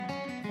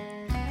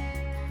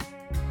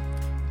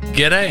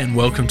G'day and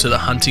welcome to the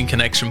Hunting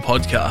Connection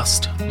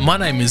podcast. My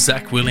name is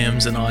Zach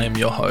Williams and I am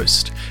your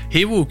host.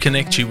 Here we'll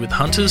connect you with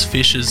hunters,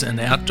 fishers and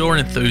outdoor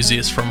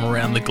enthusiasts from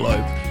around the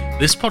globe.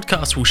 This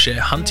podcast will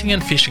share hunting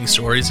and fishing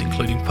stories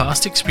including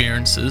past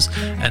experiences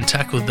and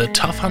tackle the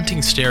tough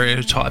hunting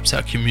stereotypes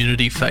our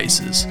community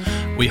faces.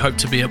 We hope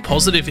to be a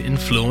positive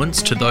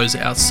influence to those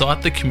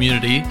outside the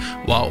community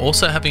while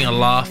also having a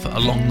laugh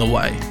along the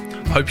way.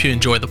 Hope you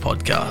enjoy the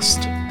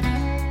podcast.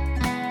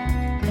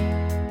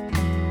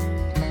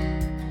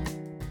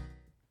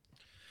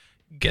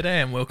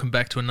 G'day and welcome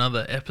back to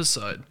another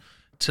episode.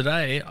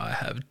 Today I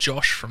have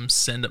Josh from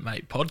Send It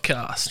Mate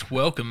podcast.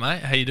 Welcome,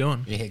 mate. How you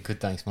doing? Yeah, good.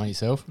 Thanks, mate.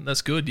 Yourself?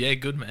 That's good. Yeah,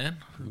 good, man.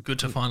 Good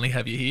to finally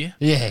have you here.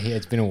 Yeah.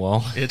 It's been a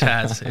while. It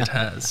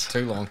has.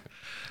 Too long.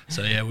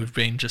 So yeah, we've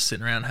been just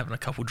sitting around having a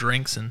couple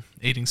drinks and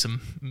eating some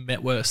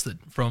Metwurst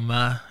from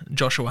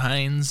Joshua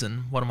Haynes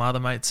and one of my other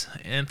mates,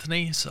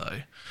 Anthony. So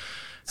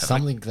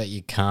something that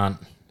you can't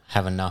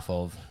have enough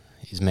of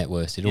is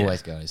Metwurst. It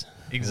always goes.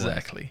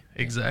 Exactly.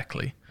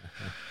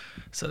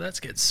 So let's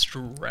get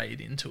straight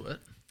into it.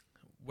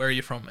 Where are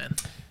you from, man?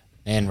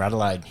 And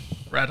Radelaide.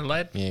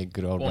 Radelaide? Yeah,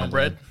 good old Born and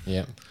Radelaide.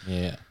 bred?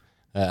 Yeah.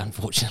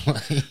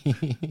 Unfortunately,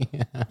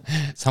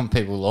 some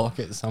people like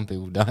it, some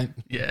people don't.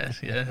 Yeah.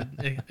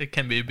 It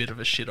can be a bit of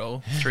a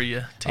shithole through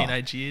your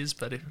teenage years,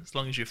 but as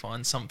long as you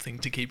find something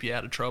to keep you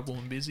out of trouble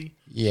and busy.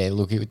 Yeah,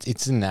 look,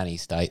 it's a natty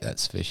state,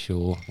 that's for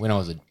sure. When I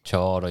was a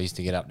child, I used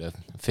to get up to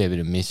a fair bit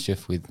of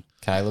mischief with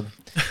Caleb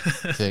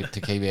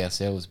to keep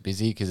ourselves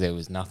busy because there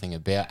was nothing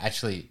about.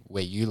 Actually,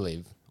 where you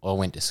live, I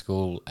went to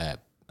school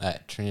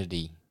at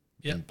Trinity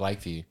in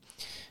Blakeview.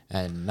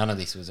 And none of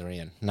this was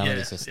around. None of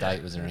this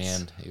estate was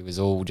around. It was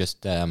all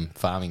just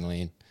farming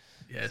land.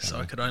 Yeah, so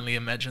I could only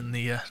imagine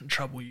the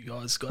trouble you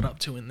guys got up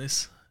to in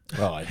this,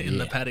 right? In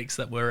the paddocks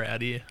that were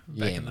out here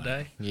back in the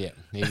day. Yeah,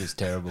 it was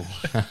terrible.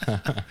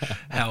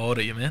 How old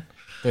are you, man?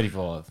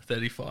 35.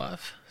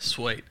 35.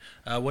 Sweet.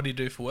 What do you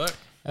do for work?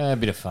 A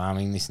bit of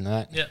farming, this and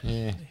that.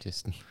 Yeah,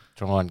 just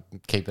try and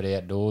keep it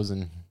outdoors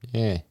and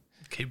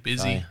keep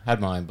busy. So,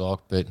 had my own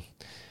block, but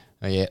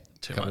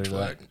too much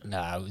work.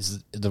 No, it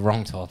was the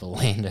wrong type of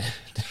land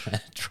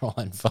to try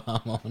and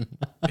farm on.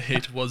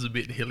 It was a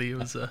bit hilly. It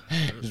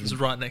was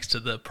right next to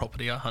the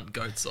property I hunt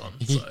goats on.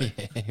 So.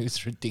 Yeah, it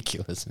was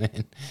ridiculous,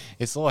 man.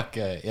 It's like,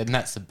 and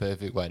that's the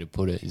perfect way to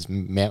put it, is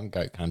mountain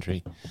goat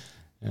country.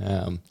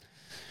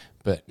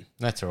 But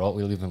that's all right.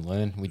 We live and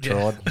learn. We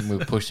tried. And we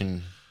were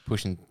pushing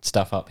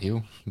stuff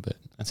uphill, but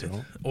that's all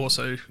right.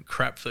 Also,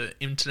 crap for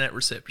internet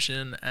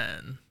reception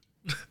and...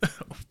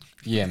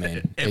 Yeah,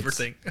 man.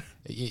 Everything.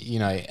 You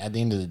know, at the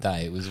end of the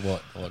day, it was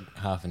like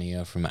half an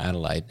hour from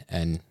Adelaide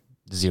and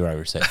zero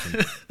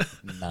reception.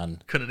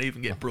 None. Couldn't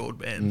even get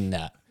broadband.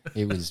 Nah.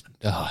 It was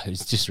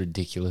just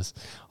ridiculous.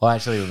 I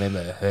actually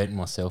remember hurting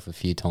myself a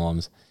few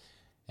times,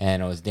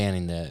 and I was down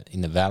in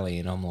the valley,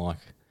 and I'm like,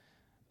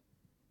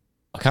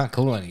 I can't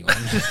call anyone.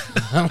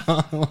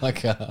 I'm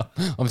like,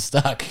 I'm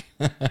stuck.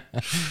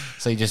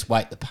 So you just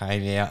wait the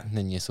pain out, and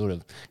then you sort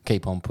of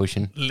keep on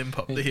pushing. Limp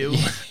up the hill.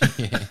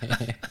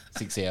 Yeah.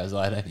 6 hours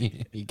later,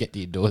 you get to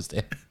your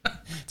doorstep.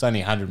 It's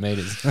only 100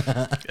 metres.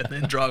 And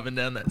then driving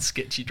down that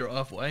sketchy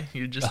driveway,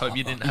 you just hope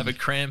you didn't have a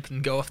cramp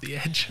and go off the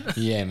edge.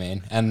 Yeah,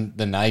 man. And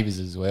the neighbours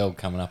as well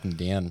coming up and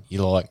down.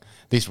 You're like,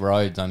 this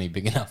road's only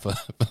big enough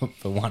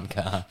for one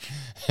car.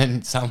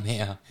 And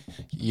somehow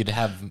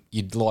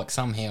you'd like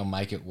somehow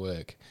make it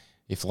work.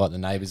 If like the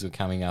neighbours were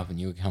coming up and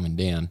you were coming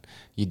down,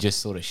 you'd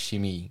just sort of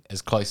shimmy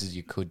as close as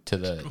you could to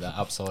the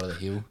upside of the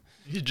hill.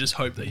 You just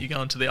hope that you're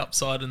going to the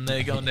upside and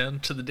they're going down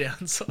to the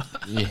downside.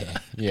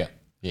 Yeah.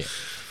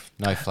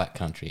 No flat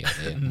country out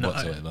there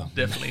whatsoever.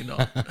 Definitely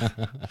not.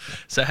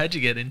 So how'd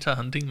you get into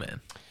hunting, man?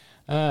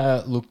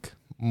 Look,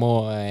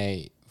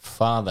 my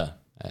father,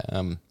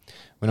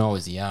 when I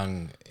was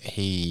young,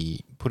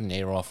 he put an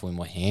air rifle in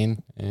my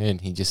hand and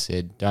he just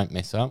said, don't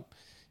mess up.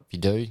 If you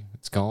do,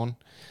 it's gone.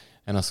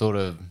 And I sort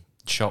of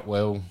shot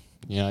well,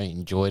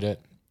 enjoyed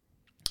it.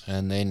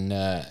 And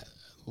then...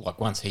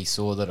 like once he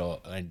saw that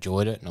I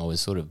enjoyed it and I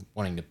was sort of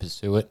wanting to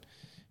pursue it,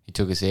 he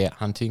took us out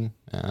hunting.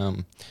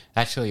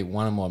 Actually,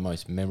 one of my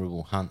most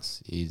memorable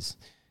hunts is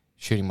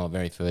shooting my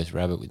very first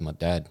rabbit with my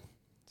dad.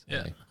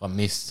 So I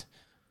missed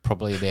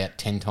probably about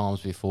 10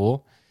 times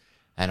before,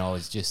 and I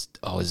was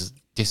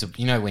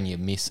disappointed. When you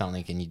miss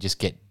something and you just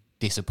get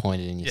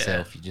disappointed in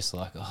yourself, you're just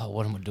like, oh,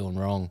 what am I doing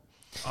wrong?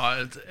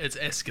 It's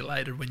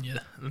escalated when you're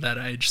that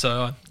age.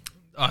 So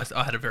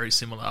I had a very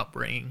similar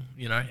upbringing,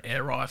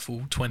 air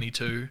rifle,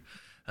 22.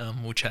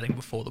 We were chatting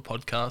before the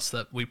podcast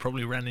that we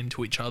probably ran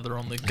into each other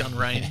on the gun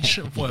range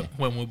when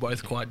we were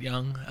both quite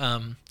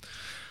young.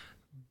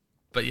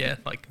 But yeah,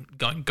 like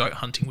going goat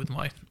hunting with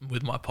my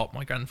pop,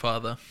 my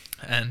grandfather,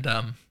 and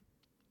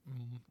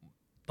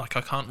like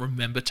I can't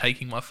remember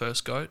taking my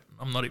first goat.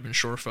 I'm not even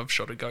sure if I've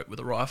shot a goat with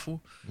a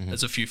rifle. Mm-hmm.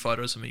 There's a few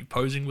photos of me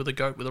posing with a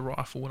goat with a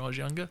rifle when I was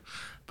younger,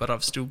 but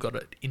I've still got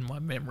it in my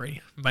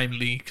memory,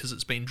 mainly because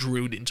it's been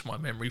drilled into my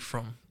memory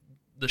from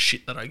the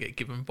shit that I get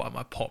given by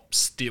my pop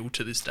still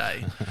to this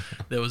day.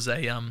 There was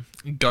a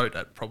goat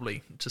at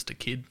probably just a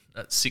kid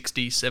at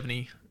 60,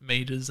 70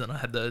 meters, and I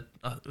had it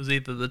was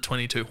either the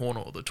 22 horn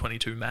or the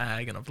 22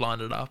 mag, and I've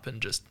lined it up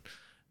and just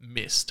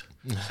missed.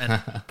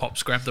 And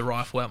Pops grabbed the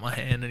rifle out my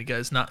hand and he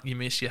goes, "Nah, you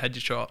missed. You had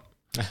your shot."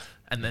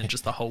 And then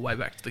just the whole way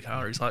back to the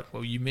car, he's like,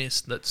 "Well, you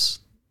missed.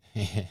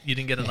 You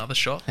didn't get another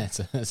shot." That's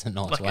a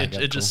nice Like way.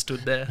 it just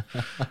stood there,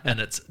 and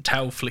its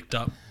tail flicked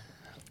up.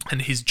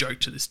 And his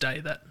joke to this day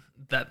that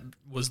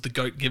was the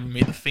goat giving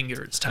me the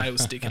finger, its tail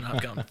sticking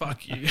up, going,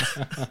 "Fuck you."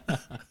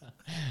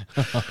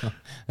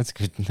 That's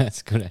good.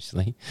 That's good,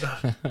 actually.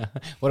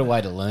 What a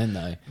way to learn,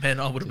 though. Man,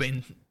 I would have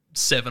been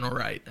 7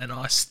 or 8, and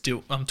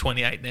I'm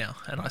 28 now,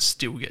 and I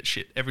still get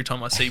shit every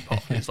time I see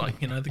Pop. He's like,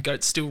 the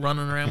goat's still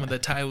running around with their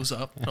tails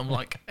up. And I'm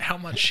like, how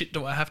much shit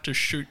do I have to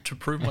shoot to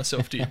prove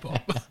myself to you,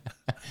 Pop?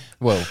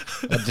 Well,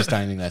 I just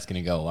don't think that's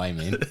going to go away,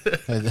 man.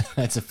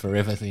 That's a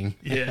forever thing.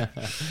 Yeah.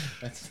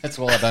 That's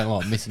why I don't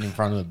like missing in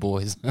front of the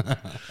boys.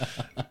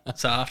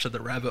 So after the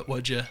rabbit,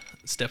 what'd you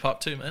step up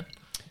to,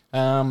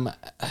 man?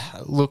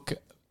 Look,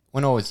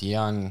 when I was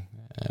young,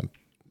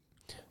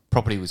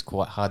 property was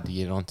quite hard to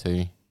get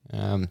onto.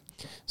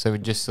 So we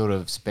just sort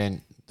of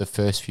spent the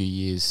first few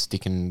years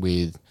sticking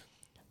with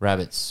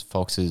rabbits,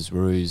 foxes,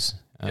 roos,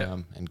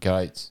 and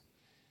goats.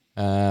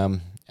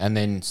 And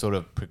then sort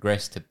of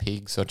progressed to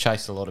pigs. So I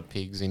chased a lot of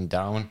pigs in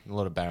Darwin, a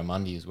lot of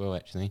barramundi as well,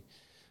 actually.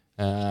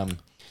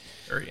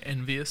 Very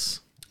envious.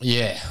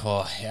 Yeah,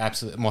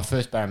 absolutely. My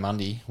first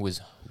barramundi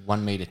was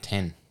 1 metre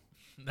 10.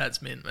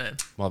 That's mint, man.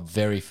 My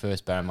very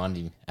first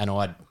barramundi, and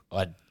I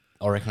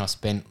reckon I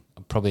spent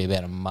probably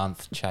about a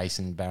month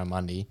chasing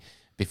barramundi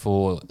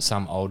before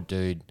some old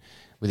dude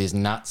with his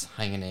nuts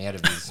hanging out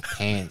of his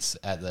pants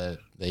at the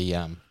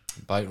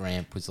boat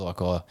ramp was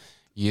like, "Oh,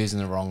 using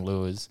the wrong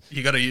lures."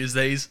 You got to use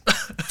these.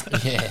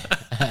 Yeah,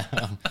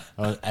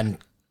 and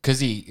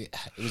it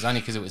was only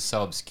because it was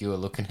so obscure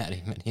looking at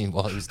him and him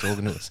while he was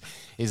talking to us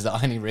is the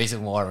only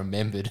reason why I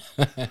remembered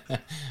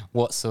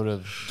what sort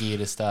of gear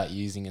to start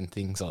using and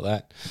things like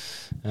that.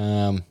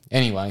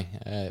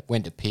 Anyway,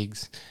 went to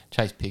pigs,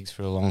 chased pigs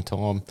for a long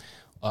time.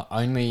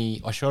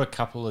 I shot a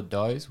couple of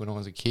does when I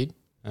was a kid,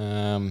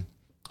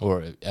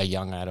 or a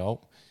young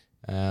adult,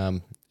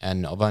 and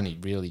I've only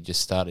really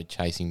just started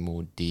chasing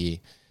more deer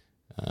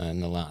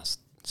in the last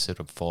sort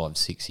of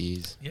 5-6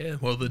 years. Yeah,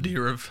 well, the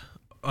deer have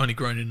only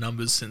grown in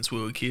numbers since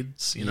we were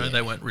kids.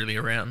 They weren't really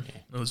around.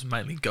 Yeah. It was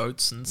mainly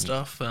goats and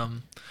stuff. It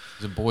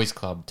was a boys'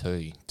 club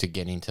too to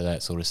get into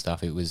that sort of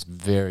stuff. It was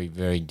very,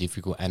 very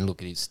difficult, and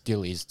look, it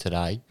still is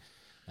today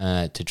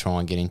to try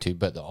and get into.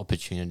 But the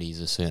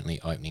opportunities are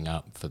certainly opening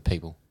up for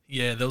people.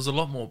 Yeah, there was a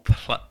lot more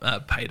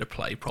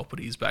pay-to-play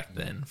properties back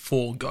then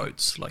for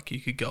goats. Like you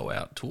could go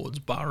out towards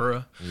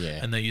Burra,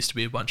 and there used to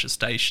be a bunch of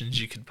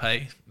stations you could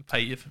pay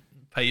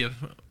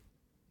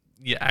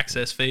your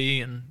access fee,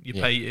 and you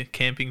pay your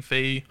camping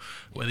fee,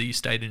 whether you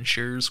stayed in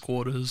shearers'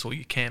 quarters or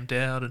you camped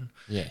out, and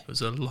it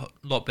was a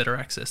lot better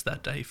access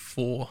that day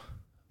for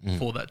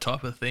that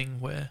type of thing.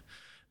 Where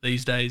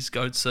these days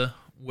goats are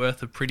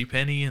worth a pretty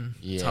penny, and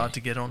it's hard to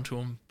get onto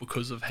them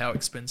because of how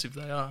expensive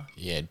they are.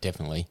 Yeah,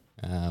 definitely.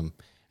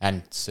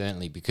 And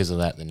certainly because of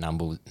that, the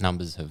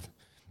numbers have,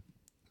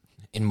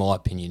 in my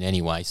opinion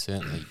anyway,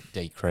 certainly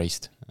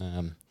decreased.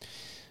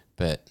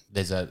 But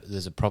there's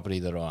a property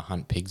that I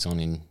hunt pigs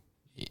on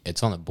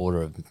it's on the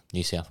border of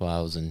New South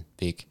Wales and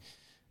Vic,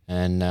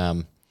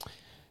 and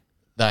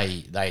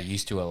they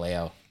used to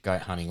allow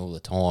goat hunting all the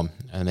time,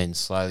 and then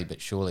slowly but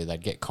surely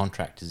they'd get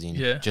contractors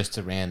in just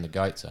to round the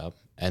goats up,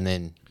 and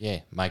then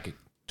make it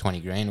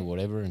 20 grand or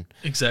whatever, and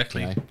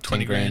exactly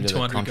 20 grand,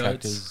 200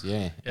 contractors,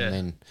 goats. And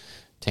then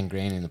 10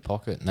 grand in the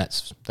pocket, and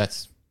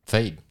that's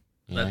feed.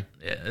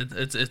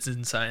 It's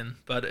insane,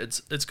 but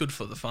it's good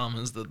for the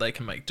farmers that they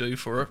can make do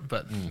for it.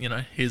 But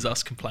here's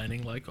us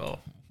complaining like, oh,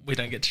 we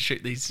don't get to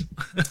shoot these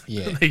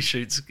these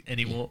shoots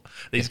anymore,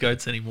 these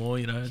goats anymore.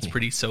 It's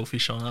pretty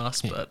selfish on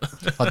us. But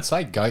I'd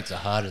say goats are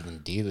harder than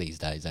deer these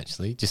days,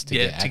 actually, just to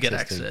get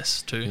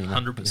access to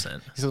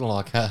 100%. It's sort of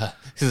like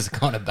this is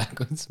kind of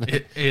backwards.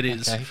 It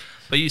is, okay.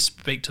 But you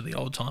speak to the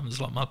old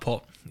timers like my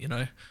pop.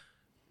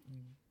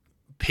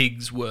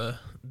 Pigs were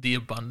the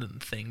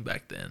abundant thing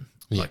back then.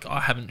 Yeah. Like,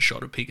 I haven't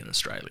shot a pig in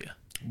Australia.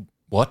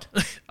 What?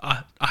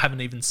 I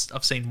haven't even...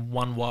 I've seen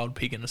one wild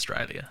pig in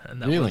Australia,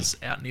 and that was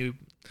out near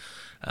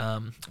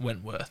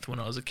Wentworth when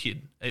I was a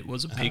kid. It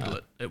was a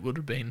piglet. It would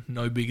have been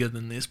no bigger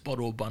than this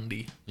bottle of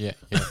Bundy. Yeah.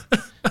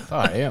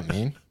 Oh, yeah,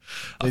 man.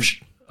 I've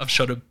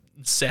shot a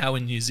sow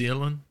in New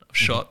Zealand. I've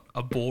shot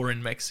a boar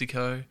in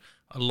Mexico.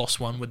 I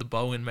lost one with a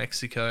bow in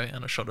Mexico,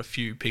 and I shot a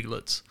few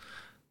piglets.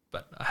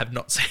 But I have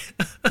not seen...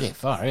 Yeah,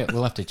 far out.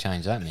 We'll have to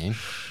change that, man.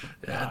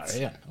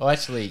 Yeah. Well,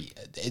 actually,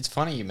 it's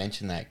funny you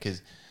mention that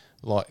because,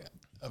 like,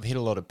 I've hit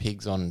a lot of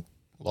pigs on,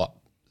 like,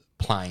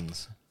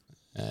 plains,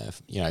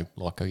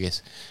 like, I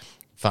guess,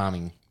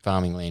 farming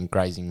land,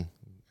 grazing,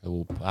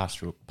 or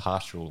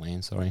pastoral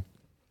land, sorry.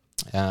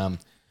 And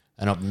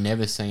I've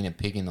never seen a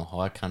pig in the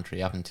high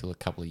country up until a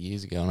couple of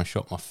years ago, and I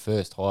shot my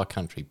first high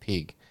country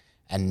pig,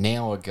 And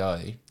now I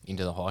go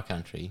into the high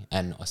country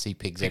and I see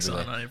pigs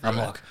everywhere. everywhere. I'm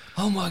like,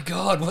 oh my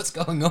God, what's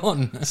going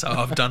on? So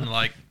I've done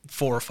like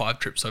 4 or 5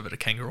 trips over to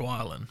Kangaroo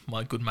Island.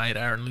 My good mate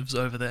Aaron lives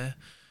over there.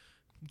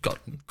 Got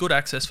good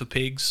access for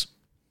pigs.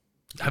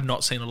 Have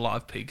not seen a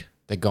live pig.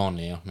 They're gone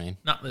now, man.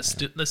 No, they're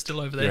still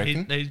over there.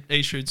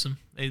 He shoots them.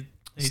 He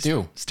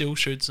still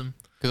shoots them.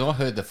 Because I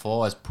heard the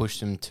fires pushed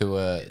them to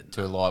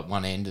like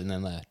one end, and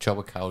then the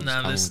chopper car just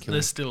come and kill they're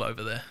them. still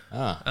over there.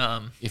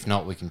 If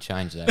not, we can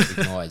change that. We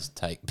can always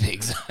take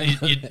pigs.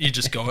 You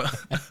just go.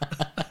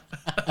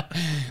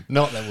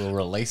 Not that we'll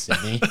release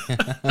any.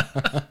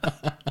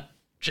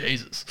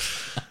 Jesus.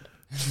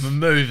 We're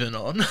moving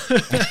on.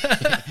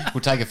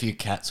 We'll take a few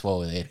cats while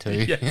we're there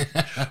too. Yeah.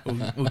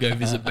 We'll go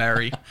visit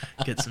Barry,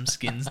 get some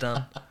skins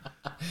done.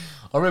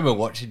 I remember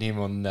watching him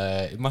on,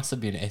 it must have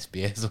been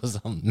SBS or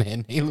something,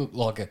 man. He looked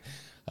like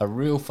a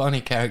real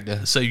funny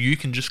character. So you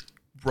can just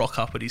rock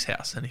up at his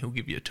house and he'll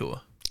give you a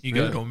tour. You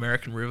go Really? to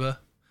American River,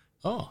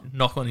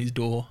 knock on his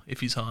door if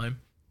he's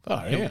home. Oh,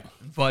 He'll yeah.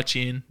 invite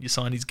you in, you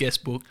sign his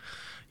guest book.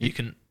 He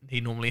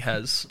normally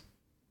has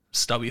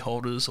stubby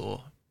holders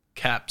or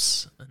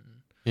caps and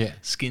Yeah.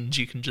 skins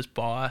you can just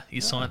buy.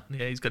 You sign,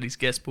 he's got his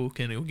guest book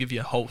and he'll give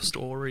you a whole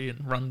story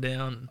and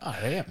rundown. Oh,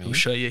 yeah, man. He'll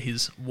show you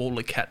his wall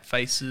of cat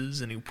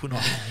faces and he'll come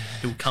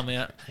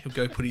out, he'll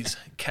go put his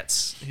cat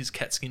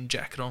skin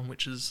jacket on,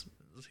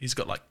 he's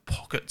got like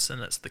pockets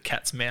and it's the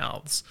cat's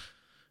mouths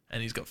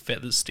and he's got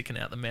feathers sticking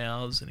out the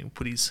mouths and he'll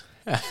put his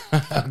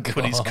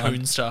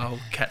coon style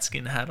cat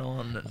skin hat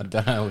on. And, I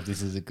don't know if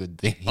this is a good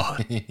thing.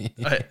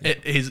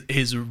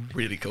 he's a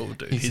really cool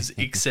dude. He's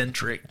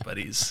eccentric, but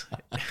he's...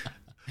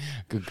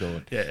 Good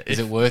God. Yeah, is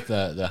it worth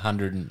the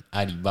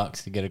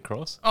 $180 to get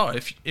across? Oh,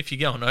 if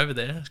you're going over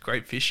there, it's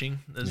great fishing.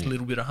 There's a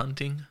little bit of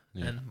hunting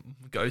and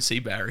go see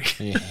Barry.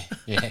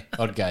 Yeah.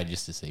 I'd go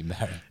just to see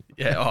Barry.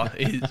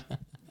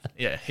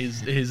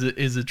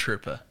 He's a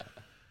tripper.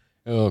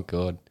 Oh,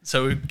 God.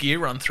 So gear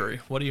run through.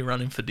 What are you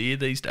running for deer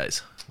these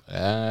days?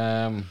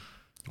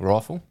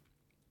 Rifle.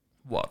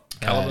 What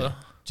caliber?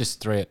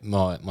 Just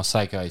my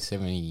Seiko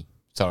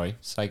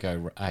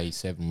Seiko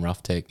A7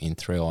 Rough Tech in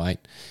 308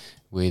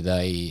 with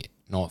a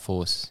Night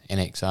Force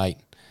NX8.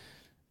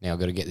 Now I've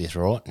got to get this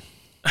right.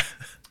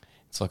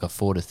 It's like a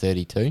 4 to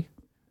 32,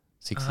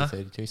 6 to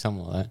 32,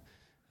 something like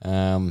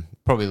that.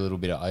 Probably a little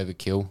bit of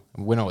overkill.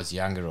 When I was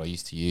younger, I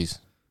used to use,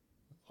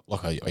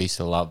 I used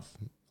to love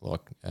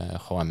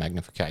high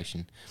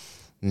magnification.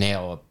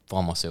 Now I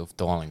find myself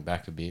dialing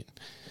back a bit,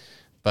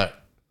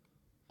 but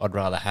I'd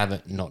rather have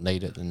it and not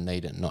need it than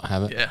need it and not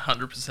have it. Yeah,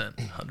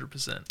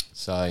 100%.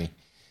 So,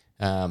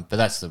 but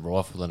that's the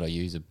rifle that I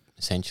use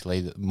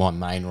essentially, my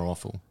main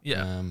rifle.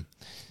 Yeah.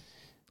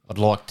 I'd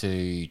like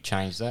to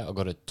change that. I've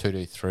got a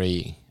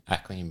 223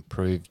 Ackley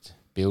improved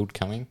build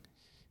coming.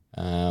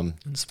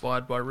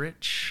 Inspired by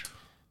Rich?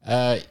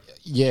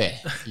 Yeah,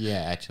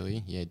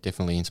 actually. Yeah,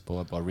 definitely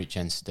inspired by Rich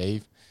and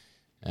Steve.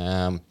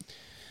 I'm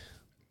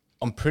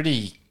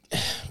pretty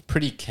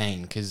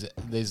keen because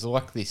there's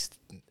like this,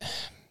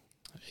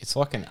 it's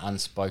like an a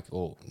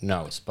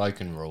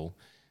spoken rule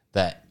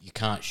that you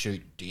can't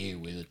shoot deer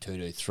with a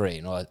 223,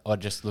 and I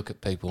just look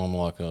at people and I'm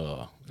like,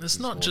 oh. It's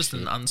not just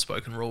an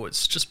unspoken rule,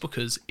 it's just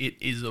because it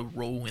is a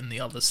rule in the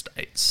other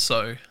states.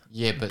 So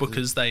yeah, but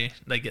because they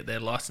get their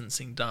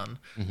licensing done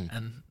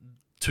and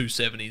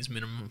 270s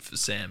minimum for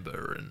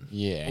Samba and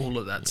all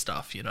of that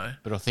stuff, you know.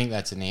 But I think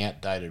that's an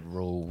outdated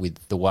rule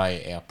with the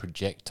way our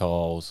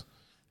projectiles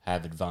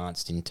have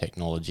advanced in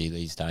technology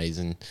these days,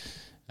 and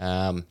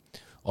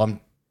I'm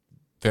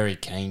very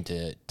keen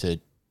to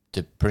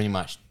pretty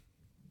much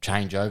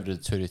change over to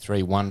the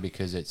 223, one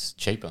because it's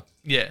cheaper.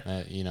 Yeah.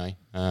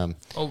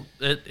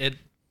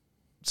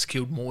 It's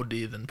killed more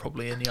deer than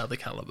probably any other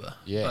caliber.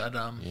 Yeah.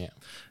 But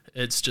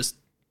it's just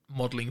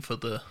modelling for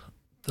the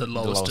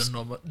lowest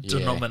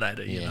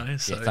denominator, you know.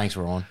 So yeah, thanks,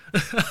 Ryan.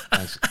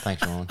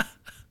 thanks, Ryan.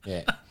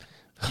 Yeah.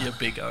 You're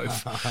big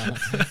oaf.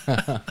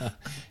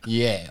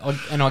 Yeah,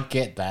 and I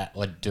get that,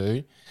 I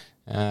do.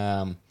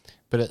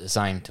 But at the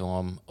same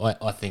time, I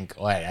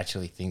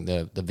actually think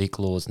the Vic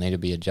laws need to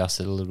be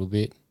adjusted a little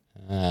bit.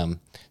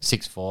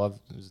 6.5,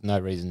 there's no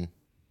reason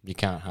you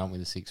can't hunt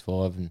with a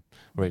 6.5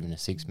 or even a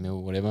 6mm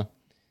or whatever.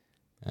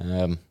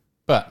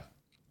 But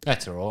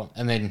that's all right.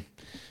 And then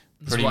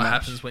this is what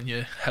happens when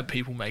you have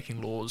people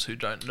making laws who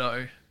don't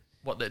know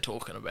what they're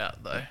talking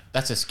about, though.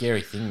 That's a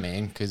scary thing,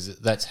 man, because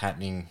that's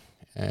happening.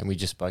 And we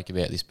just spoke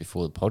about this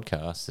before the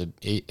podcast.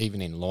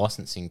 Even in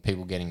licensing,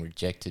 people getting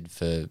rejected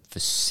for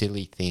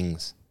silly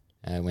things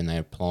when they're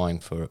applying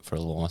for a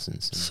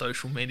license. And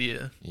social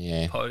media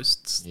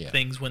posts,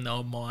 things when they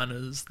were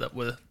minors that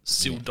were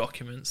sealed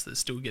documents, they're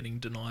still getting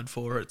denied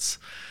for. It's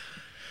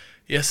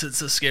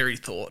a scary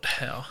thought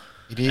how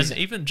it is. And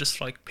even just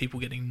like people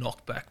getting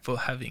knocked back for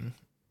having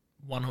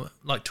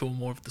two or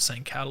more of the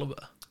same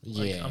caliber.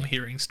 I'm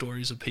hearing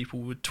stories of people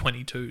with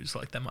 22s,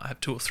 like they might have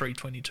 2 or 3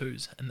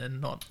 22s and then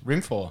not.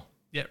 Rimfire.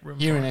 Yeah,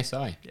 rimfire. Here in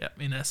SA. Yeah,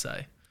 in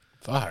SA.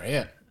 Far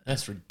out.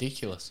 That's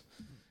ridiculous.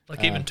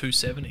 Like even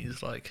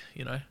 270s, like,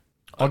 you know.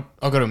 I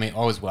got to admit,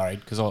 I was worried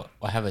because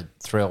I have a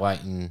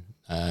 308 in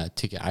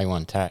ticket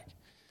A1 tack.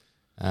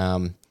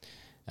 And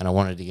I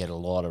wanted to get a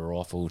lighter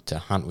rifle to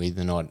hunt with,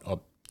 and I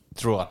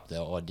threw up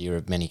the idea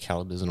of many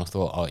calibers, and I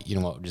thought, oh, you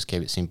know what, I'll just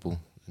keep it simple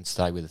and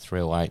stay with a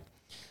 308.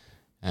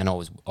 And I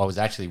was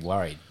actually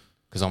worried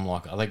because I'm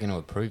like, are they going to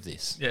approve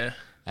this? Yeah.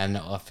 And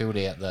I filled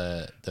out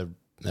the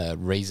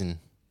reason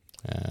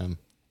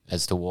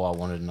as to why I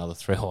wanted another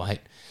 308,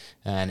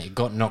 and it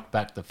got knocked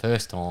back the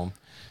first time,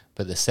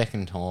 but the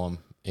second time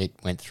it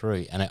went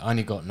through, and it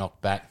only got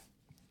knocked back,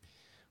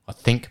 I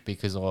think,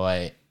 because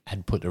I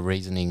had put the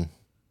reasoning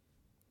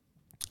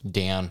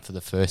down for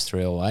the first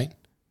 308.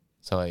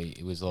 So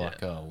it was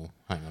like, oh, well,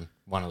 hang on,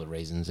 one of the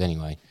reasons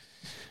anyway.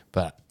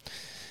 But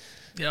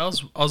yeah, I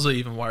was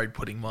even worried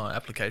putting my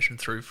application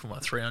through for my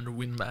 300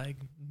 Win Mag,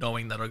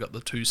 knowing that I got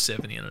the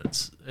 270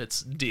 and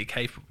it's deer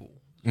capable.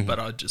 Mm-hmm. But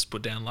I just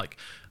put down like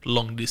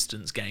long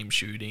distance game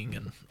shooting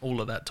and all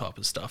of that type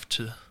of stuff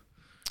to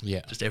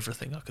just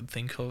everything I could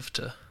think of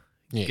to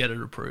get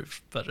it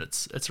approved. But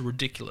it's a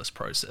ridiculous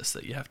process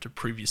that you have to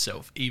prove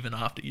yourself even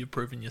after you've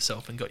proven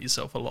yourself and got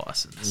yourself a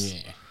license.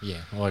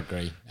 Yeah, I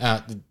agree.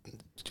 I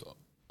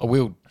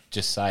will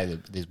just say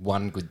that there's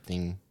one good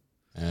thing,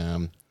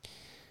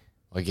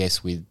 I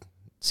guess, with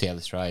South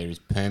Australia is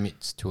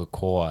permits to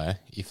acquire.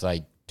 If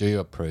they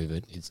do approve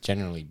it, it's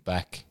generally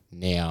back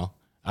now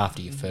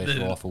after your first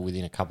rifle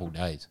within a couple of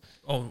days.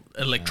 Oh,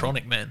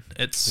 electronic, man.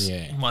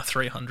 My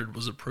 300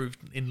 was approved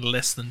in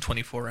less than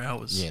 24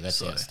 hours. Yeah,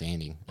 that's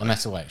outstanding. And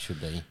that's the way it should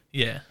be.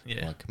 Yeah.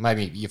 Like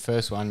maybe your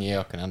first one,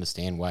 I can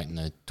understand waiting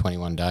the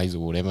 21 days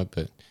or whatever,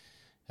 but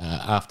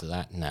after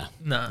that, no,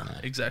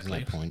 exactly.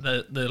 No point.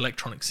 The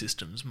electronic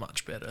system's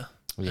much better.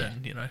 Yeah.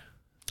 And,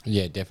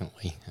 Yeah,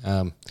 definitely.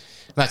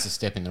 That's a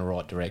step in the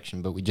right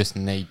direction, but we just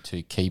need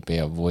to keep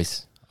our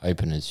voice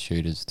open as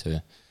shooters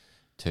to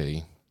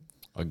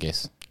I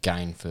guess,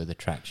 gain further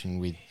traction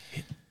with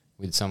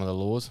some of the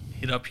laws.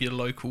 Hit up your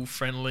local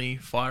friendly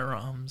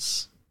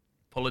firearms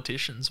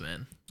politicians,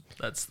 man.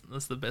 That's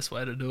the best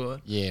way to do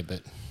it. Yeah,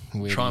 but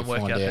we try and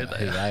work out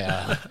who they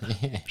are.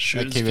 Yeah.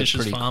 Shooters,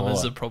 fishers, farmers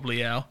quiet. Are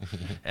probably our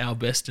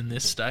best in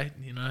this state.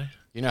 You know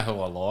who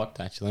I liked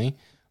actually?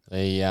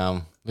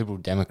 The Liberal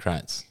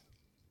Democrats.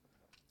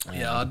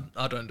 I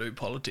don't do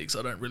politics.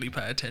 I don't really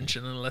pay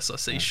attention unless I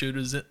see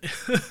shooters.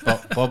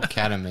 Bob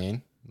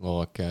Cattleman,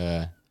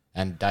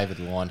 and David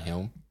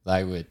Linehelm,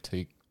 they were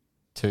two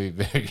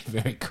very,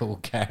 very cool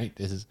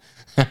characters.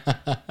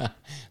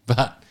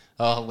 But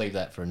I'll leave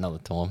that for another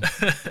time.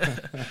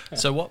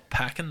 So what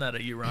pack and that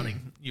are you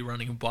running? You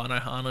running a bino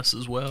harness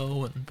as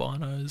well and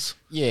binos?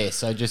 Yeah,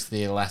 so just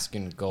the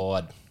Alaskan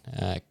Guide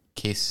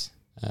KISS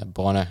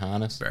bino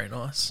harness. Very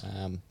nice.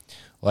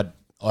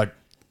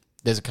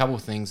 There's a couple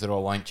of things that I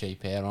won't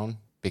cheap out on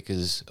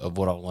because of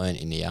what I learned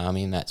in the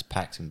army, and that's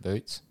packs and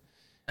boots.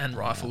 And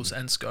rifles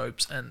and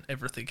scopes and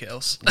everything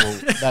else. Well,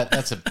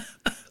 that's a...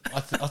 I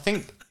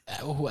think,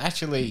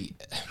 actually,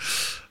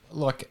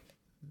 like,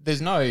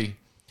 there's no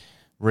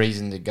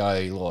reason to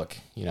go,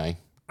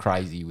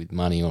 crazy with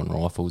money on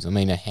rifles. I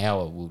mean, a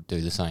Hauer will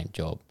do the same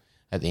job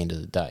at the end of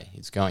the day.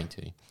 It's going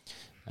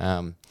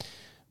to.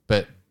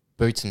 But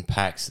boots and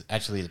packs,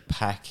 actually the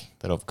pack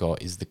that I've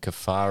got is the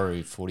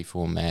Kafaru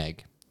 44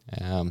 mag.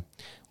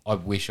 I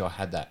wish I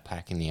had that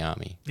pack in the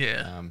army.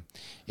 Yeah.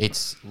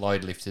 Its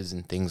load lifters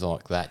and things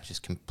like that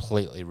just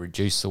completely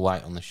reduce the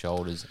weight on the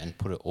shoulders and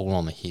put it all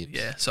on the hips.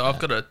 Yeah, so I've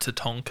got a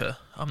Tatonka.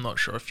 I'm not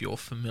sure if you're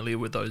familiar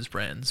with those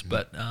brands,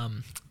 but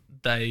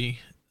they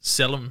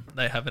sell them.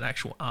 They have an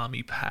actual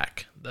army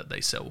pack that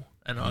they sell,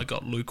 and I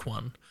got Luke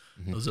one.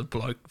 There was a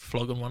bloke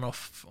flogging one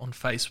off on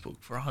Facebook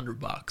for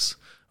 $100.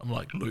 I'm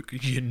like, Luke,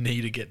 you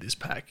need to get this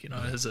pack.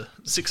 There's a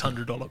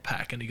 $600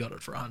 pack, and he got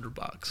it for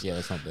 $100. Yeah,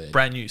 that's not bad.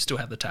 Brand new, still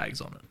have the tags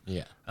on it.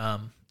 Yeah.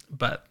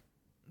 But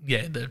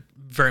yeah, they're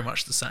very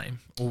much the same.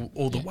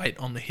 All the weight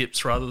on the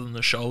hips rather than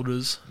the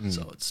shoulders.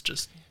 So it's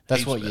just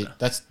that's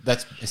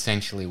that's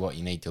essentially what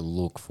you need to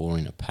look for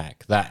in a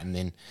pack. That, and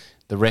then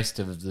the rest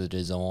of the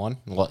design,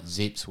 like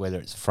zips, whether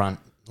it's front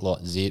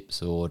light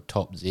zips or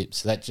top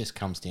zips, that just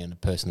comes down to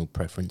personal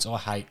preference. I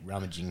hate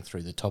rummaging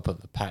through the top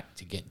of a pack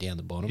to get down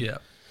the bottom. Yeah.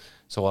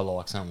 So I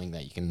like something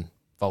that you can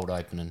fold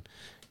open and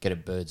get a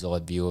bird's eye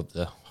view of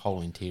the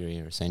whole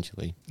interior,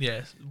 essentially.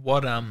 Yeah.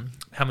 What? How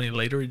many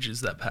literage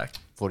is that pack?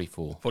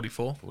 44.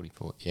 44?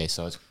 44. Yeah,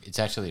 so it's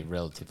actually a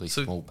relatively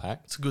small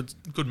pack. It's a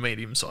good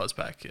medium-sized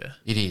pack, yeah.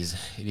 It is.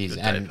 Good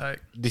and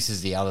pack. This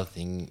is the other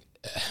thing.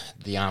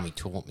 The Army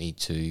taught me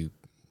to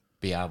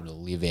be able to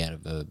live out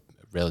of a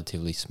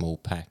relatively small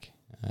pack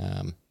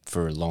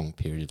for a long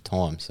period of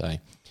time. So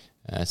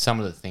some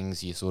of the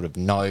things you sort of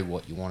know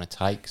what you want to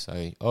take.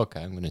 So,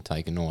 okay, I'm going to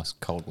take a nice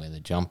cold weather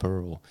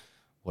jumper or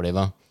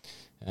whatever.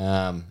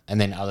 And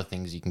then other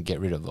things you can get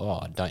rid of.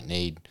 I don't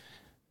need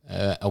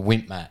a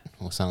wimp mat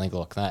or something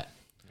like that.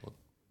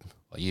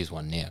 I use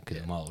one now because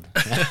I'm old.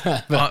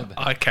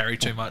 I carry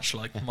too much.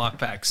 Like my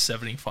pack's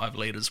 75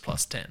 litres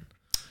plus 10.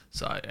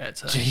 So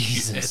it's a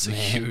Jesus, man.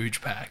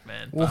 huge pack,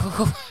 man.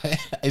 But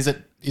Is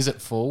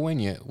it full when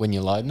you're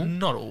loading it?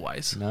 not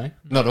always. No,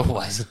 not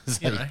always.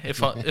 You know,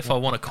 if I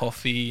want a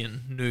coffee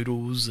and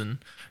noodles, and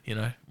you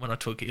know, when I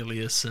took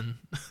Ilias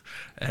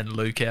and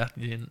Luke out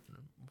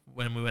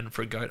when we went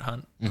for a goat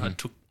hunt, I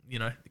took, you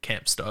know, the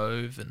camp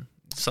stove, and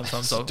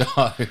sometimes I'll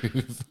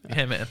Stove.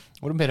 yeah, man.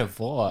 What about a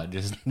fire?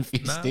 Just a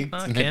few sticks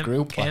and a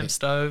grill plate. Camp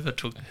stove. I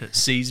took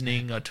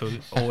seasoning. I took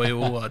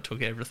oil. I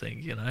took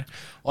everything. You know,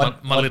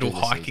 I'd my little do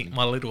the hiking, seasoning.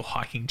 my little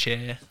hiking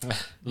chair.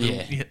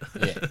 Yeah.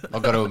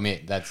 I've got to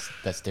admit that's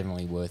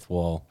definitely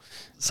worthwhile.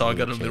 So I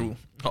got a chair. little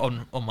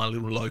on my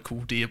little local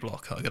deer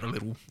block. I got a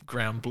little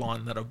ground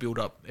blind that I build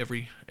up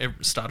every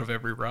start of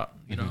every rut.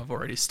 You know, I've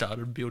already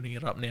started building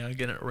it up now,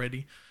 getting it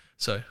ready.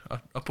 So I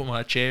put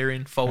my chair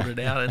in, fold it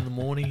out in the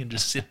morning, and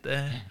just sit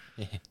there.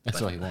 Yeah,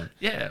 that's all you want.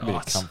 Yeah, A bit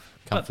of it's-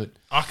 comfort.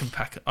 I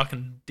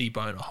can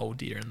debone a whole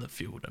deer in the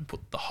field and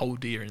put the whole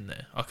deer in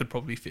there. I could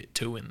probably fit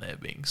 2 in there,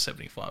 being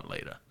 75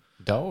 litre.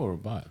 Doe or a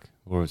buck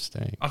or a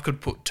steak? I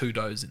could put 2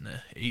 does in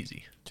there,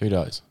 easy, 2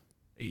 does.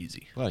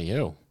 easy, Bloody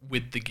hell!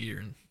 with the gear.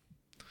 And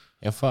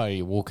How far are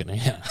you walking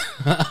out?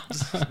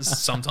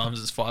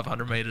 sometimes it's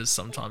 500 meters,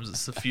 sometimes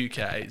it's a few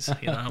k's.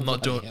 You know, I'm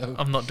not Bloody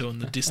hell. doing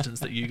the distance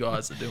that you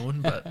guys are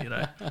doing, but you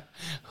know,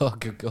 Oh,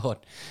 good God!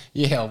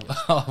 Yeah,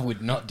 I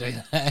would not do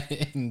that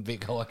in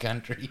big high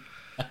country.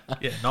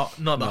 yeah, not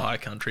the high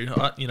country.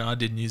 I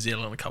did New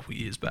Zealand a couple of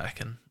years back,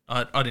 and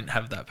I didn't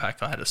have that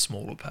pack. I had a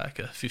smaller pack,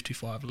 a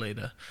 55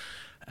 litre,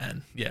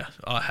 and yeah,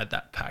 I had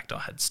that packed. I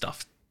had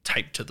stuff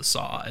taped to the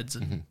sides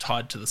and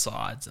tied to the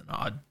sides, and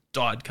I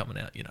died coming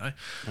out. You know,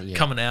 Yeah.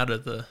 coming out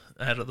of the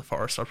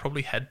forest, I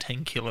probably had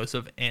 10 kilos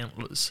of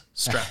antlers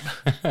strapped.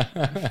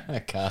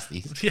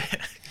 Casties. Yeah,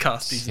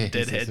 casties and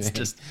dead Jesus, heads man.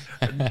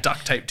 just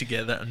duct taped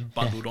together and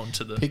bundled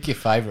onto the. Pick your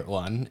favourite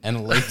one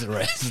and leave the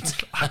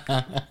rest.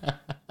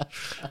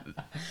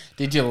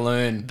 Did you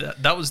learn?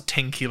 That was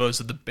 10 kilos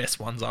of the best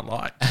ones I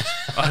liked.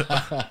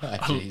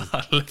 Jeez.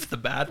 I left the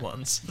bad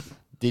ones.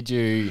 Did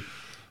you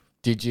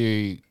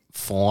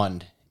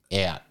find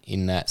out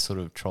in that sort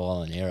of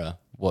trial and error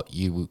what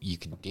you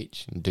could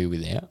ditch and do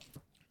without?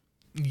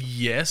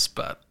 Yes,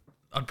 but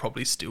I'd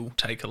probably still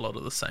take a lot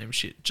of the same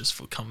shit just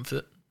for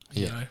comfort.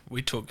 You Yeah.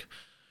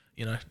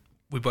 know,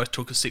 we both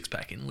took a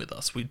 6-pack in with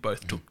us. We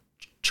both took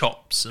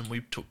chops, and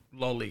we took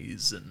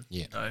lollies, and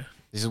Yeah. you know,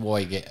 This is why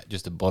you get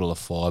just a bottle of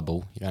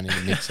Fireball. You don't need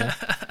a mixer.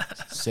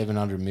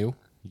 700 ml.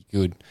 You're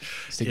good.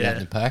 Stick that Yeah. in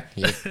the pack.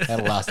 Yeah,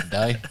 that'll last a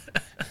day.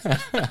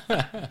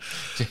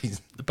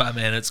 Jeez. but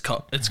man, it's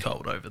cold. It's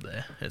cold over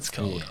there. It's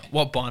cold. Yeah.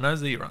 What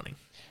binos are you running?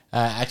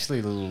 Actually,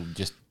 a little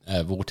just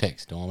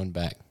Vortex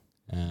Diamondback.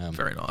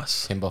 Very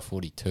nice.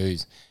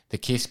 10x42s. The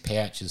Kiss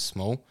pouch is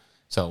small,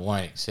 so it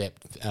won't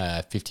accept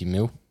 50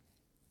 mil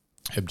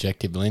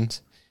objective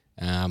lens.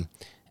 And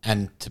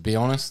to be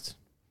honest,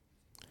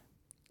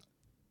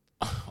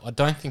 I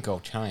don't think I'll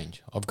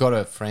change. I've got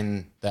a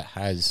friend that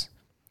has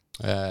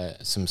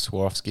some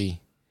Swarovski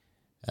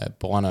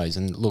binos,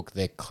 and look,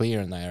 they're clear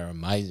and they are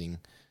amazing.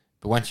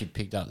 But once you've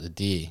picked up the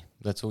deer,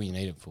 that's all you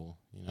need it for.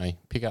 You know,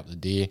 pick up the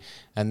deer,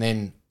 and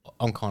then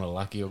I'm kind of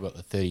lucky. I've got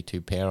the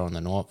 32 power on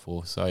the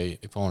Nightfall, so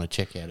if I want to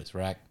check out its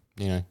rack,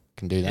 you know,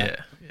 can do that.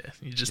 Yeah.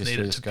 You just Just need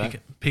through it the to scope.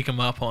 pick them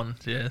up on.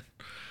 Yeah.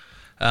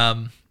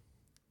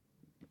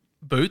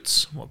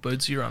 Boots. What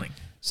boots are you running?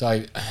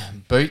 So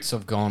boots,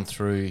 I've gone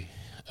through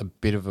a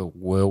bit of a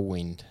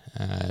whirlwind.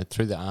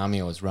 Through the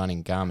army, I was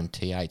running Garmin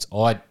T8s.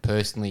 I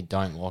personally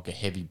don't like a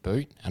heavy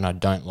boot, and I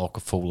don't like a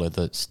full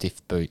leather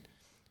stiff boot.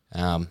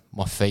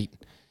 My feet,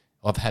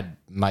 I've had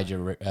major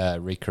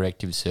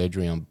recorrective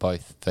surgery on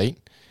both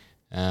feet,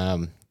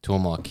 tore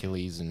my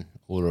Achilles and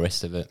all the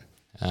rest of it.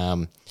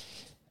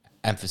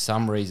 And for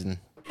some reason,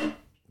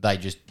 they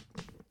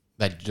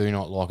do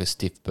not like a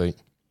stiff boot.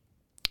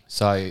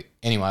 So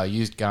anyway, I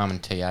used Garmin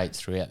T8s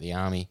throughout the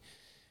army.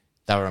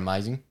 They were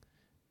amazing,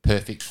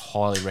 perfect,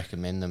 highly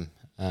recommend them.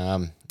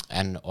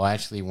 And I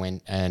actually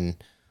went and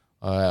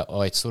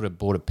I sort of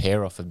bought a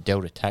pair off of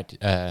Delta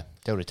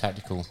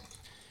Tactical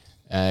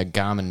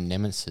Garmin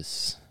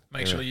Nemesis.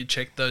 Make sure you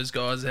check those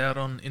guys out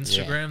on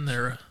Instagram.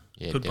 They're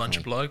a good bunch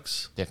of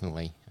blokes.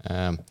 Definitely.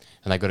 And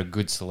they got a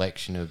good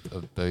selection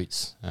of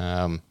boots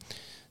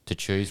to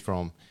choose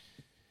from.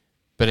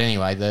 But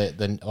anyway,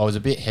 I was a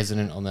bit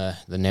hesitant on the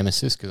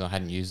Nemesis because I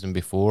hadn't used them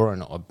before,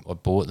 and I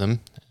bought them.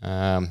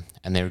 And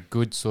they're a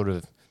good sort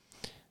of...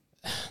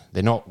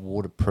 They're not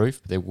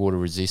waterproof, but they're water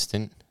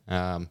resistant.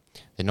 They're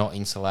not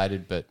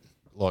insulated, but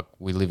like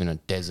we live in a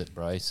desert,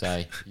 bro,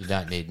 so you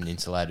don't need an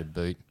insulated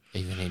boot,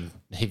 even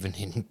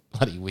in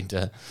bloody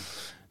winter.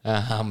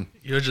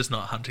 You're just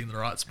not hunting the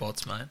right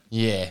spots, mate.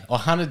 Yeah, I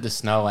hunted the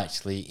snow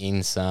actually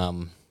in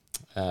some.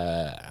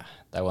 They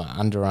were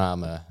Under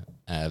Armour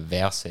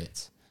Vow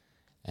sets,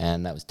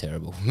 and that was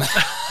terrible.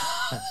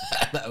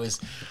 that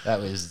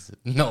was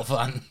not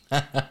fun.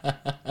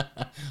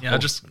 Yeah,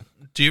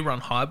 do you run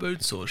high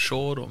boots or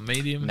short or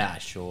medium? Nah,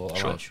 sure.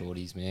 I run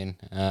shorties, man.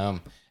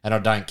 And I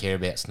don't care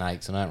about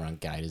snakes. I don't run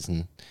gators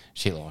and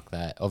shit like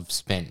that. I've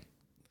spent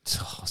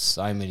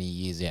so many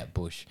years out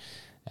bush,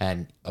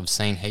 and I've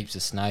seen heaps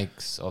of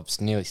snakes. I've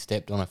nearly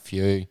stepped on a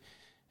few,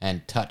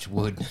 and touch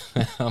wood,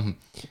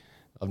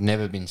 I've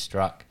never been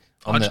struck.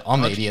 I'm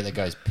the idiot that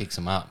goes picks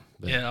them up.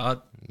 But, yeah,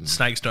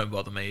 snakes don't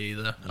bother me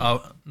either.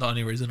 The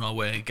only reason I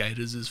wear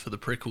gaiters is for the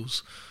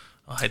prickles.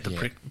 I hate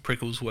the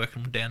prickles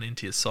working down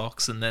into your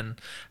socks. And then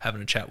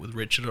having a chat with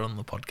Richard on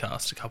the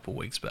podcast a couple of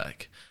weeks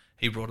back,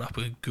 he brought up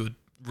a good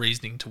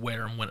reasoning to wear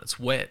them when it's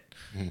wet,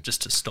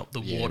 just to stop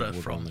the water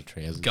from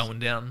going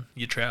down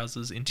your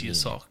trousers into your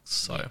socks.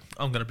 So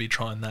I'm going to be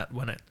trying that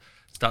when it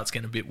starts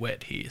getting a bit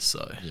wet here.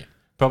 So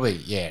probably,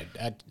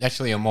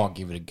 actually, I might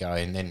give it a go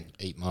and then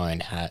eat my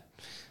own hat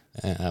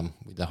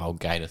with the whole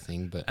gator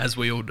thing. But as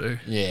we all do.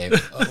 Yeah,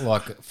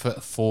 like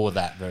for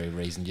that very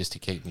reason, just to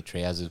keep my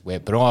trousers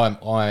wet. But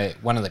I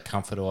one of the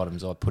comfort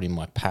items I put in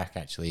my pack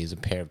actually is a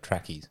pair of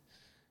trackies.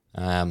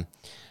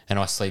 And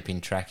I sleep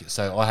in trackies.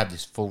 So I have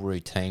this full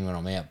routine when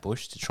I'm out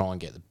bush to try and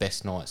get the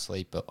best night's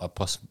sleep that I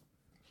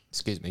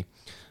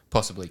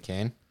possibly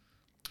can.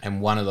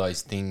 And one of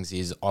those things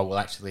is I will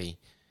actually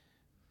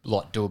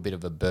like do a bit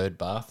of a bird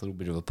bath, a little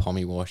bit of a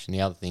pommy wash, and the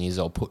other thing is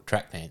I'll put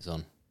track pants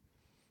on.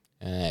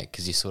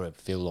 Because you sort of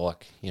feel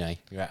like, you're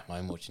at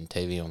home watching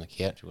TV on the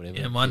couch or whatever.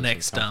 Yeah, my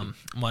next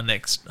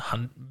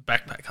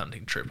backpack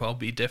hunting trip, I'll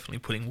be definitely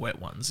putting wet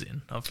ones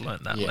in. I've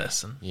learned that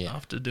lesson. Yeah.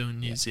 After doing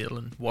New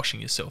Zealand,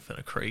 washing yourself in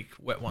a creek,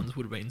 wet ones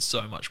would have been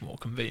so much more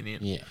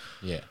convenient.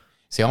 Yeah.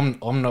 See,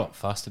 I'm not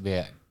fussed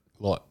about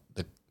like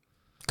the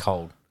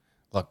cold,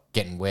 like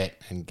getting wet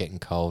and getting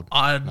cold.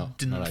 I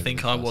didn't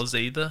think I was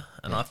either,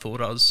 and I thought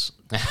I was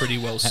pretty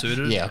well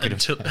suited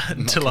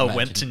until I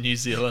went to New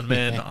Zealand,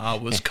 man. I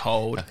was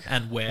cold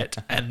and wet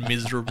and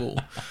miserable.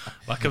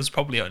 Like, it was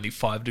probably only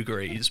 5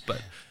 degrees,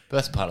 but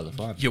that's part of the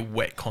fun. You're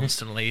wet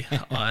constantly.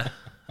 I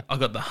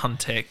got the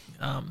Huntec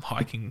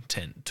hiking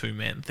tent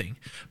 2-man thing,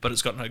 but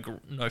it's got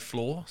no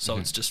floor, so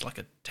it's just like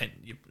a tent.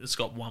 It's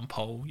got one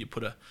pole. You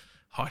put a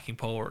hiking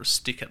pole or a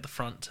stick at the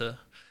front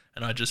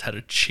and I just had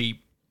a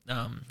cheap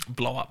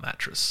blow-up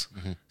mattress,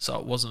 so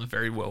it wasn't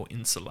very well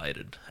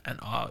insulated, and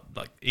I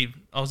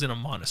was in a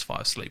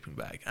 -5 sleeping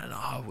bag, and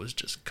I was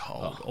just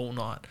cold all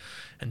night.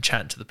 And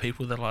chatting to the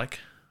people, they're like,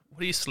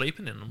 "What are you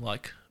sleeping in?" I'm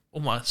like,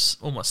 "All my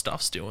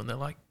stuff's still," and they're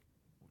like,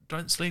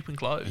 "Don't sleep in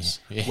clothes.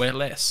 Wear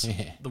less.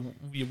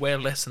 You wear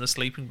less in a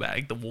sleeping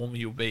bag, the warmer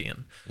you'll be."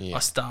 And I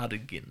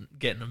started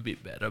getting a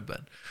bit better,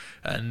 but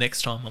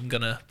next time I'm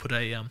gonna put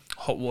a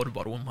hot water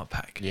bottle in my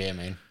pack. Yeah,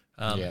 man.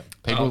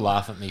 People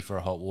laugh at me for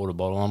a hot water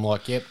bottle. I'm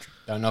like, yep,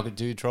 don't knock it,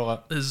 dude, try it.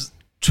 There's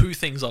 2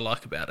 things I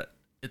like about it.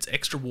 It's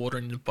extra water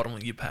in the bottom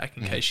of your pack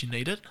in case you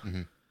need it.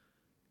 And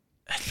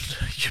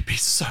you'd be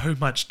so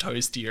much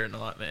toastier at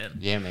night, man.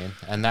 Yeah, man.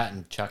 And that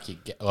and chuck your...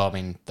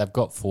 they've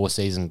got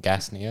 4-season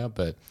gas now,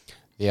 but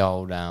the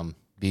old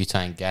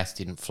butane gas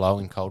didn't flow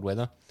in cold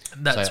weather.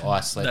 That's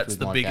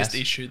the biggest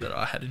issue that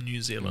I had in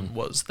New Zealand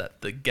was that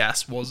the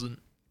gas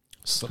wasn't...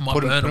 my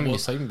put burner in your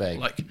was sleeping bag.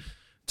 like...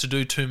 To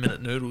do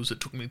 2-minute noodles, it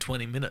took me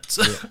 20 minutes.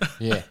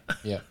 Yeah.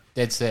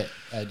 Dead set.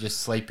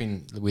 Just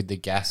sleeping with the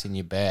gas in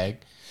your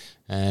bag,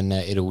 and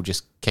it'll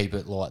just keep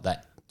it like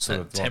that sort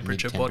of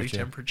temperature, like body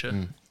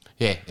temperature.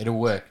 Yeah, it'll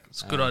work.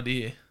 It's a good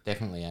idea.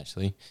 Definitely,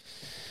 actually.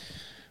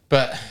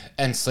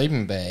 And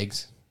sleeping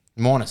bags,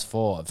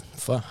 -5.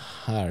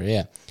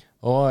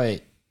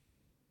 I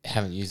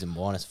haven't used a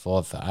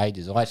 -5 for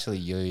ages. I actually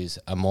use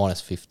a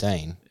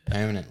 -15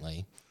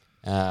 permanently.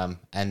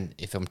 And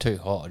if I'm too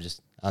hot, I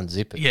just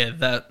unzip it. Yeah,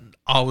 that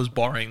I was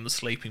borrowing the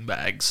sleeping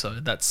bag, so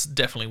that's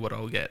definitely what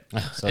I'll get.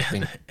 So it's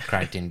been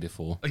cranked in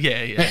before.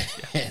 Yeah.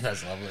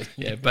 That's lovely.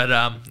 Yeah, but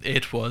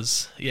it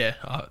was it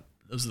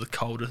was the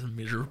coldest and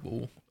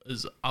miserable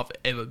as I've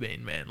ever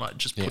been, man. Like,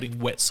 just putting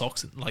wet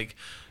socks in, like,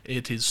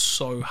 it is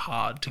so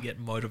hard to get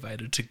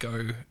motivated to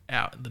go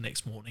out the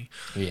next morning.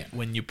 Yeah.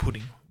 When you're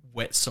putting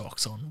wet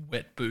socks on,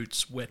 wet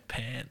boots, wet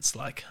pants.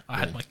 Like, I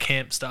had my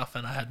camp stuff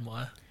and I had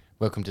my...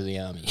 Welcome to the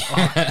army.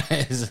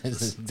 It's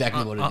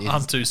exactly what it is.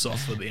 I'm too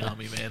soft for the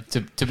army, man.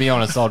 To be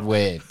honest, I'd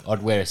wear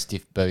a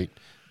stiff boot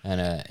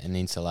and an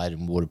insulated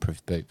and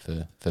waterproof boot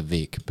for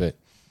Vic, but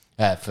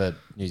for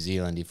New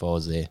Zealand if I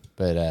was there.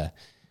 But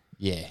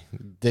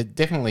there's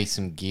definitely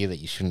some gear that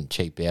you shouldn't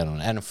cheap out on,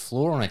 and a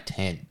floor on a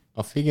tent.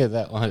 I figure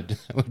that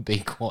would be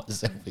quite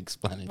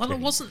self-explanatory. Well,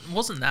 it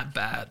wasn't that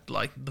bad.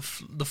 Like,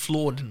 the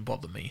floor didn't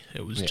bother me.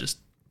 It was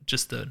just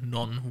a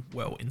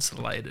non-well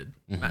insulated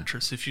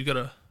mattress. If you got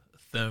a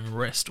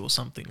Thermarest or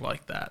something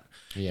like that.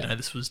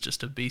 This was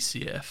just a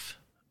BCF,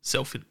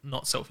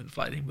 not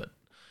self-inflating, but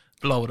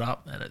blow it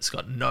up and it's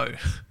got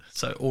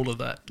so all of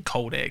that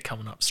cold air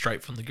coming up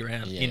straight from the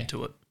ground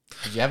into it.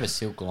 Did you have a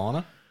silk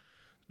liner?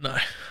 No.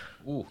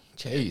 Ooh,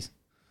 jeez.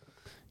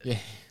 Yeah.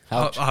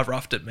 I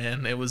roughed it,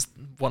 man. It was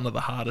one of the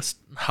hardest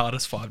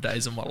 5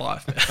 days of my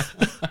life,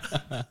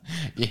 man.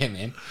 Yeah,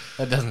 man.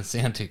 That doesn't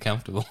sound too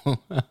comfortable.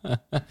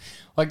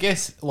 I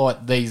guess,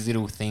 like, these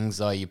little things,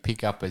 though, you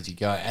pick up as you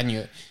go,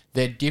 and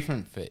they're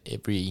different for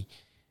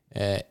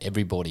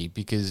everybody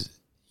because,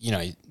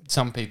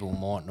 some people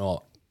might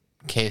not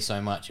care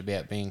so much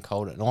about being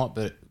cold at night,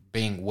 but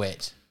being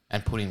wet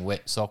and putting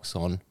wet socks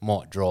on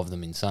might drive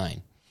them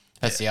insane.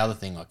 That's the other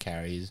thing I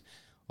carry is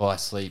while I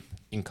sleep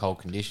in cold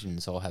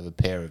conditions, I'll have a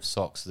pair of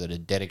socks that are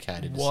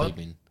dedicated to What? sleep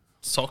in.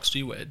 Socks do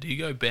you wear? Do you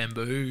go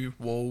bamboo,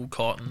 wool,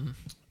 cotton?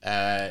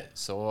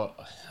 So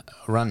I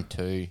run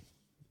two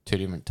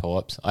different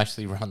types. I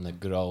actually run the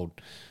good old,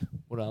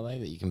 what are they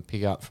that you can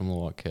pick up from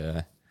like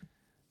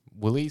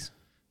Woolies?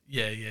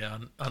 Yeah,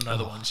 I know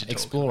the ones you're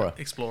Explorer. talking about.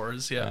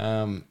 Explorers,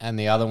 yeah. And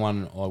the other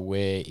one I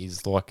wear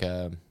is like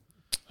a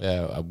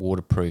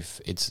waterproof.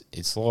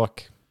 It's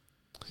like,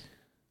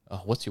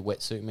 what's your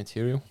wetsuit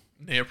material?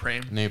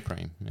 Neoprene.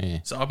 Neoprene. Yeah.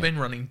 So I've been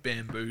running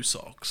bamboo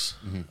socks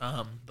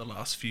the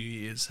last few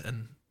years,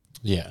 and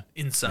Yeah.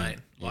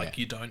 insane. Yeah. Like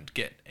you don't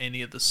get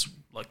any of the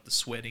the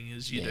sweating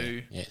as you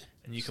do, Yeah.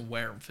 and you can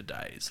wear them for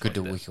days. Good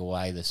like to wick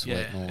away the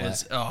sweat Yeah,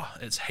 and all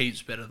that. it's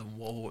heaps better than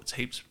wool. It's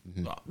heaps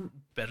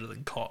better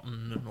than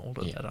cotton and all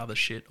of that other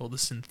shit, all the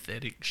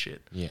synthetic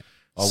shit. Yeah.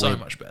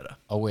 Much better.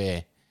 I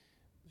wear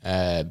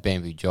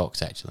bamboo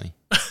jocks actually.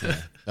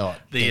 Yeah. Oh,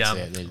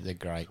 they're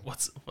great.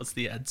 What's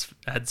the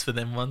ads for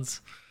them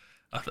ones?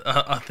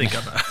 I think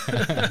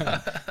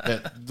I know.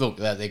 Look,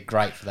 they're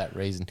great for that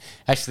reason.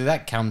 Actually,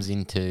 that comes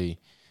into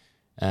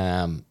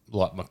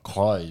like my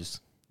clothes.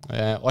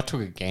 I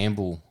took a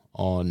gamble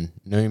on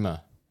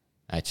Numa.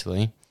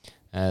 Actually,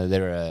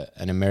 they're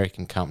an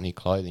American company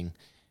clothing,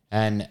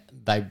 and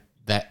they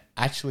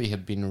actually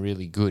have been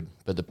really good.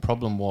 But the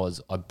problem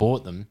was I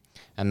bought them,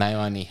 and they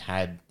only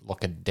had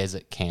like a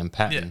desert cam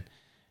pattern. Yeah.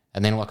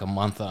 And then like a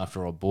month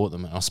after I bought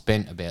them, I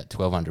spent about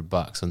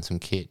 $1,200 on some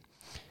kit.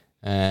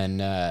 And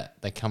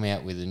they come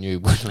out with a new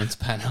Woodlands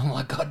pattern. I'm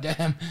like, God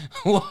damn,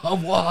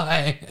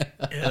 why?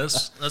 Yeah,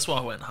 that's why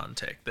I went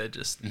Huntec. They're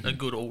just a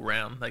good all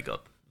round. They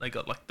got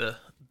like the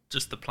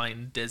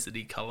plain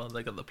deserty colour.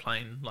 They got the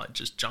plain like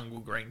just jungle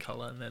green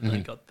colour, and then they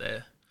got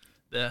their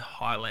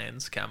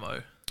Highlands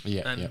camo.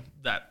 Yeah,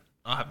 that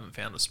I haven't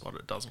found a spot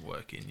it doesn't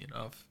work in.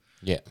 Of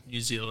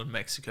New Zealand,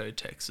 Mexico,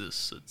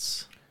 Texas.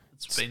 It's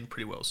been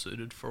pretty well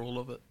suited for all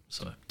of it.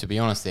 So to be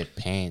honest, their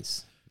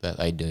pants that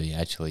they do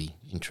actually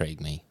intrigue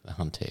me, the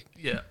Huntec.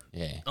 Yeah.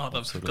 Oh,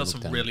 they've got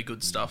some really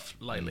good stuff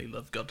lately.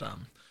 They've got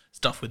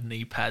stuff with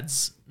knee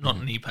pads,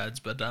 not knee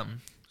pads, but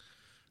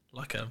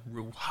like a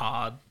real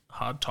hard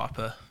type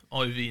of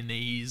over your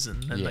knees,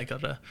 and then they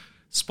got a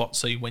spot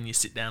so when you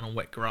sit down on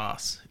wet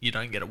grass, you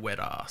don't get a wet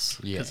ass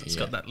because it's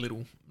got that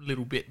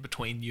little bit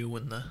between you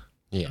and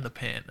the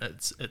pant.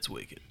 It's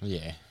wicked.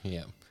 Yeah.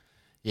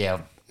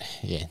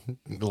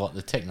 Like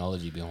the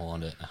technology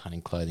behind it,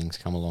 hunting clothing's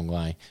come a long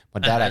way.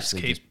 My dad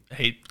actually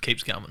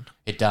keeps coming.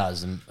 It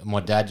does, and my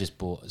dad just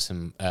bought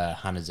some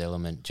Hunter's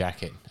Element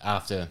jacket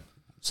after.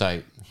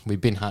 So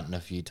we've been hunting a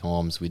few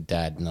times with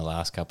Dad in the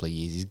last couple of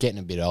years. He's getting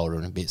a bit older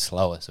and a bit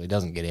slower, so he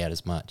doesn't get out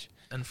as much.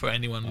 And for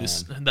anyone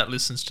that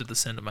listens to the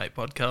Centre Mate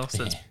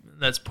podcast,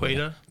 that's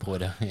Poiter.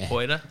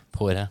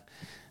 Poiter.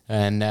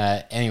 And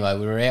anyway,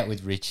 we were out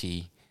with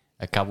Richie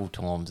a couple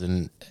times,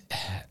 and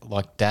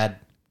like Dad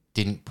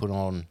didn't put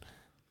on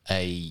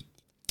a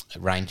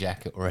rain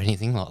jacket or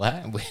anything like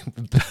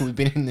that. We've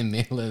been in the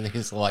middle of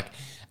this like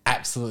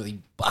absolutely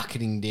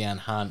bucketing down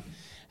hunt,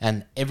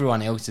 and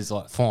everyone else is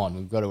like, fine,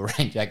 we've got a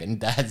rain jacket, and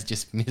Dad's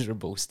just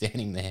miserable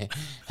standing there.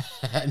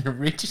 And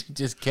Richard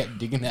just kept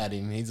digging at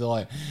him. He's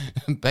like,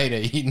 Peter,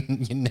 you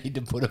need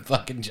to put a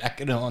fucking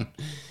jacket on.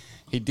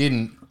 He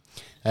didn't.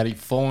 And he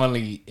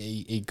finally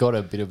he got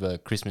a bit of a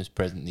Christmas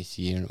present this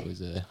year, and it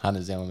was a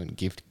Hunter's Element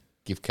gift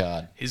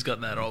card. He's got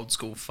that old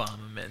school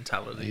farmer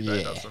mentality,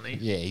 though, doesn't he?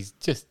 Yeah, he's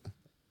just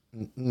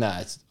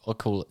I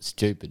call it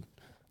stupid.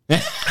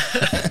 That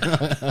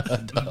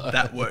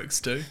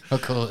works too. I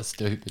call it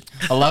stupid.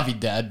 I love you,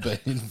 Dad,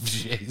 but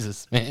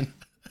Jesus, man.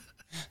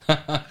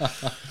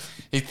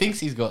 He thinks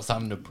he's got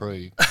something to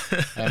prove,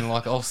 and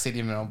like I'll sit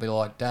him and I'll be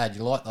like, Dad,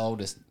 you're like the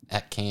oldest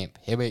at camp.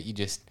 How about you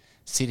just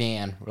sit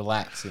down,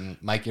 relax, and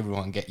make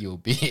everyone get you a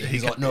beer?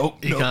 He's like,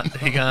 nope. He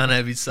can't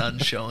have his son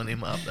showing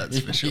him up, that's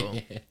for sure.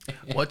 Yeah.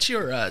 What's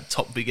your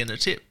top beginner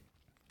tip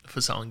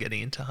for someone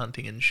getting into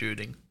hunting and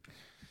shooting?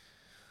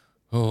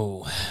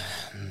 Oh,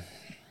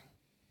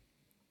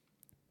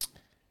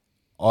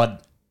 I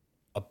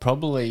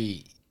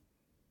probably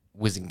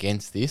was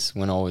against this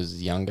when I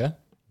was younger,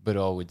 but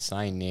I would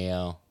say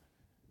now,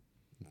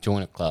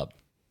 join a club.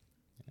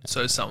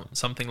 So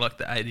something like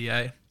the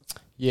ADA?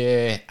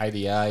 Yeah,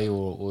 ADA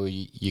or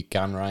your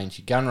gun range.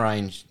 Your gun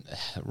range,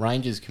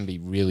 ranges can be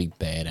really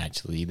bad,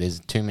 actually.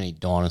 There's too many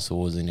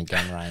dinosaurs in a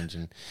gun range,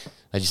 and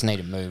they just need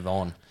to move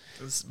on.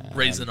 There's the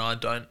reason I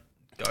don't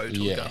go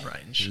to a gun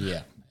range.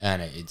 Yeah,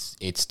 and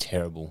it's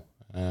terrible.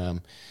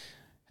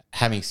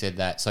 Having said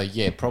that, so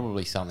yeah,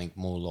 probably something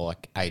more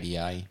like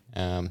ADA,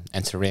 and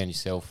surround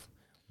yourself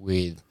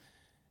with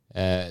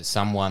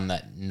someone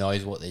that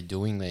knows what they're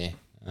doing there.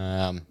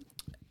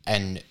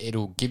 And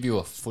it'll give you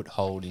a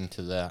foothold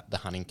into the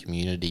hunting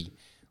community,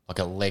 like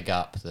a leg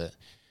up that,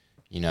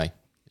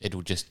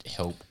 it'll just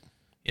help.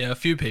 Yeah, a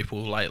few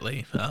people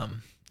lately,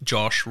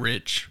 Josh,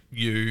 Rich,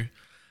 you,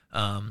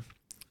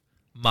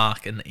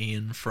 Mark and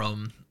Ian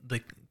from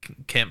the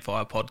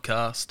Campfire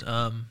podcast,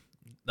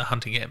 the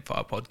Hunting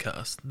Campfire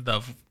podcast,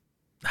 they've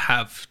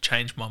have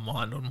changed my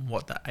mind on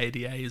what the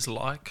ADA is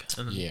like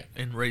Yeah.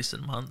 in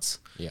recent months.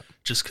 Yeah.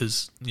 Just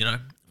because,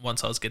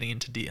 once I was getting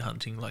into deer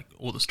hunting, like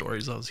all the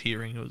stories I was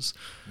hearing, it was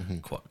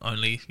quite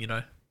only,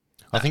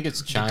 I think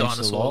it's the changed a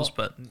dinosaurs, lot.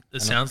 but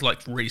it sounds like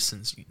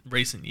recent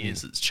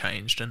years it's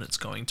changed and it's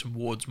going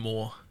towards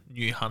more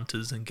new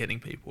hunters and getting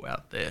people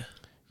out there.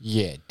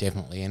 Yeah,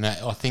 definitely. And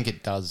I think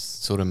it does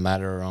sort of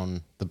matter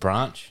on the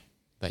branch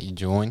that you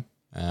join.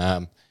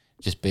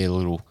 Just be a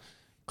little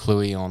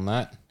cluey on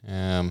that.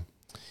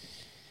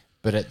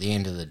 But at the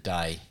end of the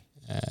day,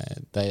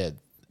 the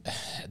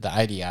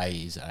ADA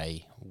is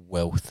a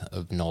wealth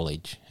of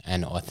knowledge,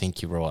 and I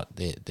think you're right.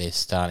 They're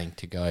starting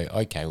to go,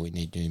 okay, we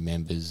need new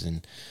members,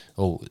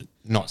 or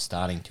not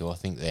starting to. I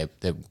think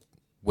they're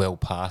well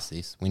past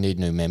this. We need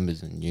new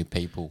members and new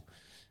people.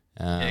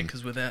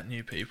 Because without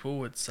new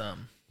people, it's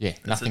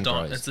nothing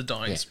grows. It's a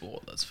dying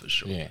sport, that's for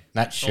sure. Yeah,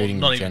 that's shooting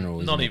not in general.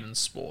 Even, isn't not it? even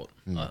sport.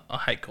 I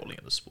hate calling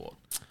it a sport.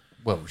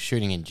 Well,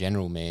 shooting in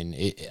general, man.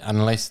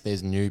 Unless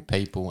there's new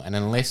people, and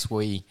unless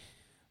we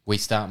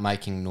start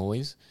making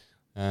noise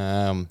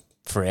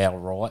for our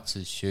rights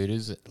as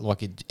shooters,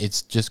 like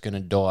it's just going to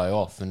die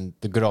off. And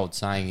the good old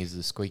saying is,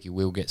 the squeaky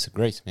wheel gets the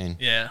grease, man.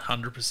 Yeah,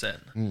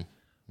 100%.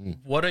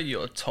 What are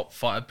your top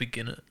 5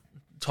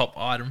 top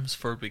items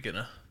for a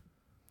beginner?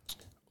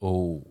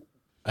 Oh,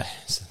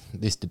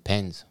 this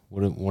depends.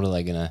 What are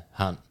they going to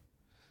hunt?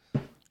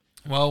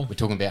 Well, We're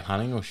talking about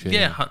hunting or shooting?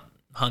 yeah,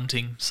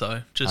 hunting.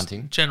 So just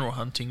Hunting? general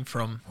hunting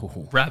from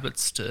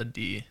rabbits to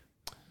deer.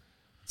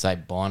 Say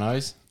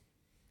binos.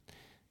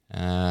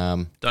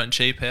 Don't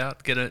cheap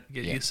out. Get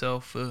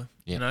yourself a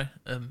Yeah.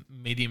 a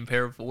medium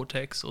pair of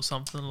Vortex or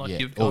something like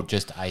you've or got.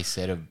 just a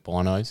set of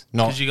binos.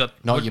 Not You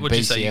got not your what'd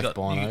you say? BCF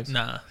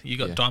binos. You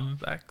got Yeah.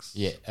 Diamondbacks.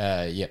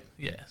 Yeah. Yep.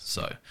 Yeah.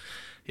 So,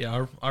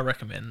 yeah, I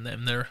recommend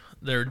them.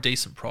 They're a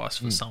decent price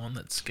for someone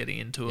that's getting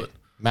into it.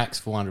 Max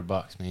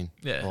 $400, man.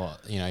 Yeah. Or,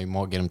 you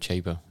might get them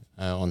cheaper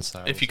on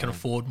sale. If you can or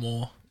something. afford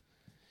more,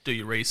 do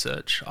your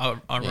research. I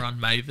run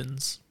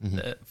Mavens.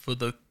 For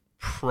the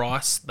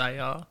price they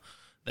are,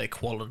 their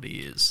quality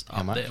is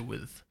How up much? there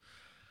with.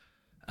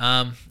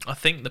 I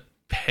think the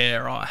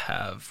pair I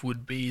have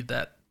would be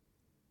that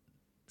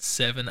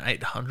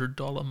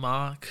 $700-800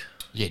 mark.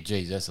 Yeah,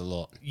 geez, that's a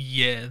lot.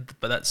 Yeah,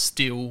 but that's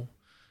still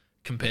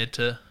compared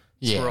to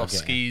Yeah, I get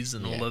Swarovskis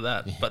and all of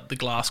that. Yeah. But the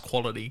glass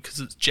quality, because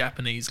it's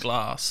Japanese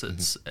glass,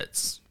 it's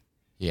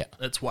Yeah.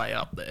 way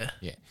up there.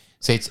 Yeah.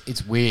 See,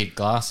 it's weird.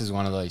 Glass is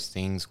one of those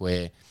things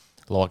where,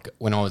 like,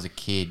 when I was a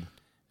kid,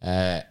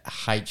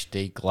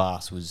 HD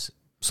glass was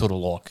sort of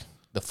like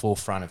the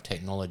forefront of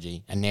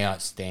technology, and now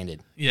it's standard.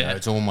 Yeah.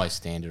 It's almost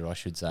standard, I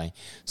should say.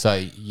 So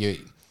your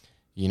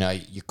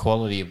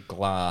quality of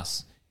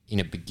glass in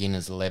a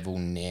beginner's level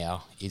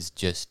now is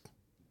just,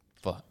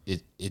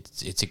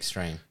 it's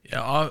extreme.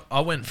 Yeah,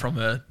 I went from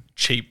a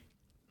cheap.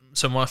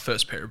 So my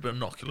first pair of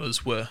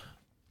binoculars were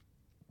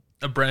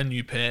a brand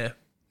new pair,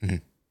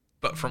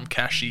 but from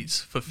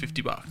Cashies for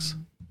 $50.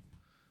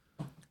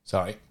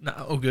 Sorry. No,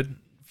 all good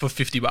for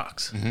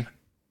 $50.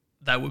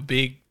 They were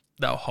big,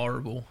 they were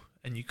horrible,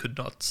 and you could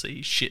not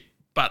see shit.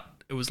 But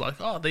it was like,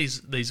 oh,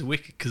 these are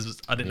wicked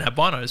because I didn't have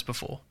binos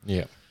before.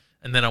 Yeah.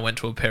 And then I went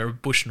to a pair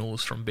of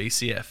Bushnells from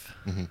BCF,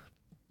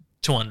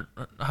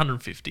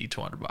 $150,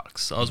 $200.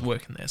 So I was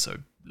working there, so a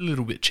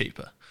little bit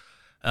cheaper.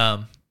 They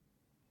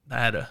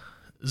had a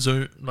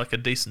zoom, like a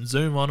decent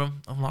zoom on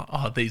them. I'm like,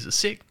 oh, these are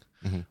sick.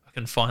 I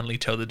can finally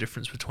tell the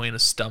difference between a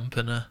stump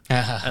and a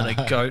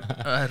goat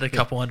at a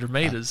couple 100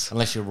 meters.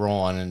 Unless you're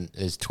Ryan and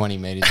there's 20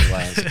 metres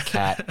away and it's a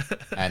cat,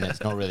 and it's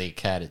not really a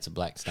cat, it's a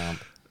black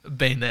stump.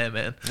 Been there,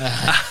 man.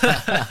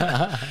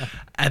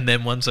 And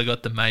then once I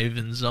got the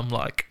Mavens, I'm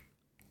like,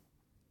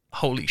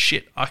 holy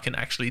shit, I can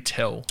actually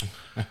tell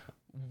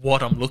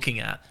what I'm looking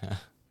at,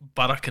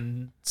 but I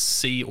can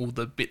see all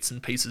the bits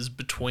and pieces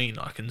between.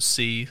 I can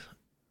see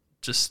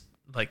just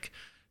like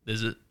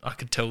I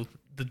could tell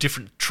the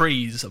different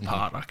trees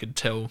apart. I could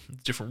tell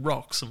different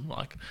rocks. I'm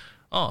like,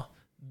 oh,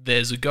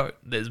 there's a goat.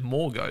 There's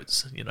more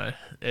goats.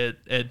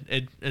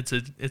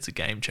 It's a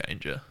game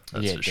changer.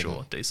 That's Yeah, for sure.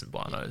 definitely. Decent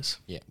binos.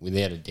 Yeah,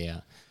 without a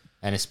doubt.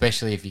 And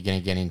especially if you're going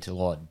to get into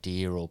like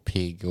deer or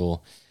pig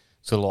or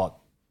sort of like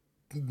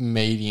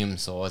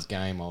medium-sized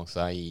game, I'll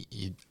say.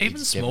 Even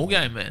it's small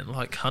definitely- game, man.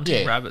 Like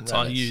hunting rabbits,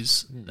 I rabbits.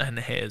 use, and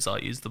hares, I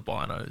use the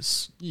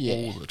binos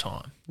all the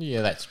time.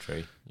 Yeah, that's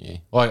true. Yeah.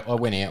 I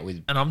went out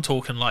with... And I'm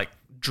talking like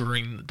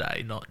during the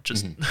day, not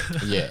just...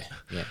 Yeah.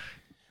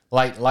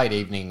 Late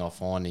evening, I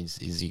find,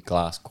 is your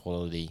glass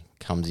quality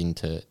comes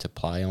into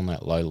play on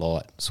that low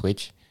light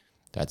switch.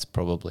 That's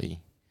probably...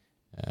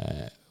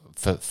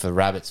 For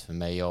rabbits, for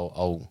me,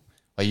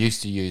 I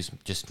used to use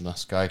just my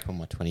scope on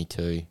my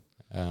 22,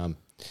 and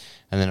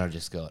then I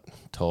just got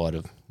tired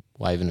of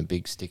waving a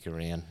big stick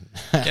around.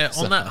 Yeah,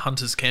 on that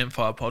Hunter's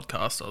Campfire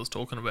podcast I was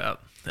talking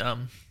about,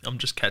 I'm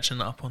just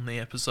catching up on the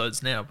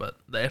episodes now, but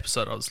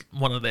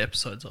one of the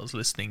episodes I was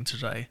listening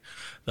today,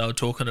 they were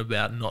talking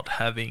about not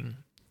having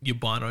your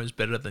binos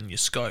better than your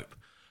scope,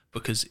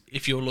 because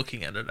if you're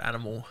looking at an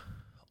animal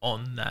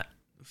on that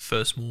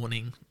first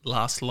morning,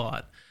 last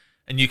light,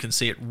 and you can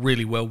see it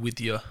really well with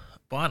your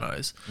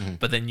binos,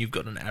 but then you've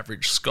got an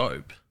average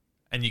scope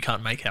and you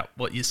can't make out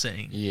what you're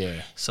seeing.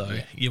 Yeah. So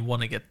you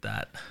want to get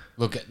that.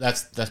 Look,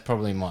 that's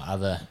probably my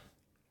other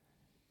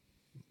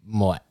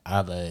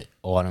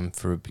item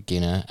for a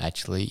beginner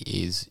actually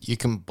is you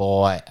can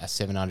buy a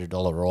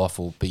 $700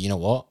 rifle, but you know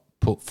what?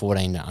 Put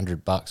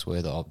 $1,400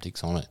 worth of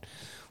optics on it,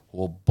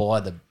 or buy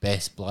the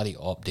best bloody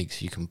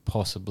optics you can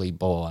possibly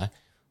buy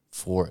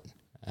for it.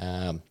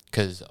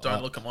 Because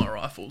Don't look at my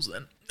rifles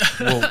then.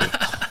 well,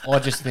 I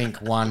just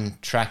think one,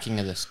 tracking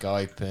of the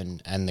scope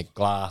and the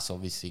glass,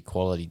 obviously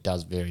quality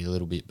does vary a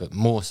little bit, but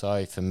more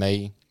so for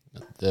me,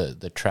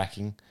 the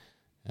tracking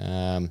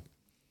and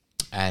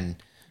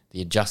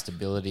the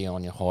adjustability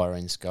on your higher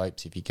end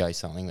scopes. If you go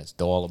something that's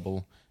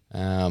dialable,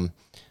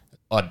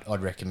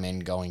 I'd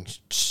recommend going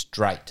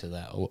straight to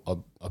that.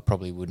 I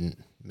probably wouldn't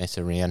mess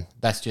around.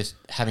 That's just,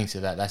 having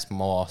said that, that's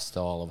my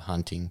style of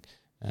hunting.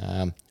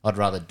 I'd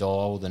rather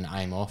dial than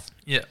aim off.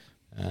 Yeah.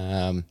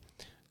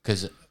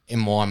 Because in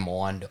my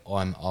mind,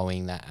 I'm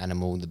owing that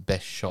animal the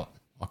best shot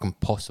I can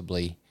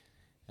possibly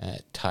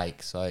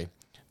take. So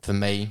for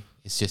me,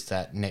 it's just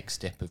that next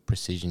step of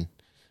precision.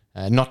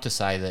 Not to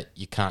say that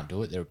you can't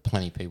do it. There are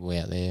plenty of people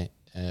out there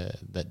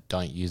that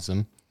don't use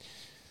them.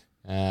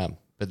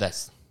 But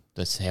that's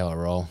how I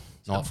roll.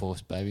 Night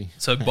Force, baby.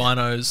 So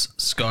binos,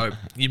 scope.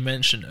 You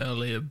mentioned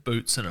earlier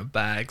boots and a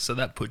bag, so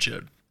that puts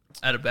you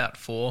at about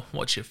 4.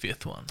 What's your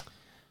 5th one?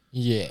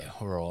 Yeah,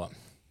 all right.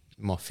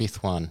 My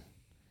 5th one.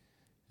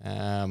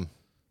 I'd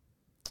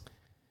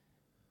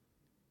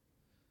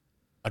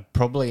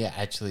probably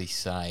actually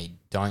say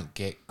don't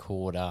get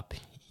caught up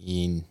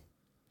in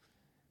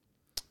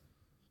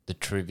the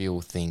trivial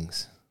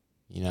things,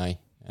 you know.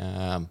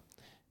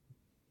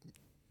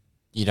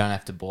 You don't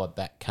have to buy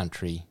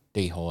backcountry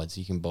dehides.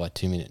 You can buy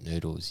 2-minute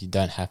noodles. You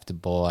don't have to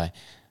buy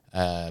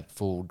a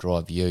full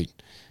drive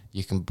ute.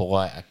 You can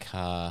buy a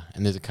car,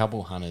 and there's a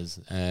couple hunters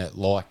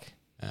like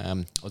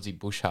Aussie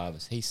Bush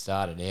Harvest. He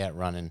started out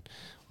running,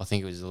 I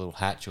think it was a little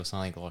hatch or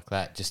something like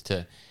that, just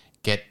to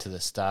get to the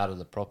start of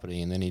the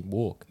property, and then he'd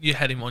walk. You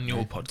had him on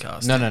your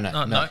podcast?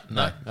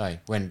 No.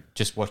 When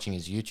just watching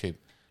his YouTube.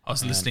 I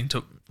was listening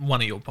to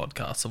one of your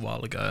podcasts a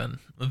while ago,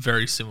 and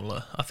very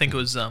similar. I think it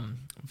was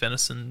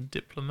Venison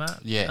Diplomat.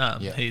 Yeah.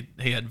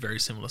 He had very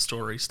similar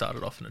story.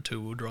 Started off in a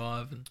 2-wheel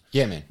drive and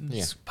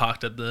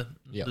parked at the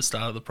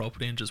start of the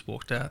property and just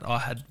walked out. I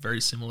had very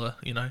similar.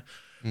 You know,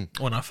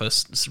 when I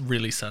first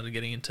really started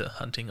getting into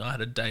hunting, I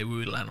had a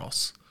Daewoo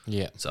Lanos.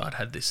 Yeah. So I'd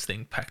had this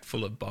thing packed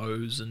full of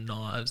bows and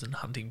knives and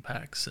hunting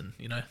packs, and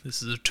you know,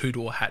 this is a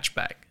 2-door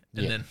hatchback.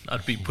 And then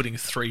I'd be putting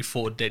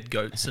 3-4 dead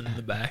goats in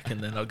the back,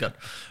 and then I've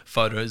got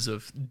photos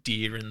of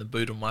deer in the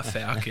boot of my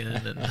Falcon.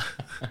 And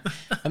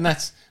and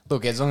that's,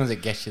 look, as long as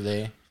it gets you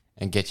there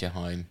and gets you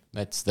home,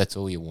 that's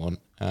all you want.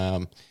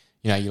 You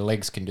know, your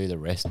legs can do the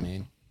rest,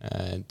 man.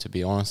 To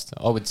be honest,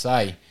 I would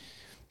say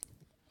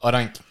I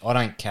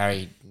don't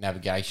carry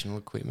navigational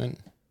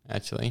equipment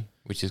actually,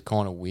 which is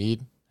kind of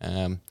weird.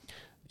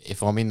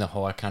 If I'm in the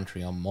high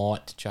country, I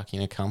might chuck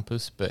in a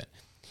compass, but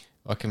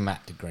I can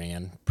map the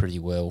ground pretty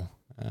well.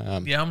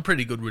 I'm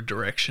pretty good with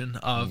direction.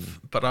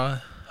 But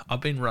I've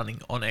been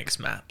running Onyx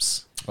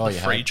Maps,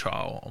 free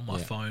trial on my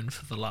phone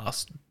for the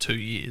last 2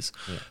 years.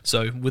 Yeah.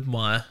 So with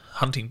my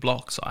hunting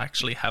blocks, I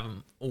actually have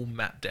them all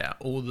mapped out,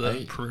 all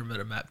the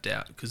perimeter mapped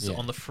out, because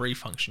on the free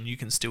function you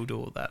can still do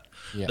all that.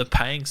 Yeah. The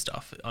paying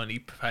stuff only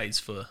pays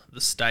for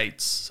the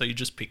states, so you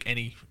just pick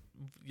any.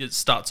 It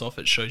starts off,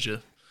 it shows you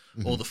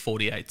all the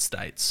 48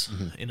 states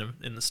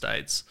in the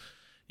states.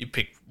 You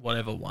pick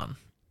whatever one,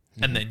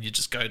 and then you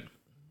just go.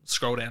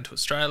 Scroll down to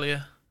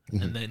Australia,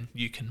 and then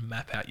you can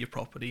map out your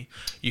property.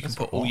 You can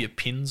put all your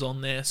pins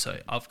on there. So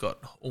I've got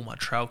all my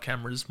trail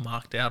cameras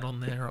marked out on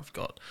there. I've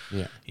got,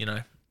 you know,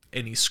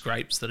 any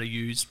scrapes that are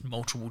used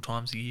multiple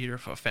times a year.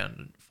 If I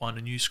find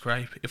a new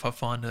scrape, if I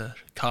find a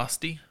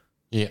casty,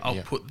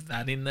 I'll put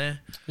that in there.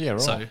 Yeah,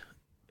 right. So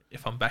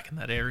if I'm back in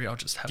that area, I'll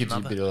just have gives you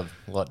a bit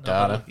of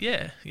data.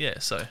 Yeah.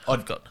 So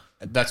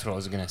that's what I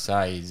was going to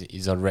say.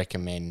 Is I'd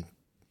recommend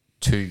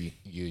to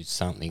use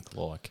something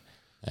like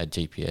a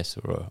GPS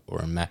or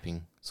a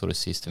mapping sort of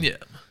system. Yeah,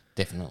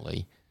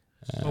 definitely.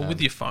 Well,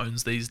 with your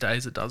phones these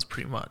days, it does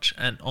pretty much.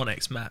 And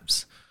Onyx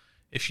Maps,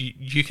 if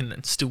you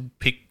can still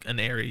pick an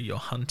area you're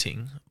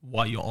hunting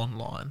while you're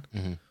online,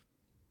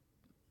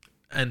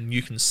 and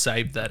you can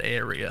save that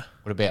area.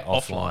 What about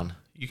offline?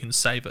 You can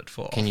save it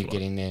for. Can offline. You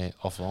get in there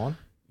offline?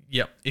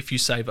 Yep, if you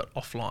save it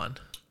offline.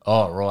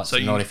 Oh, right. So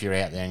not if you're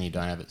out there and you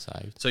don't have it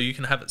saved. So you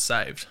can have it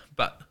saved,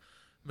 but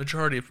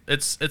majority of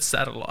it's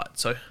satellite.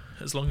 So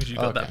as long as you've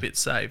got that bit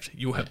saved,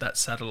 you'll have that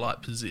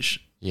satellite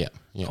position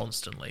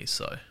constantly.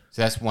 So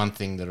that's one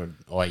thing that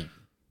I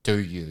do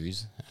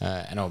use,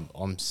 and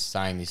I'm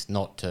saying this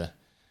not to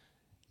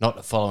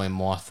follow in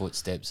my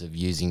footsteps of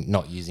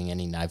not using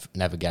any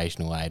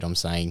navigational aid. I'm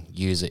saying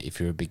use it if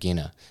you're a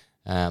beginner.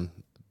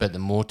 But the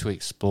More to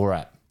Explore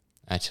app,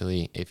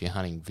 actually, if you're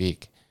hunting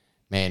Vic,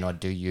 man, I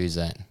do use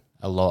that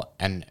a lot.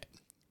 And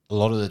a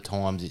lot of the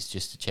times it's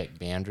just to check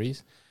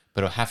boundaries.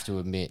 But I have to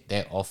admit,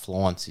 their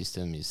offline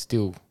system is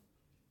still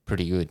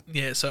pretty good.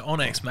 Yeah, so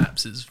Onyx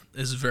Maps is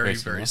very, Very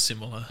very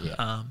similar.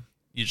 Yeah.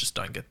 You just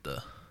don't get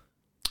the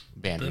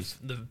Boundaries.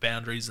 the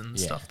boundaries and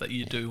Yeah, stuff that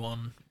you do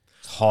on.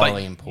 It's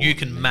highly but important. you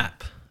can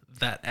map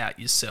that out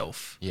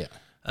yourself. Yeah.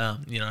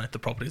 The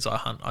properties I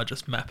hunt, I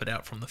just map it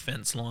out from the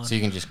fence line. So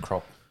you can just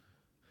crop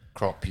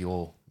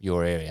your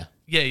area.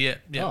 Yeah.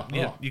 Oh,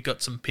 right. You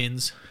got some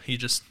pins. You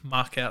just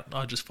mark out.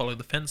 I just follow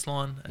the fence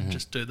line and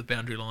just do the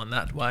boundary line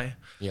that way.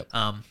 Yep.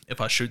 If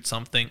I shoot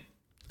something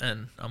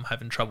and I'm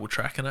having trouble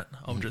tracking it,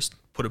 I'll just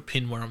put a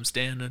pin where I'm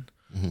standing,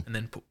 and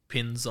then put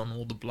pins on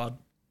all the blood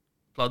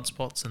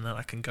spots, and then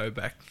I can go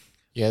back.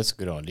 Yeah, that's a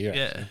good idea.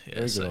 Yeah, actually. yeah,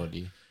 Very so good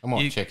idea. I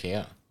might check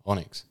out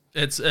Onyx.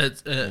 It's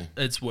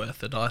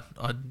worth it. I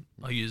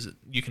use it.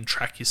 You can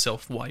track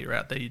yourself while you're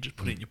out there. You just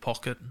put it in your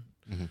pocket.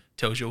 And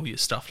tells you all your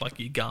stuff like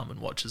your Garmin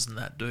watches and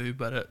that do,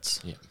 but it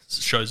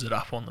shows it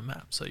up on the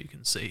map so you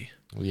can see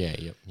where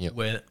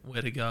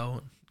to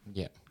go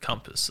and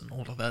compass and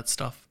all of that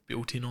stuff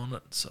built in on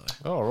it. So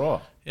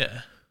right.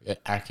 yeah,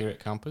 Accurate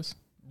compass.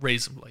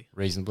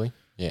 reasonably.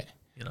 Yeah.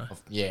 You know.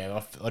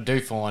 Yeah, I do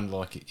find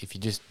like if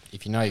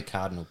you know your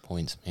cardinal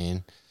points,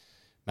 man,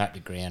 map the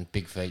ground,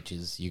 big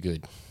features, you're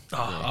good.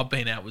 I've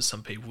been out with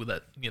some people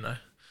that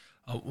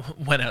I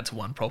went out to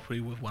one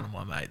property with one of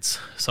my mates.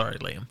 Sorry,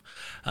 Liam.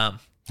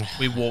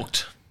 We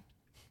walked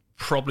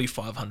probably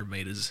 500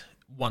 metres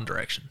one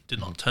direction. Did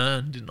not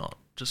turn,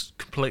 just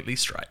completely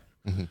straight.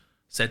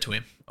 Said to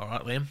him, all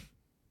right, Liam,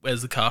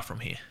 where's the car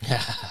from here?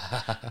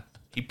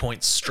 He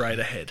points straight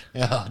ahead.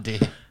 Oh, dear.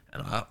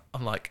 And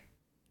I'm like,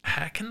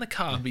 how can the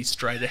car be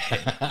straight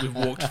ahead? We've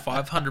walked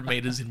 500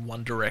 metres in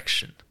one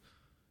direction.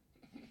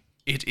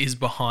 It is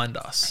behind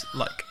us.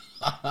 Like,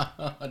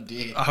 Oh,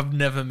 dear. I've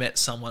never met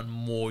someone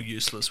more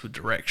useless with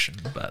direction,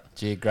 but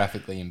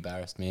Geographically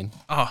embarrassed, man.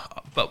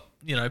 but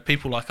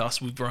people like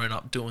us, we've grown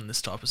up doing this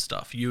type of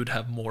stuff. You would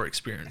have more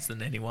experience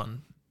than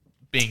anyone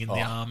being in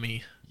the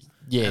army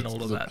and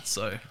all of that.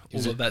 So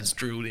all of that's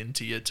drilled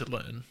into you to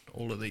learn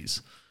all of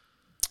these.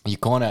 You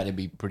kind of have to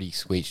be pretty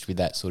switched with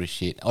that sort of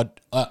shit. I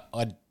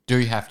do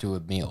have to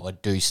admit, I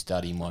do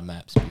study my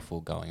maps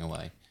before going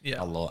away.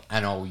 Yeah. A lot.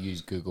 And I'll use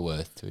Google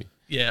Earth too.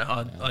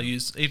 Yeah, I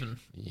use even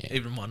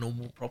my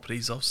normal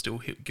properties. I'll still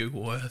hit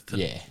Google Earth.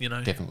 And,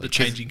 definitely. The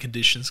changing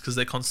conditions because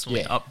they're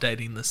constantly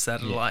updating the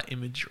satellite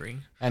imagery.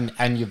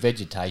 And your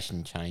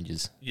vegetation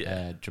changes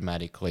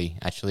dramatically.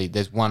 Actually,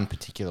 there's one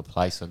particular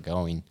place I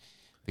go in,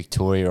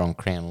 Victoria on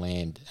Crown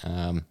Land,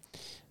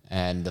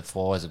 and the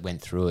fires that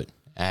went through it,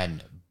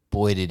 and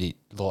boy did it,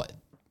 like,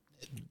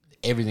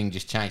 everything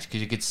just changed because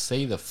you could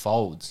see the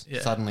folds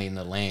suddenly in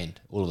the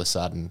land all of a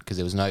sudden because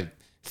there was no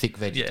thick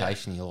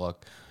vegetation. You're like,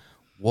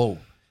 whoa.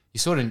 You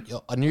sort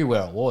of, I knew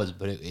where I was,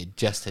 but it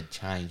just had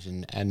changed.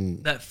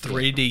 And that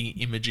 3D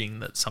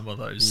imaging that some of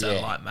those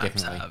satellite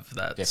maps have,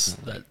 that's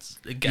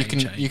a game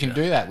changer. You can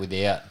do that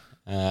without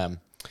an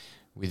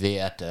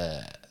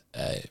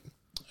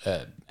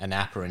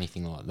app or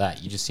anything like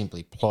that. You just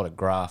simply plot a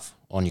graph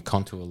on your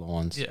contour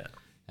lines. Yeah.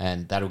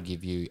 And that'll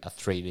give you a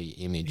 3D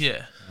image.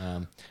 Yeah.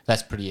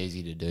 That's pretty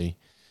easy to do,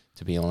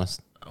 to be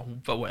honest.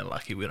 But we're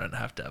lucky we don't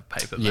have to have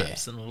paper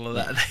maps and all of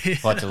that.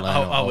 I had to learn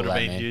I would have that,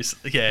 been man. used.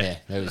 Yeah.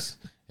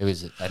 It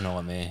was a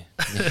nightmare.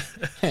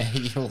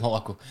 You're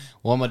like,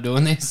 why am I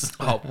doing this?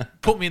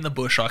 Put me in the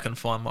bush, I can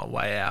find my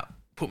way out.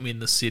 Put me in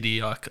the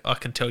city, I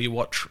can tell you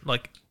what,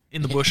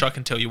 in the bush, I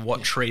can tell you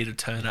what tree to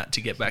turn at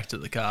to get back to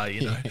the car,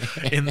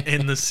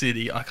 In the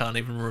city, I can't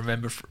even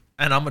remember.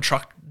 And I'm a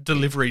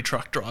delivery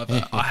truck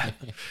driver.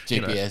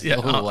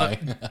 GPS all the way.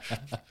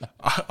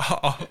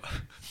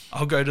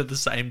 I'll go to the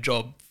same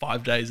job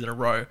 5 days in a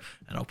row,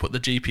 and I'll put the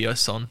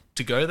GPS on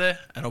to go there,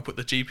 and I'll put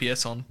the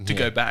GPS on to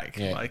go back.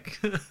 Yeah.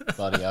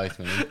 Bloody oath,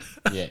 man.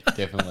 Yeah,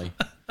 definitely.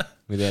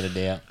 Without a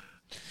doubt.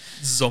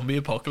 Zombie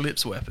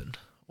apocalypse weapon.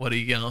 What are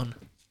you going?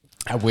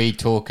 Are we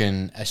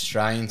talking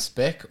Australian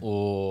spec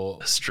or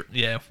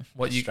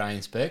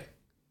Australian spec?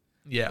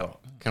 Yeah.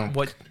 Oh,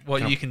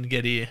 What you can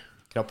get here.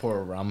 Can I pour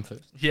a rum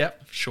first?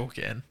 Yep, sure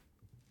can.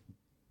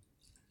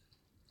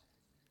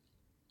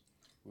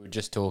 We were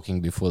just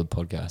talking before the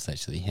podcast,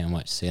 actually, how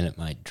much Senate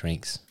Mate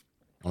drinks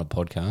on a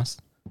podcast.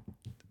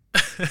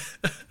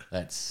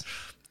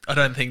 I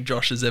don't think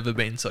Josh has ever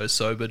been so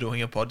sober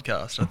doing a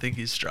podcast. I think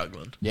he's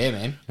struggling. Yeah,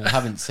 man. I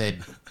haven't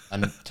said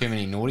too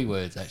many naughty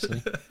words,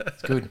 actually.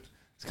 It's good.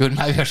 It's good.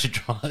 Maybe I should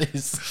try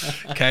this.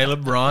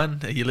 Caleb, Ryan,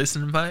 are you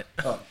listening, mate?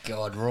 Oh,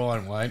 God,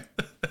 Ryan won't.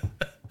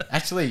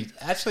 Actually,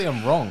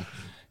 I'm wrong.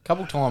 A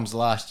couple times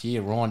last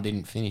year, Ryan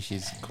didn't finish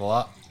his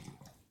glass.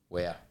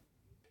 Wow.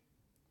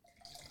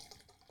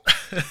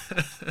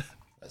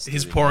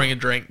 He's pouring a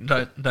drink.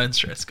 Don't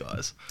stress,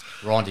 guys.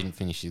 Ryan didn't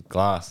finish his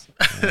glass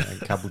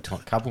a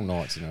couple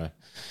nights in a row.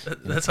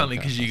 That's only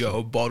because you got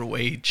a bottle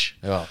each.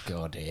 Oh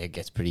God, yeah, it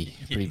gets pretty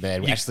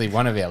bad. Actually,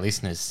 one of our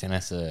listeners sent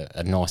us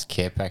a nice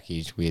care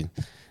package with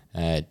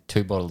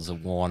 2 bottles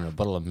of wine and a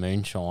bottle of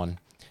moonshine,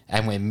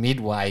 and we're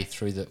midway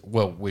through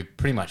we've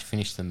pretty much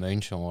finished the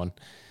moonshine.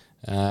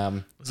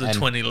 It was a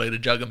 20-litre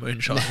jug of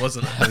moonshine,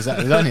 wasn't it? It was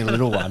only a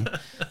little one,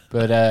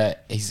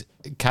 but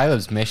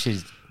Caleb's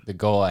messaged the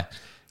guy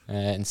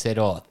and said,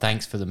 "Oh,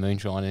 thanks for the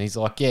moonshine." And he's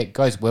like, "Yeah, it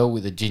goes well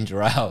with a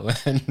ginger ale."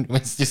 And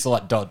it's just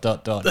like ...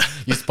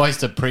 You're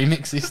supposed to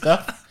premix this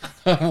stuff?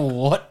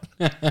 What?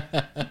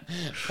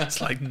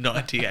 It's like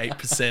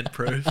 98%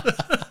 proof.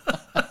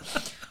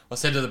 I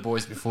said to the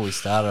boys before we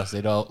started, I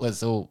said, "Oh,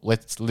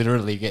 let's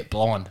literally get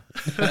blind."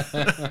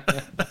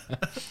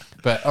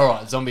 But all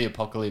right, zombie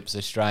apocalypse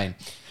Australian.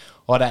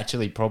 I'd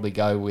actually probably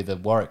go with a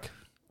Warwick.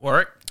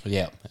 Warwick?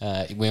 Yeah,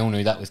 we all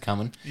knew that was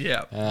coming.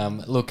 Yeah.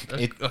 Look,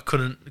 I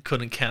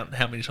couldn't count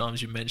how many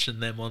times you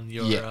mentioned them on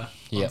your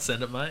on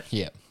Send It, mate.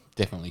 Yeah,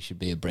 definitely should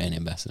be a brand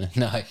ambassador.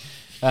 No,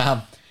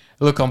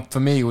 look, I'm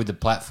familiar with the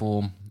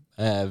platform.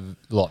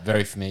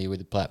 Very familiar with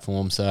the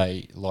platform.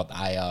 So like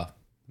AR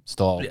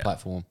style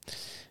platform.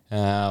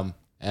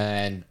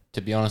 And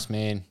to be honest,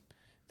 man,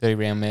 30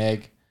 round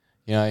mag,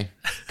 a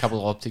couple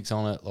of optics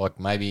on it. Like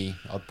maybe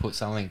I'd put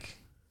something,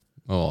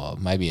 or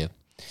maybe a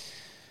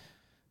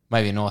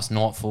nice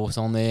Night Force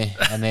on there,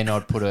 and then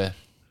I'd put a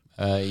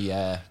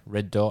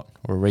red dot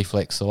or a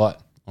reflex sight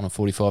on a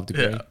 45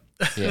 degree.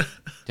 Yeah,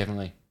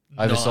 definitely.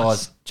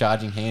 Oversized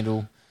charging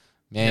handle,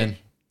 man.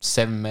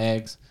 7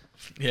 mags.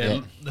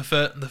 Yeah. The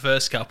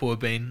first couple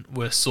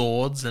were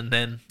swords, and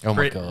then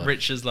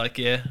Rich is like,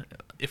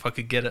 if I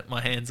could get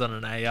my hands on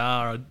an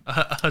AR,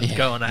 I'd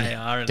go on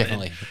AR. And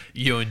definitely. Then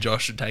you and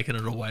Josh had taken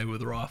it away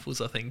with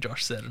rifles. I think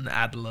Josh said an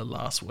Adler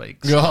last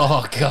week. So.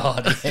 Oh,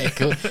 God. Yeah,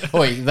 cool.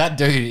 Boy, that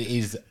dude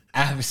is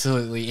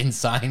absolutely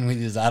insane with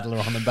his Adler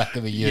on the back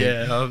of a ute.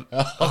 Yeah,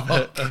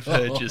 I've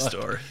heard your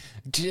story.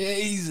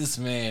 Jesus,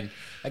 man.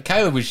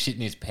 Caleb was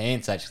shitting his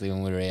pants, actually,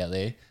 when we were out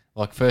there.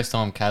 Like, first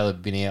time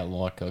Caleb been out,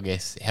 like, I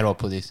guess, how do I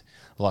put this?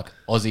 Like,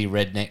 Aussie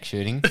redneck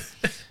shooting.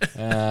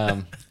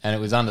 And it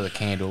was under the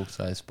candle,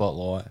 so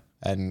spotlight.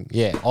 And,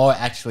 yeah, I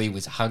actually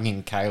was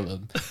hugging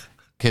Caleb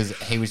because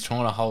he was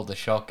trying to hold the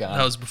shotgun.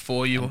 That was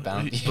before you went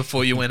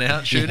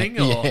out shooting?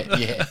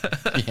 Yeah,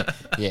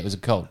 it was a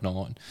cold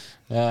night.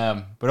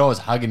 But I was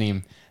hugging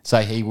him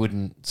so he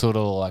wouldn't sort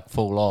of, like,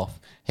 fall off.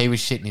 He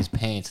was shitting his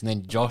pants, and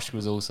then Josh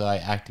was also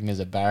acting as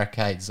a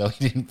barricade so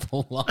he didn't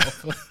fall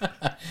off.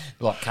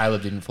 Like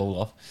Caleb didn't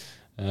fall off.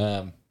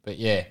 But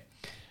yeah,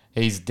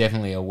 he's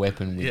definitely a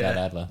weapon with that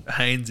Adler.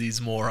 Hainesy's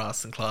more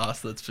ass than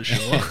class, that's for sure.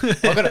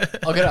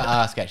 I gotta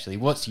ask actually,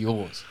 what's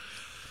yours?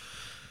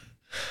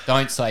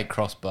 Don't say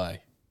crossbow.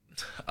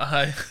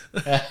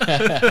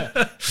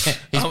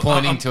 He's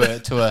pointing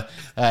to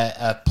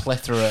a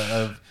plethora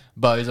of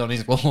bows on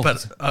his walls.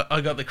 But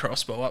I got the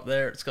crossbow up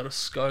there. It's got a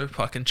scope.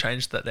 I can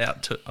change that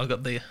out to. I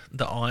got the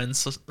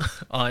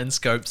iron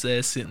scopes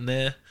there sitting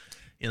there.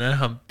 I'm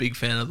a big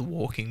fan of The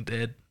Walking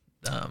Dead.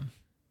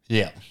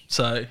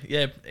 So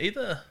yeah,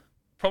 either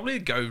probably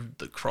go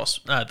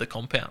the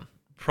compound.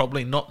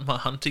 Probably not my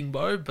hunting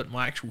bow, but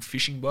my actual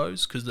fishing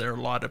bows because they're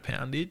a lighter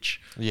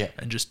poundage. Yeah,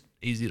 and just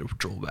easy to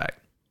draw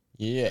back.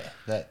 Yeah,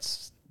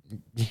 that's.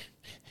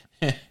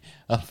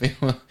 I feel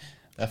like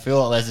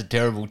that's a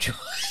terrible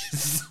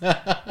choice.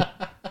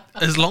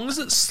 As long as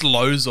it's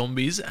slow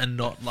zombies and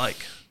not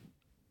like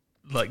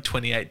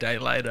 28 day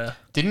later.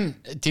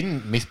 Didn't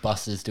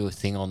Mythbusters do a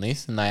thing on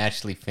this, and they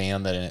actually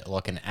found that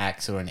an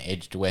axe or an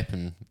edged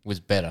weapon was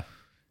better?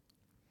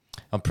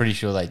 I'm pretty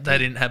sure they did. They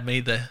didn't have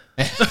me there.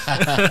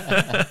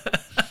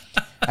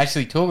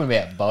 Actually, talking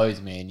about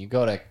bows, man, you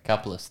got a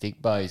couple of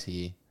stick bows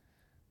here.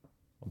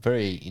 I'm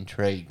very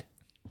intrigued.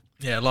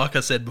 Yeah, like I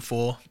said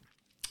before,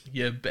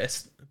 your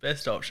best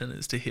option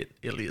is to hit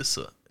Ilias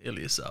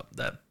up,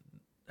 that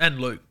and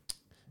Luke.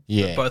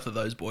 Yeah, both of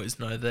those boys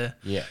know their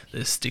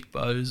stick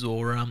bows,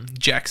 or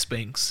Jack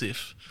Spinks.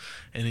 If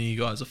any of you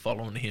guys are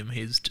following him,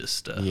 he's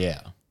just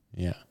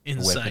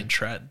insane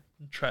trad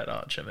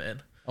archer,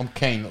 man. I'm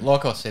keen.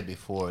 Like I said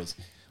before,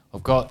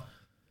 I've got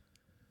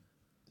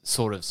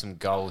sort of some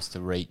goals to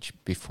reach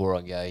before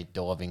I go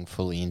diving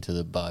fully into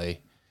the bow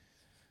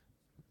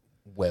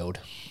world.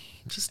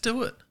 Just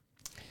do it.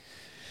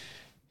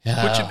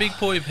 Put your big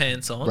boy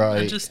pants on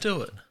and just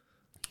do it.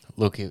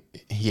 Look,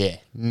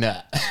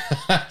 nah.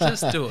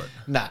 Just do it.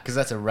 Nah, because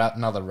that's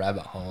another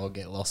rabbit hole I'll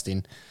get lost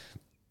in.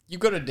 You've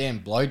got a damn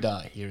blow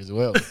dart here as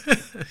well.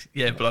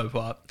 Yeah,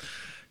 blowpipe.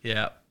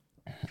 Yeah.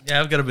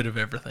 Yeah, I've got a bit of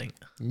everything.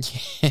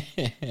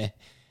 Yeah.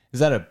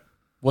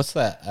 What's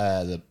that?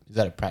 Is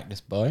that a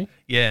practice bow?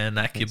 Yeah, an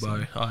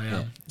AccuBow.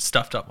 I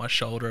stuffed up my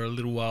shoulder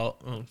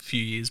a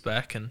few years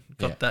back and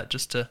got that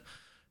just to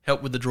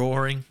help with the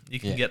drawing. You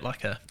can get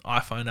like a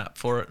iPhone app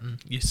for it, and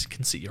you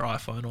can sit your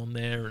iPhone on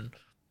there and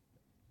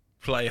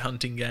play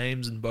hunting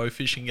games and bow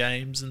fishing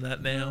games and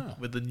that now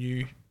with the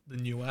new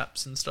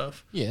apps and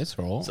stuff. Yeah, that's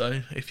right.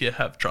 So if you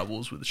have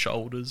troubles with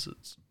shoulders,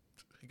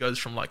 it goes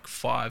from like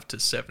 5 to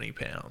 70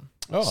 pounds.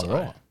 Oh,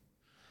 right.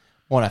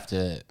 Might have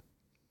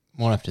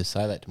to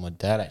say that to my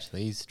dad.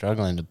 Actually, he's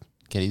struggling to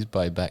get his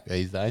bow back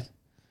these days.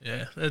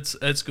 Yeah,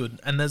 it's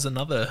good. And there's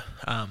another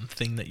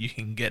thing that you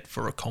can get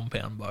for a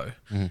compound bow.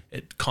 Mm-hmm.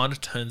 It kind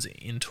of turns it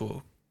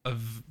into a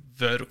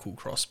vertical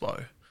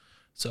crossbow.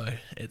 So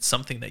it's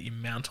something that you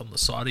mount on the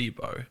side of your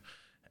bow,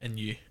 and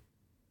you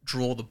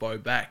draw the bow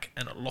back,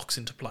 and it locks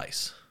into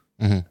place.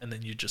 Mm-hmm. And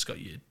then you just got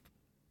your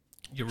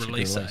your Should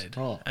release release. aid,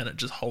 Oh. and it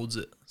just holds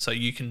it. So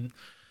you've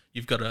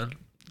got a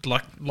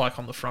like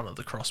on the front of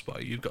the crossbow,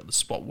 you've got the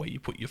spot where you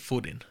put your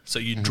foot in. So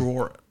you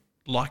draw it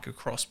like a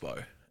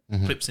crossbow,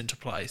 clips into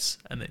place,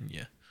 and then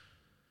you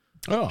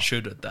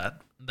shoot it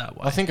that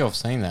way. I think I've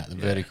seen that, the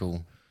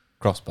vertical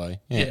crossbow.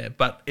 Yeah,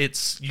 but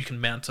you can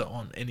mount it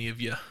on any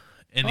of your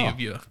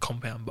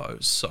compound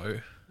bows, so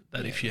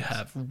that if you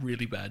have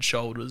really bad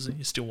shoulders and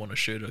you still want to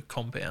shoot a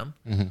compound.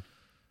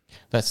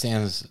 That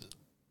sounds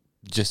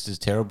just as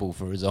terrible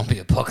for a zombie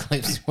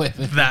apocalypse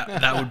weapon.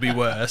 That would be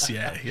worse,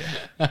 yeah.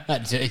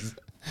 Jeez.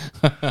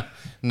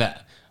 Nah,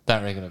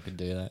 don't reckon I could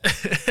do that.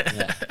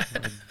 Nah,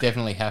 I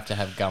definitely have to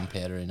have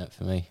gunpowder in it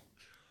for me.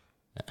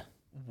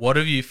 What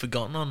have you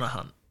forgotten on a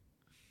hunt?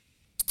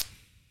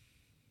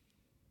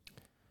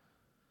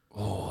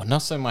 Oh,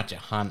 not so much a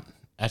hunt.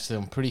 Actually,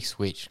 I'm pretty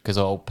switched because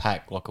I'll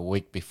pack like a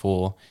week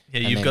before.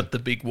 Yeah, you've got the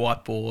big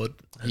whiteboard.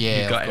 And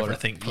Yeah, you've got I've got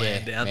everything it.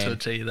 planned Yeah, down to man. a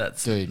T.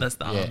 That's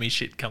the army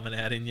shit coming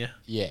out in you.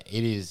 Yeah,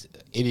 it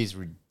is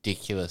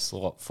ridiculous.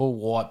 Like full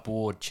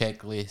whiteboard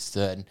checklist,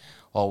 and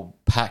I'll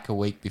pack a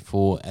week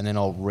before, and then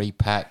I'll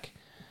repack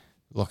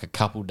like a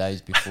couple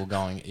days before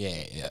going.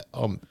 Yeah.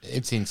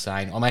 It's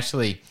insane. I'm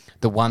actually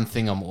the one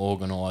thing I'm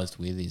organised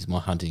with is my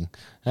hunting.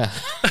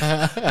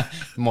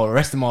 My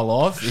rest of my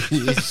life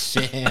is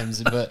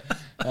shams, but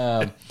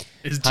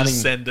Is hunting,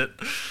 just send it.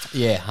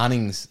 yeah,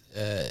 hunting's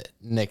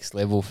next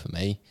level for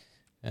me.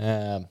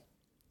 And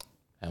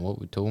what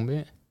we're talking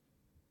about?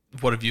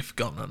 What have you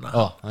forgotten on a hunt?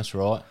 Oh, that's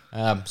right.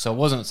 So it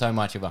wasn't so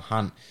much of a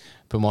hunt,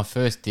 but my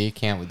first deer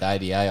count with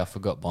ADA, I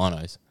forgot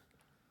binos.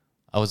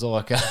 I was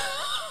like,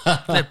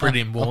 They're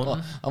pretty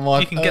important. I'm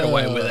like, you can get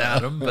away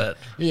without them, but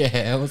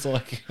yeah, I was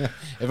like,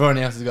 everyone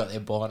else has got their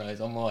binos.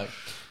 I'm like,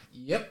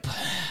 yep,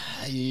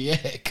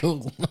 yeah,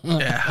 cool.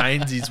 yeah,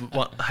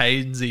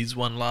 Hainsey's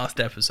one last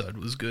episode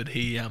was good.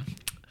 He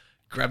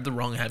grabbed the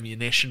wrong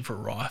ammunition for a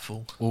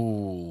rifle.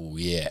 Ooh,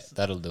 yeah,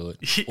 that'll do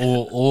it. Yeah.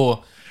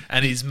 Or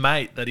And his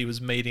mate that he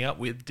was meeting up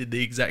with did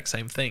the exact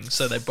same thing.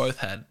 So they both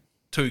had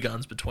two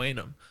guns between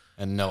them.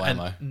 and no And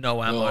ammo.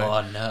 no ammo.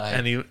 Oh no.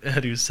 And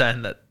he was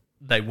saying that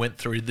they went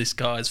through this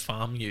guy's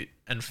farm ute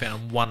and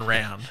found one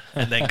round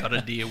and then got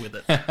a deer with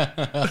it.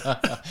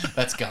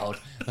 That's gold.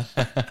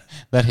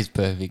 That is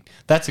perfect.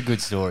 That's a good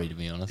story, to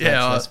be honest.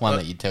 Yeah, that's one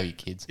that you tell your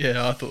kids.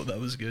 Yeah, I thought that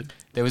was good.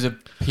 There was a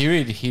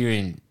period here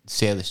in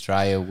South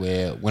Australia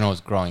where, when I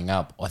was growing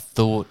up, I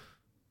thought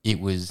it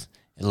was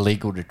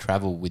illegal to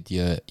travel with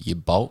your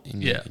bolt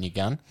in your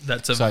gun.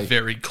 That's a So,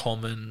 very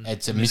common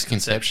It's a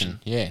misconception.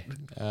 Yeah.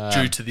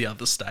 due to the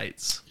other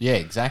states. Yeah,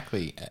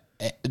 exactly.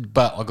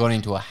 But I got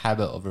into a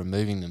habit of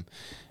removing them.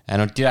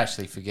 And I did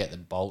actually forget the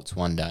bolts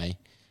one day.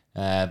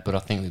 But I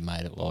think we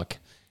made it like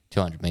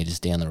 200 metres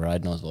down the road,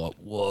 and I was like,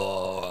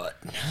 what?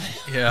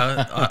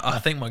 Yeah, I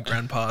think my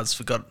grandpa's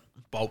forgot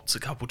bolts a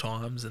couple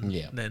times and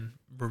Yeah. then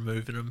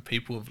removing them.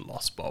 People have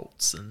lost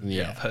bolts, and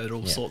Yeah. I've heard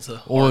all Yeah. sorts of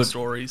Or- horror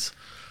stories.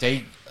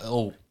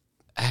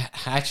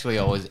 Actually,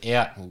 I was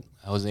out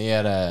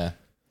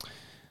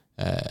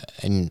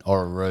in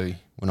Orroroo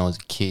when I was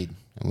a kid,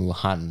 and we were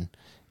hunting,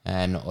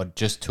 and I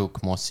just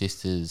took my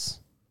sister's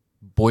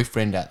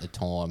boyfriend at the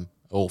time,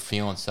 or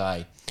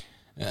fiance.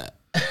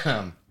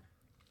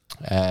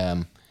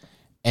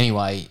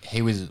 Anyway,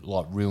 he was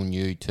like real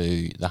new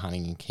to the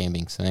hunting and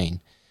camping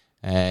scene,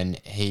 and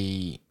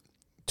he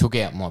took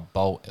out my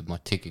bolt of my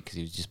ticket because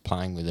he was just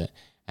playing with it,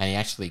 and he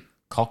actually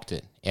cocked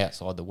it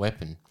outside the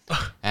weapon.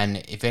 And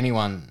if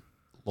anyone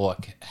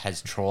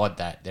has tried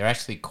that, they're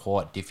actually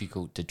quite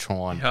difficult to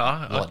try and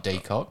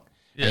decock.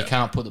 Yeah. And you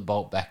can't put the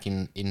bolt back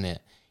in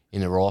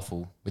the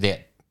rifle without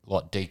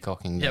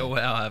decocking. Yeah,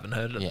 wow, I haven't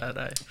heard of that,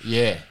 eh?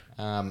 Yeah,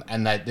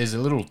 and there's a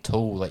little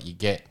tool that you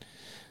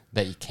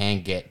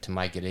can get to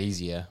make it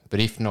easier, but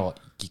if not,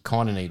 you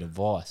kind of need a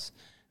vice.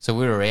 So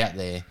we were out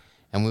there,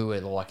 and we were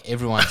like,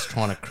 everyone's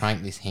trying to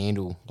crank this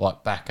handle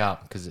back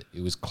up because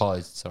it was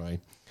closed. Sorry,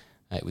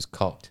 it was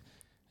cocked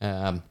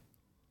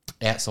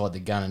outside the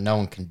gun, and no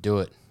one can do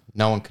it.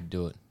 No one could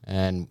do it,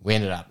 and we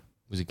ended up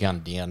with a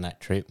gun down that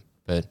trip.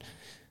 But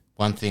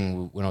one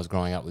thing when I was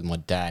growing up with my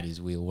dad is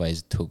we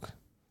always took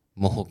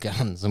more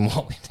guns than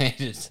what we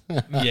needed.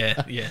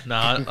 Yeah. No,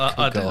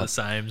 I do the God.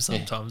 same.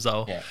 Sometimes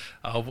I'll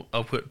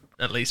put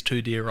at least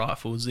 2 deer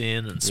rifles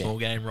in and small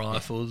game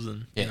rifles,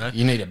 and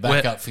You need a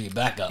backup for your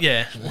backup.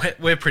 Yeah,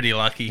 we're pretty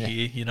lucky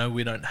here. You know,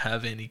 we don't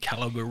have any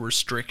caliber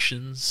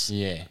restrictions.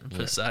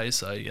 Per se.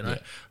 So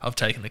I've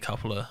taken a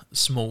couple of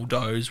small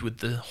does with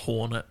the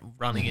Hornet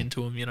running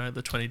into them.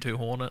 The 22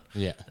 Hornet.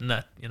 Yeah. And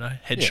that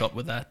headshot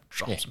with that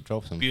drops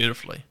them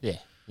beautifully. Yeah.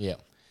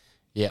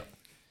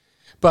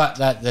 But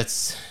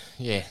that's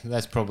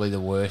probably the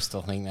worst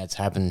I think that's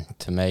happened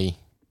to me,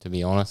 to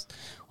be honest.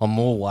 I'm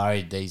more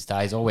worried these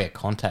days. I wear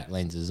contact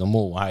lenses. I'm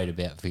more worried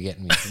about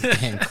forgetting my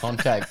damn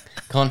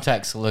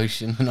contact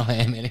solution than I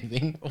am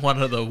anything.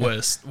 One of the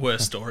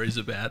worst stories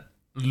about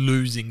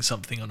losing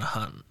something on a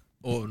hunt,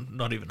 or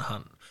not even a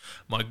hunt.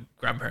 My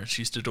grandparents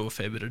used to do a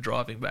fair bit of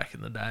driving back in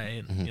the day,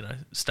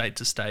 and state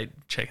to state,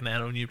 checking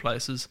out all new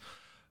places.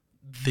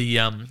 The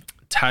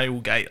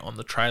tailgate on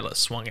the trailer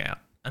swung out,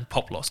 and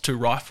Pop lost 2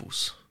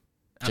 rifles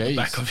at the Jeez.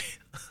 back of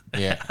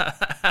Yeah.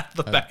 at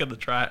the back of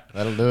the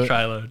That'll do it.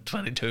 trailer,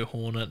 22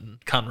 Hornet,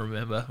 and can't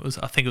remember.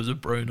 I think it was a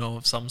Bruno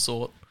of some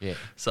sort. Yeah.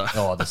 So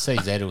Oh, the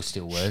CZ will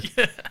still work.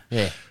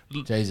 Yeah.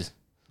 Jesus.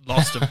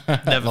 lost him,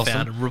 never Lost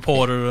found him. him,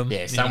 reported him.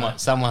 Yeah, you know.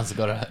 someone's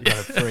got a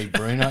free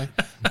Bruno.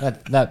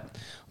 That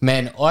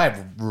man,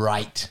 I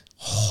rate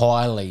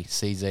highly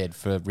CZ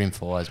for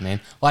rimfires, man.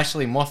 Well,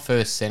 actually, my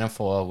first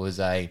centerfire was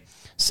a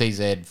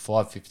CZ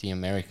 550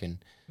 American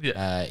in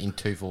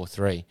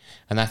 243,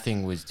 and that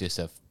thing was just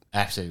a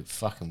absolute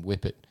fucking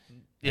whippet.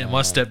 Yeah,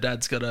 my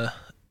stepdad's got a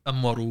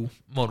Model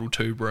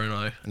 2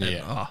 Bruno. And,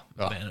 Yeah.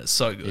 Man, it's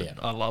so good. Yeah.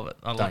 I love it.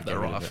 I Don't love get that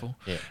rid of it. rifle.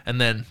 Yeah.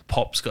 And then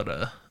Pop's got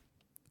a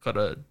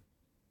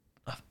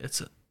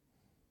it's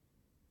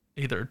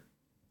either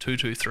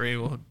 223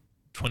 or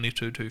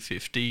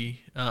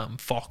 22-250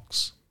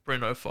 Fox,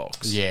 Bruno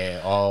Fox.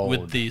 Yeah, oh,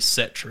 With the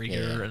set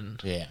trigger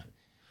and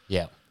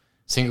yeah.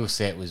 Single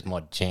set was my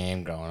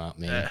jam growing up,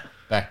 man. Yeah.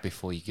 Back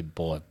before you could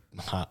buy,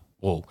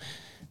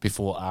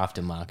 before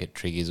aftermarket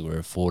triggers were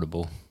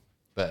affordable.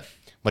 But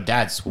my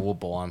dad swore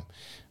by them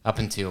up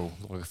until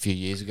like a few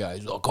years ago.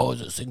 He's like, "Oh,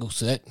 is it a single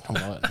set?" I'm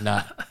like,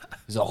 "Nah."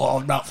 He's like, "Oh,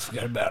 no,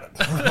 forget about it."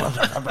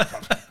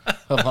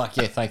 I'm like,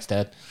 "Yeah, thanks,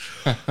 Dad."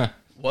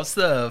 What's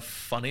the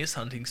funniest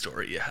hunting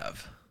story you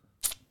have?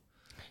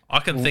 I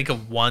can think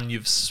of one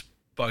you've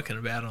spoken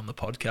about on the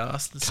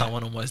podcast.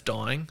 Someone almost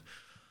dying.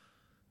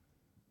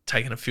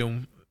 Taking a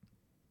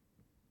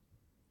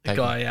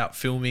guy out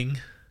filming.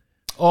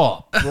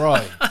 Oh,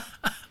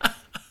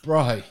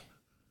 bro,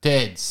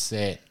 dead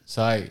set.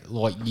 So,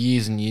 like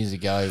years and years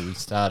ago,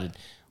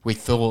 we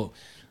thought,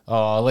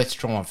 oh, let's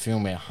try and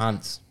film our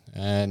hunts.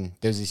 And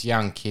there was this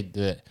young kid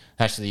that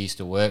actually used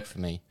to work for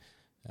me.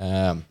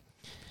 And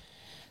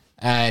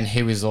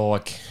he was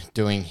like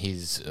doing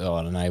his,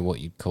 I don't know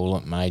what you'd call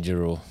it,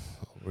 major or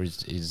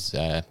his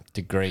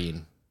degree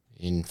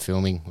in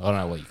filming. I don't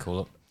know what you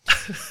call it.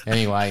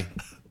 Anyway,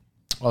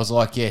 I was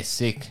like, yeah,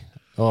 sick.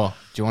 Oh,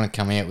 do you want to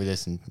come out with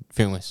us and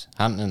film us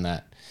hunting and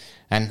that?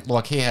 And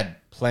like he had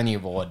plenty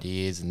of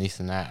ideas and this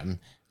and that. And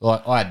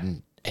like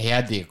he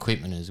had the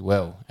equipment as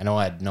well. And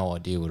I had no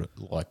idea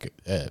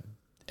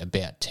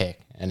about tech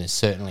and it's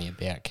certainly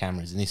about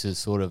cameras. And this is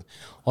sort of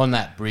on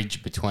that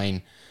bridge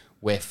between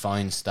where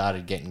phones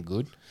started getting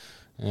good,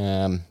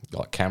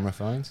 like camera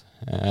phones.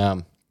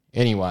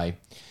 Anyway,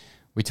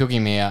 we took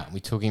him out. We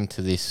took him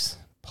to this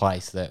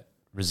place that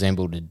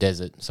resembled a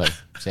desert, so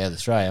South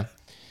Australia.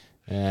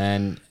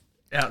 And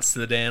out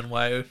Sedan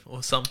Way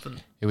or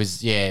something. it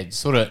was, it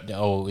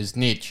was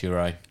near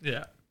Truro.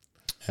 Yeah.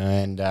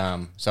 And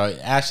so it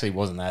actually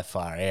wasn't that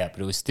far out,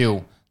 but it was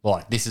still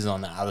like this is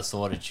on the other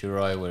side of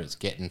Truro where it's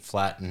getting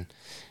flat and,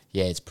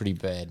 it's pretty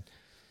bad.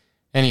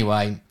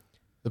 Anyway,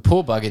 the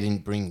poor bugger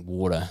didn't bring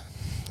water.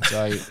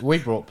 So we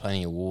brought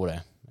plenty of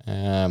water.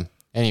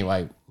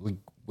 Anyway,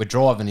 we're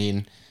driving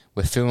in.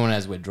 We're filming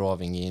as we're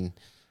driving in.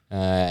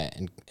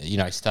 And,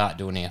 start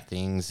doing our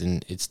things.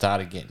 And it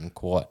started getting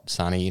quite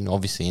sunny. And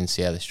obviously in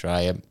South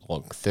Australia,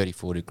 like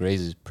 34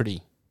 degrees is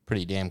pretty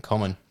damn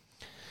common.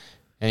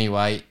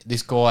 Anyway,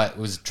 this guy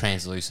was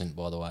translucent,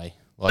 by the way.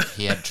 Like,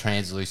 he had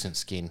translucent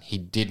skin. He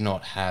did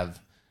not have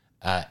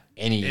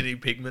any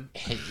pigment.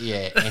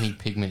 Any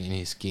pigment in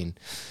his skin.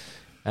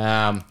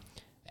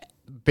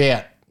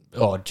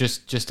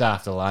 Just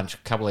after lunch, a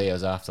couple of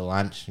hours after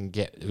lunch, and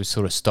it was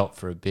sort of stopped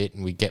for a bit,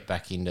 and we get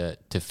back into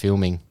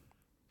filming.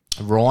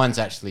 Ryan's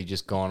actually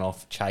just gone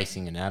off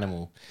chasing an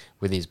animal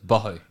with his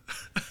bow,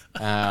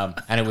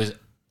 and it was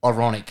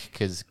ironic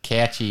because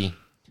Couchy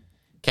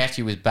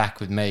was back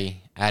with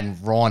me,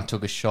 and Ryan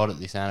took a shot at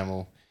this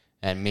animal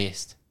and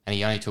missed, and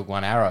he only took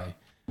one arrow.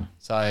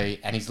 So,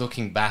 and he's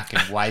looking back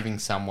and waving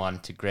someone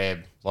to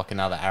grab like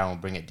another arrow and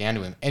bring it down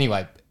to him.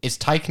 Anyway, it's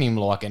taken him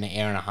like an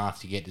hour and a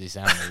half to get to this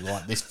animal,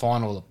 like this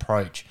final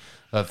approach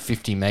of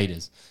 50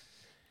 metres.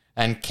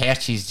 And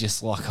Couchy's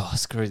just like, oh,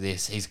 screw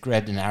this. He's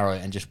grabbed an arrow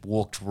and just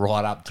walked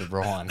right up to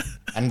Ryan.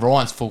 And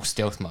Ryan's full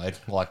stealth mode,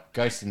 like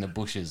ghost in the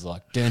bushes,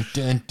 like dun,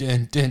 dun,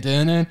 dun, dun,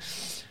 dun, dun.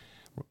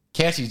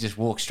 Couchy just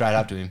walked straight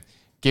up to him,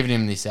 giving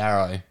him this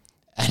arrow,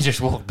 and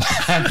just walked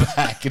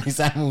back, and his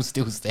animal's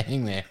still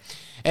standing there.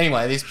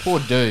 Anyway, this poor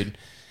dude,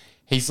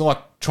 he's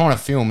like trying to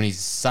film, and his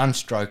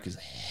sunstroke is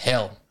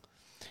hell.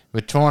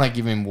 We're trying to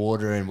give him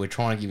water, and we're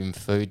trying to give him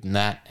food and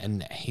that,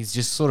 and he's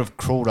just sort of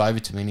crawled over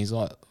to me, and he's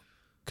like,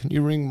 "Can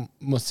you ring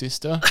my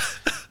sister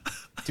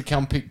to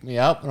come pick me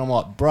up?" And I'm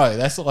like, "Bro,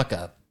 that's like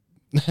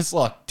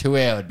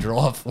 2-hour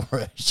drive for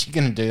her. Is she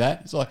gonna do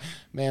that?" It's like,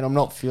 "Man, I'm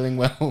not feeling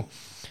well."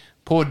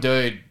 Poor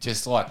dude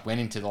just like went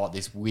into like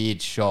this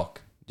weird shock,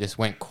 just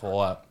went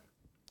quiet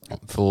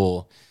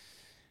for,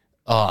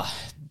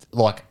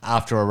 like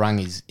after I rang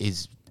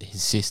his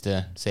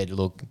sister, said,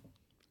 "Look,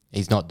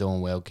 he's not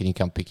doing well. Can you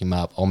come pick him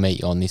up? I'll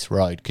meet you on this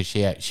road," because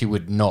she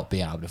would not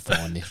be able to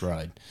find this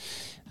road.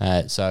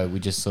 So we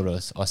just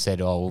I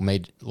said, "Oh, we'll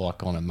meet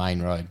like on a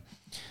main road."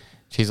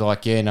 She's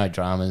like, "Yeah, no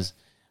dramas."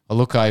 I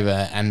look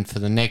over, and for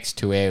the next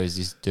 2 hours,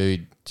 this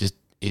dude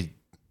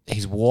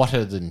he's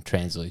whiter than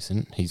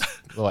translucent. He's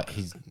like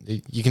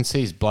you can see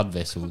his blood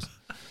vessels.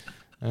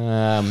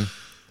 and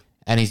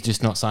he's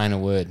just not saying a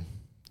word.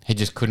 He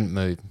just couldn't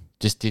move,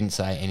 just didn't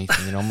say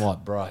anything. And I'm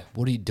like, bro,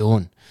 what are you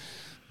doing?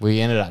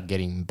 We ended up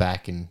getting him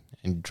back and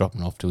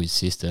dropping off to his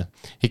sister.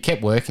 He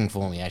kept working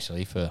for me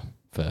actually for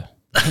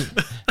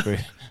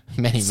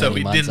many So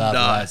he months didn't after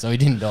die. that. So he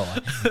didn't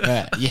die.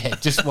 Yeah,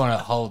 just want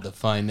to hold the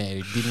phone there.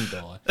 He didn't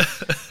die.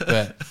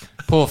 But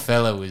poor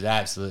fella was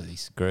absolutely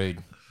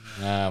screwed.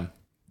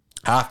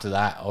 After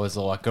that, I was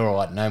like, all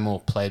right, no more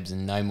plebs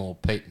and no more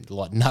people,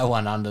 like no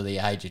one under the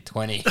age of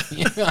 20.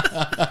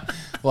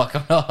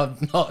 Like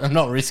I'm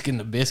not risking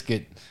the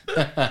biscuit.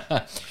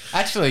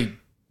 Actually,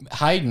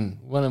 Hayden,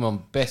 one of my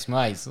best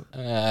mates,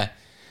 found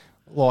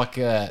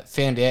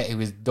out he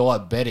was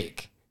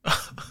diabetic.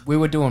 We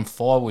were doing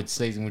firewood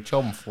season. We're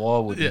chopping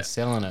firewood and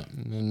selling it,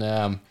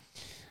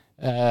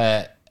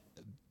 and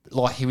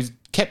he was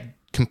kept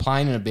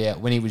complaining about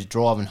when he was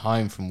driving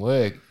home from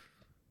work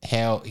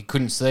how he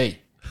couldn't see.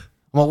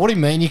 I'm like, what do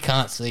you mean you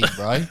can't see,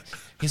 bro?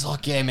 He's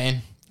like, yeah,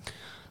 man,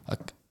 I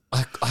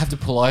have to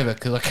pull over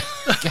because I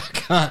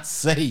can't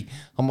see.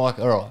 I'm like,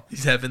 all right.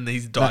 He's having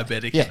these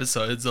diabetic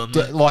episodes on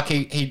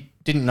he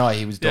didn't know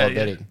he was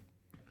diabetic.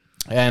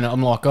 And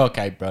I'm like,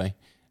 okay, bro.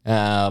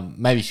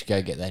 Maybe you should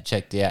go get that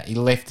checked out. He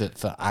left it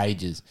for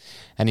ages.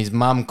 And his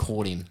mum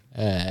caught him,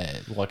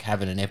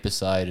 having an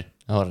episode,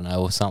 I don't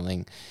know, or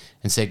something,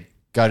 and said,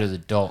 go to the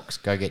docs,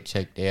 go get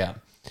checked out.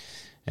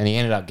 And he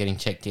ended up getting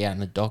checked out,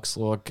 and the doc's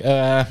like,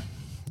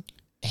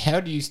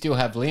 how do you still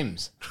have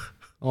limbs?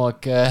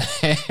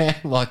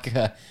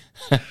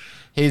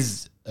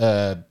 His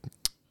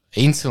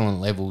insulin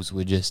levels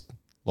were just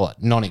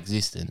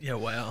non-existent. Yeah,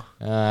 wow.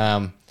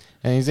 And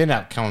he's ended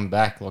up coming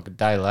back like a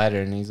day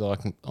later, and he's like,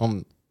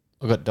 I've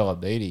got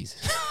diabetes.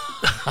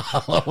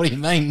 I'm like, what do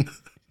you mean?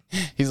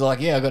 He's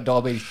like, yeah, I got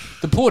diabetes.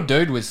 The poor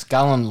dude was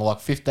sculling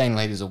 15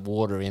 litres of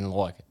water in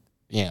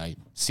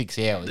 6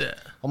 hours. Yeah.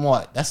 I'm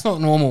like, that's not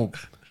normal.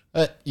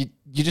 You're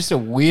just a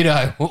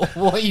weirdo.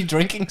 Why are you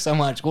drinking so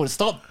much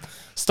water?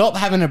 Stop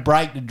having a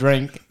break to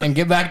drink and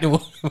get back to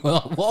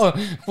what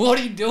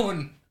are you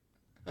doing?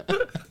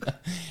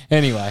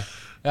 Anyway,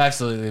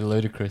 absolutely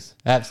ludicrous,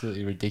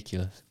 absolutely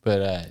ridiculous.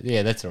 But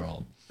that's all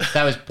right.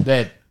 That was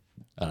that.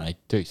 I don't know,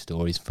 2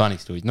 stories, funny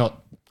stories,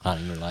 not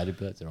hunting related,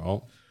 but that's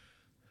all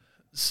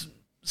right.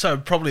 So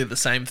probably the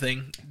same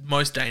thing.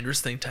 Most dangerous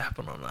thing to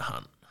happen on a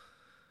hunt,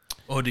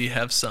 or do you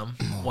have some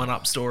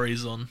one-up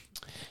stories on?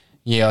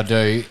 Yeah, I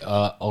do.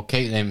 I'll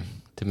keep them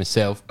to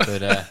myself,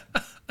 but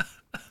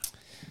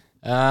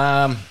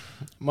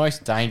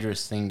most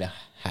dangerous thing to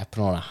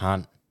happen on a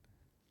hunt.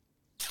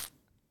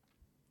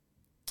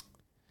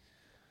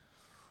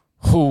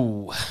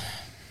 Ooh.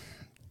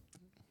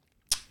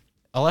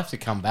 I'll have to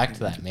come back to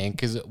that, man,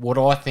 because what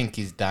I think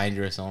is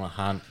dangerous on a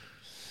hunt.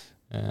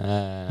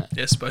 I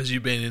suppose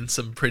you've been in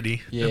some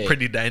pretty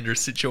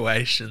dangerous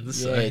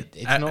situations. Yeah, so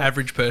it's not,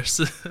 average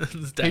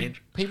person's danger.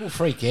 People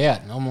freak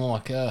out, and I'm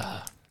like,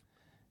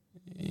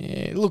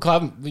 look,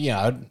 I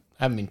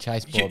haven't been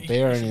chased by a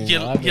bear or anything.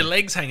 Your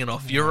leg's hanging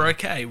off. You're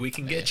okay. We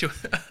can get you.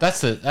 That's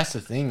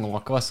the thing.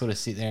 Like, I sort of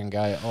sit there and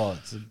go, oh,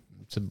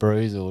 it's a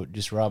bruise, or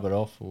just rub it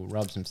off, or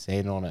rub some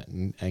sand on it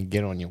and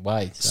get on your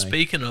way. So.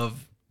 Speaking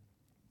of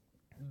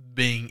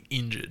being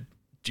injured,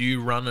 do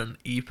you run an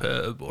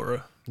EPIRB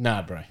or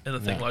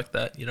anything like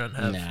that? You don't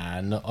have?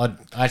 Nah, no, I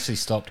actually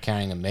stopped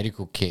carrying a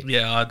medical kit.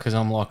 Yeah, because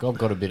I'm like, I've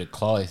got a bit of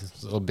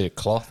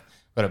cloth,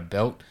 got a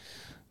belt.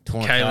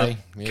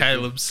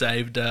 Caleb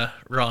saved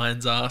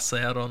Ryan's ass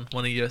out on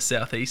one of your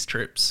southeast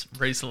trips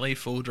recently,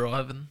 full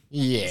drive, and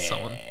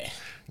someone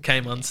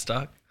came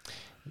unstuck.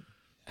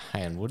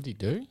 Hey, and what did he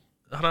do?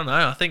 I don't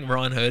know. I think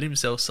Ryan hurt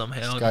himself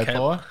somehow. Scope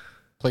eye?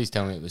 Please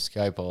tell me it was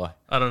scope eye.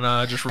 I don't know.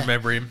 I just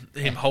remember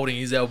him holding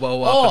his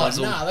elbow up. Oh,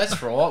 no,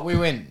 that's right. We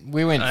went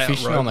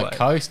fishing on the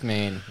coast,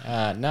 man.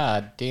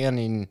 Down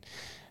in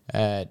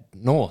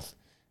north.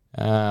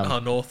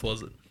 North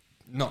was it?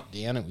 Not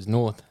down, it was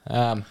north.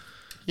 Ryan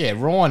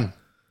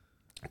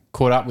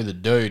caught up with a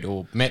dude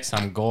or met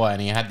some guy,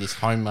 and he had this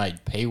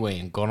homemade peewee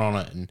and got on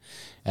it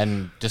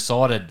and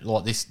decided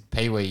this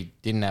peewee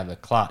didn't have a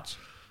clutch.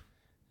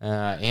 He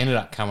ended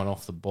up coming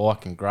off the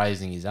bike and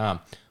grazing his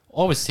arm.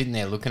 I was sitting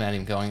there looking at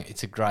him going,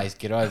 it's a graze,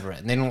 get over it.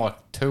 And then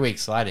 2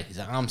 weeks later, his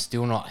arm's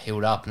still not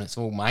healed up and it's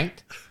all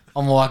manked.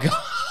 I'm like,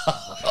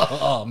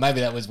 oh,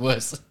 maybe that was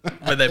worse.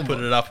 When they put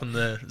it up in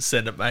the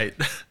Send It Mate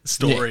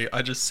story,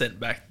 I just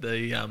sent back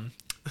the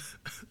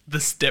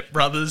Step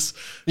Brothers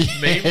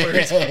meme. Where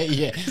it's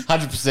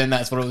 100%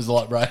 that's what it was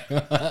like, bro.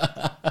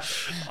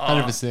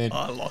 100%.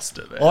 I lost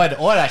it, man.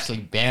 I'd actually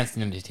bounced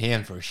into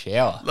town for a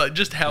shower.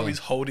 Just how he's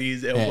holding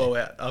his elbow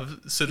out.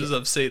 As soon as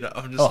I've seen it,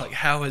 I'm just like,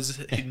 how has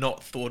he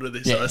not thought of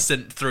this? Yeah. And I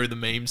sent through the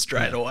meme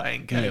straight away,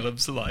 and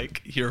Caleb's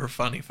like, you're a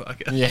funny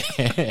fucker.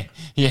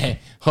 Yeah.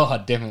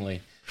 Oh,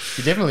 definitely.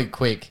 You're definitely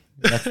quick.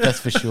 That's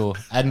for sure.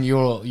 And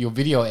your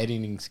video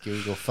editing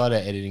skills or photo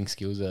editing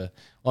skills are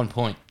on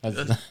point.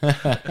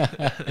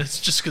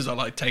 It's just because I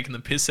like taking the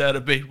piss out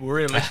of people,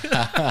 really.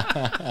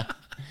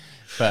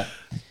 But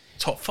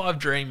top 5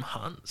 dream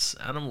hunts,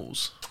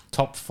 animals.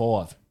 Top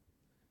 5.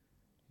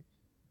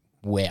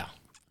 Wow.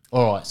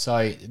 All right, so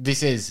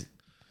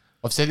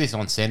I've said this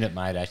on Send It,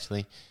 mate,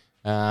 actually.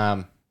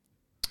 The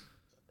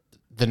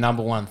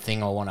number one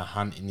thing I want to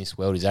hunt in this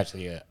world is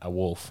actually a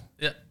wolf.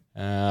 Yeah.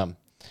 I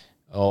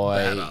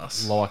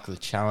Badass. like the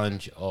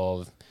challenge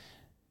of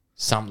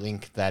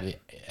something that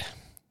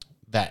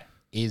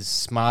is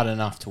smart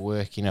enough to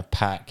work in a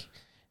pack,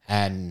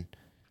 and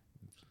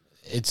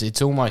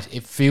it's almost,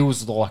 it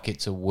feels like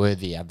it's a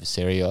worthy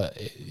adversary.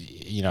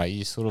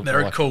 You sort of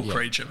They're like, a cool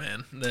creature,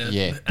 man.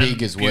 They're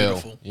big as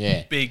beautiful. well.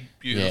 Yeah, big,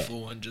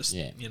 beautiful, and just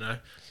Yeah.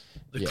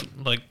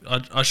 like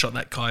I shot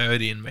that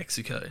coyote in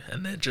Mexico,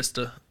 and they're just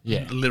a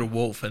Yeah. little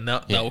wolf, and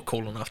they were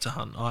cool enough to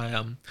hunt.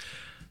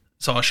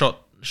 So I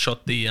shot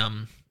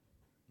the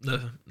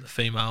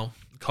female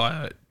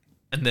coyote,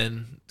 and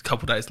then a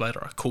couple of days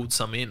later I called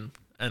some in,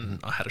 and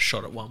I had a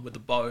shot at one with a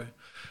bow,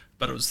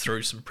 but it was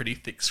through some pretty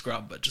thick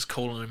scrub. But just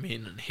calling them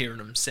in and hearing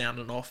them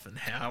sounding off and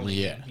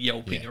howling, and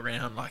yelping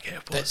around like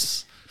it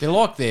was. They're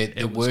like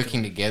they're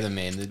working together,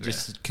 man. They're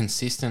just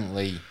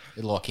consistently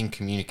like in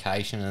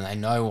communication, and they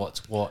know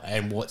what's what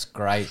and what's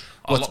great,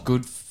 what's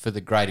good for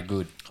the greater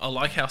good. I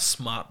like how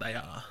smart they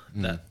are.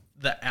 That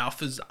the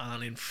alphas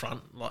aren't in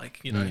front. Like,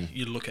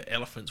 you look at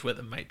elephants where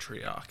the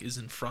matriarch is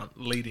in front,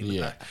 leading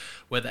the pack,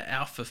 where the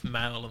alpha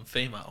male and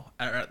female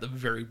are at the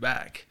very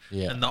back,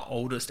 and the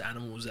oldest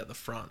animals at the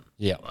front.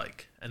 Yeah,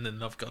 like, and then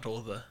they've got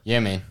all the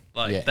man.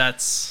 Like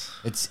that's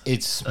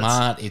it's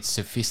smart. It's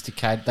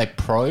sophisticated. They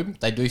probe.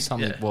 They do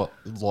something what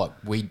like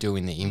we do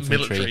in the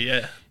infantry.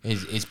 Military,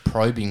 is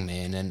probing,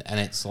 man, and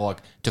it's like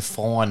to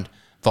find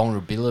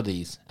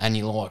vulnerabilities, and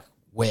you're like,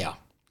 wow.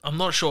 I'm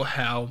not sure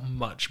how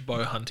much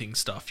bow hunting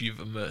stuff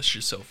you've immersed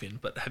yourself in,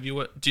 but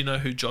do you know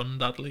who John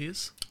Dudley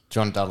is?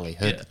 John Dudley,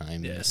 heard the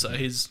name. Yeah, so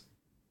he's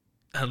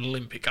an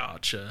Olympic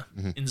archer,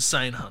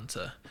 insane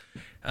hunter.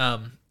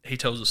 He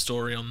tells a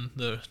story on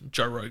the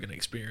Joe Rogan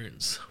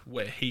Experience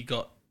where he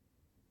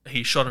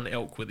shot an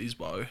elk with his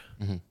bow.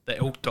 The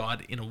elk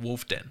died in a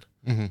wolf den.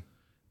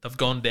 They've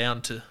gone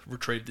down to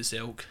retrieve this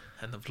elk,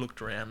 and they've looked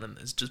around, and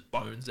there's just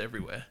bones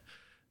everywhere.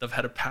 They've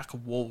had a pack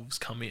of wolves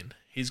come in.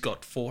 He's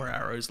got 4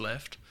 arrows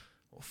left,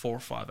 or 4 or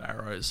 5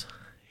 arrows.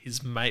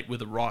 His mate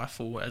with a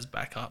rifle as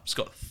backup's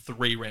got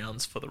 3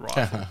 rounds for the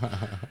rifle.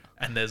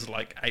 And there's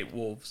like 8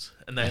 wolves.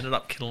 And they ended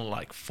up killing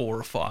like 4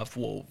 or 5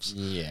 wolves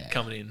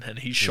coming in. And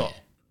he shot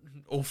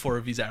all 4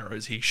 of his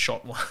arrows. He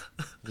shot one,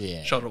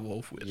 shot a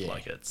wolf with.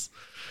 Like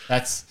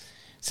that's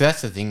the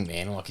thing,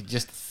 man. Like, it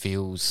just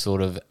feels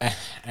sort of,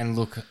 and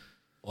look,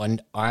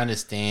 I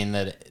understand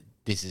that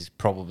this is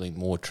probably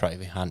more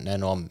trophy hunting,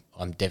 and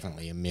I'm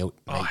definitely a meat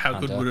how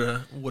hunter.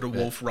 good would a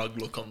wolf rug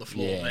look on the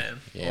floor, man?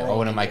 Yeah, I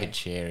want to make a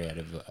chair out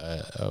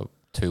of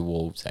 2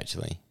 wolves,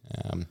 actually,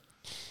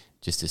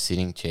 just a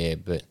sitting chair.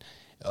 But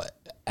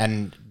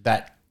and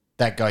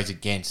that goes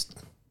against,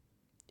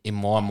 in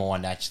my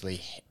mind,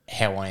 actually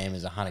how I am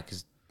as a hunter.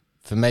 Because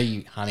for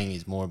me, hunting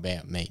is more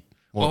about meat.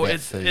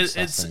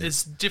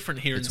 It's different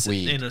here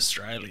in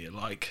Australia.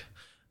 Like,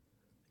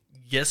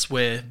 yes,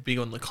 we're big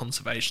on the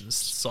conservation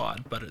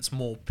side, but it's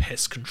more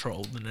pest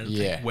control than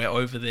anything. Yeah. Where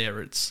over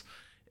there, it's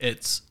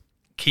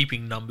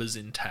keeping numbers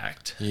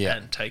intact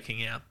and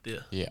taking out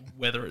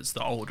whether it's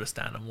the oldest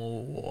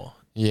animal or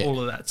all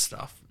of that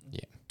stuff.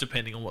 Yeah.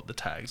 Depending on what the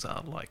tags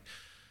are. Like,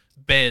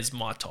 bear's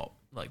my top.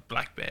 Like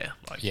black bear.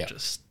 Like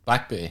just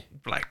black bear.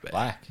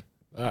 Black.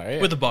 Oh,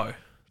 yeah. With a bow.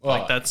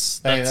 Like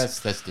that's a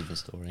different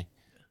story.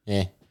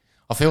 Yeah.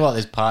 I feel like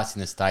there's parts in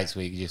the States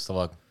where you just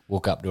like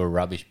walk up to a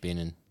rubbish bin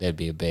and there'd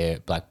be a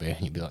black bear,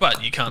 and you'd be like,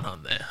 but you can't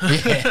hunt there.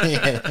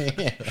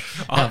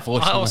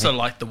 Unfortunately. I also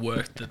like the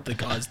work that the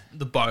guys,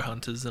 the bow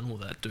hunters and all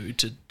that do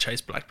to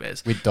chase black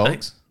bears. With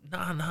dogs?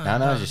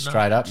 No, just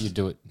straight up, you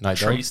do it, no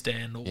tree dogs?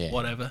 stand or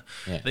whatever.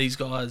 Yeah. These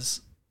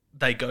guys,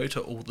 they go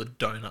to all the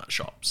donut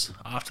shops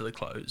after they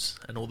close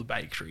and all the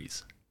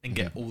bakeries and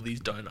get all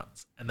these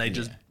donuts, and they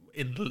just,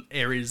 in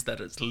areas that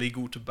it's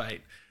legal to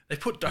bait, they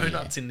put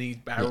donuts in these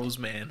barrels,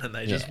 man, and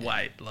they just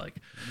wait. Like,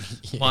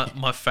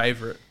 my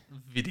favourite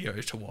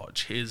video to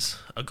watch is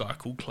a guy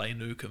called Clay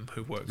Newcomb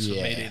who works for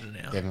Meat Eater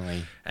now.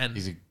 Definitely. And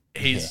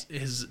he's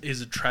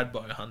a trad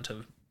bow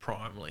hunter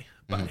primarily,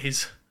 but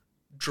he's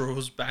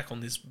draws back on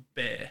this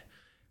bear,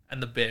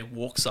 and the bear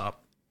walks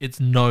up, its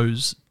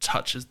nose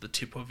touches the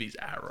tip of his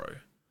arrow,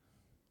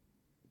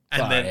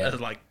 and then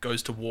it like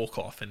goes to walk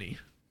off, and he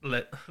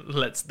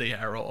lets the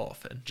arrow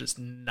off and just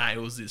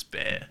nails this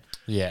bear.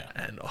 Yeah,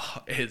 and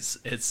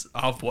it's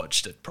I've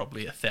watched it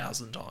probably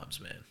 1,000 times,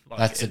 man. Like,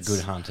 that's a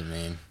good hunter,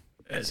 man.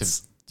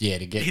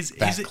 To get he's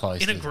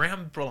close in a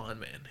ground blind,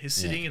 man. He's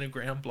sitting in a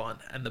ground blind,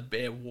 and the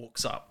bear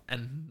walks up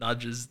and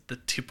nudges the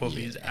tip of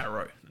his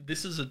arrow.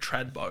 This is a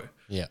trad bow.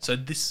 Yeah. So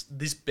this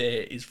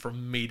bear is from a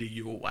meter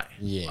you away.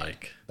 Yeah.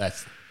 Like,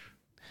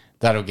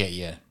 that'll get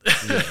you.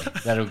 Yeah,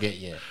 that'll get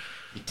you.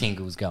 Your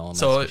tingles going.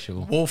 So that's for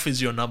sure. Wolf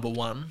is your number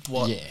one.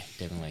 What? Yeah,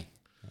 definitely.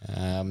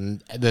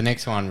 The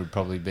next one would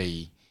probably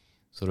be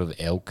sort of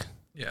elk.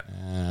 Yeah.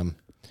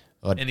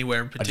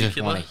 Anywhere in particular? I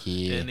just want to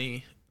hear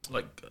any.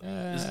 Like,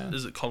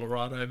 is it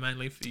Colorado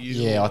mainly for you?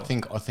 Yeah, or? I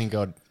think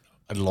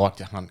I'd like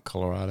to hunt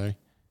Colorado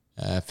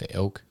for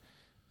elk.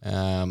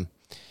 But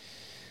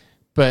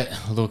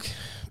look,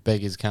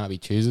 beggars can't be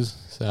choosers.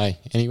 So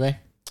anyway,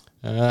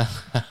 I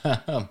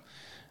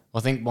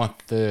think my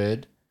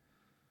third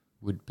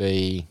would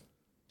be.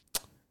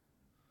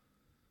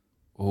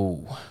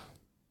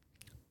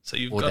 So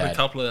you've got a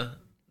couple of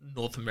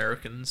North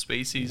American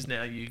species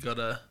now. You got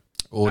a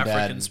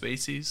African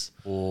species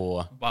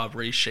or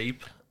Barbary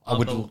sheep,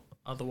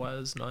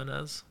 otherwise known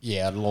as.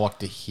 Yeah, I'd like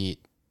to hit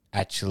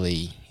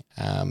actually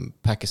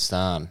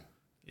Pakistan.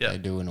 Yeah, they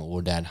do an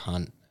Aoudad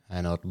hunt,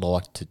 and I'd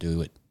like to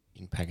do it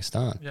in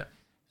Pakistan. Yeah,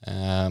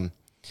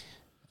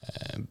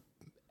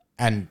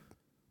 and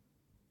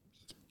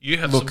you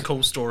have some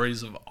cool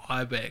stories of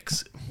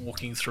ibex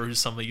walking through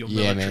some of your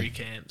military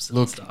camps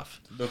and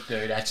stuff. Look,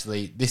 dude,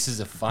 actually, this is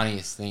the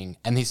funniest thing,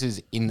 and this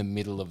is in the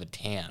middle of a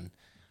town.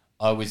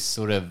 I was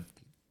sort of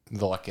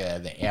like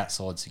the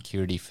outside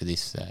security for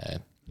this,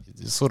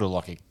 it's sort of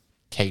like a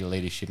key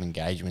leadership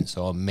engagement.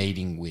 So I'm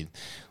meeting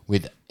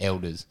with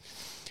elders,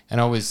 and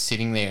I was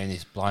sitting there in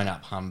this blown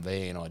up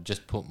Humvee, and I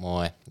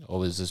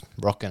was just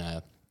rocking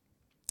a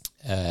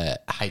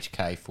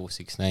HK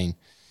 416.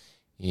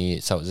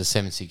 Yeah, so it was a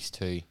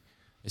 7.62,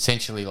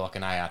 essentially like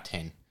an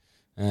AR-10.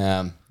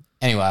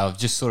 Anyway, I've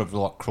just sort of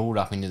like crawled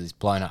up into this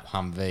blown up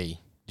Humvee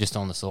just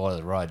on the side of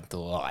the road.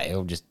 Thought,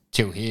 I'll just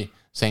chill here.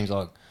 Seems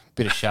like a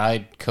bit of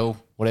shade, cool,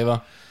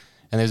 whatever.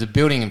 And there was a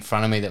building in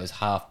front of me that was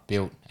half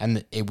built,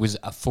 and it was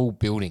a full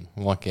building.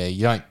 Like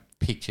you don't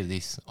picture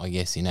this, I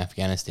guess, in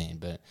Afghanistan,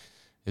 but it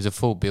was a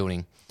full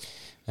building.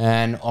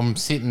 And I'm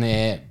sitting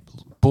there,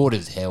 bored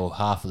as hell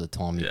half of the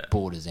time,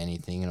 bored as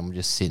anything, and I'm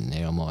just sitting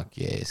there. I'm like,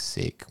 yeah,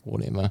 sick,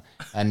 whatever.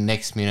 And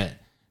next minute,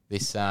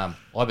 this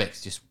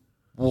ibex just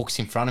walks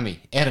in front of me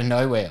out of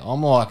nowhere.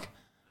 I'm like,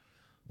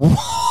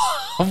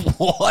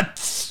 what?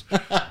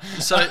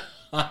 So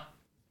I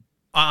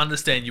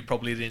understand you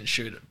probably didn't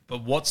shoot it,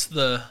 but what's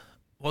the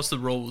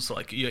rules?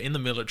 Like, you're in the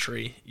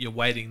military, you're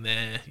waiting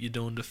there, you're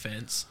doing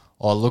defense.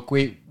 Oh, look,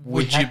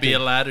 would you be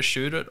allowed to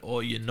shoot it,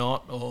 or you're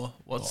not, or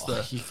what's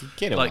you could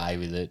get away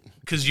with it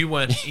because you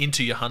weren't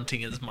into your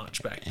hunting as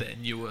much back then.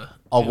 You were.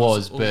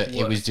 But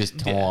it was just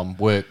time.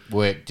 Yeah.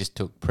 Work just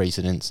took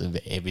precedence of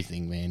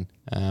everything, man.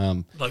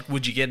 Like,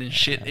 would you get in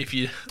shit if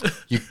you?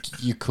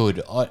 you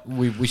could.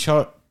 We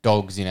shot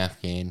dogs in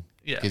Afghan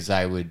because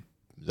they would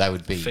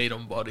be feed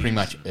on bodies. Pretty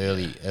much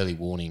early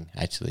warning,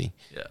 actually.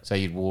 Yeah. So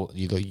you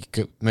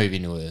could move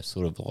into a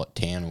sort of like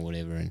town or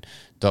whatever, and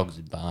dogs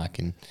would bark,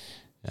 and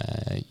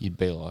you'd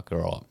be like, all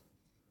right,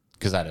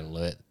 because they'd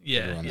alert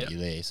everyone that you're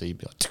there. So you'd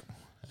be like,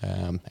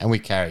 and we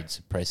carried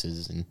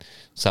suppressors and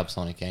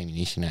subsonic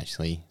ammunition,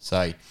 actually.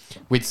 So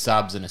with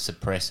subs and a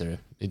suppressor,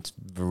 it's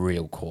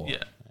real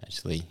quiet,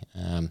 actually.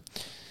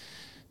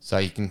 So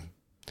you can.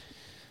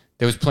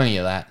 There was plenty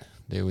of that.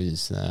 There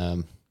was,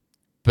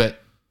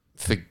 but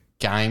for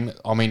game,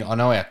 I mean, I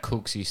know our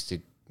cooks used to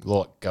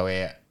like go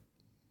out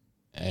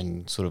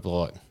and sort of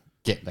like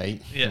get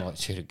meat, like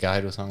shoot a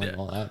goat or something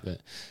like that,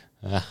 but.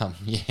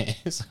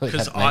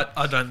 Because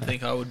I don't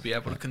think I would be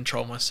able to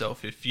control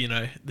myself if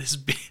this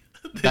big.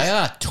 They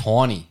are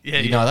tiny.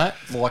 You know that,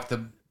 like the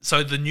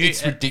new.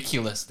 It's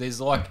ridiculous.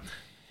 There's like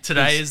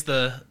today is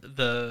the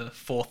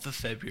 4th of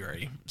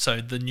February,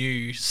 so the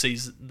new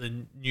season,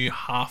 the new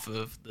half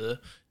of the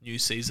new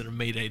season of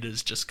Meat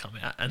Eaters just come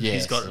out, and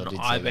he's got an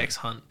ibex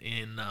hunt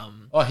in.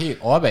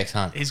 Ibex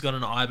hunt. He's got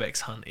an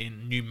ibex hunt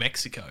in New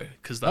Mexico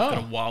because they've got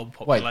a wild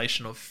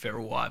population of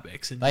feral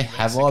ibex in New Mexico. They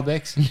have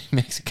ibex in New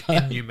Mexico.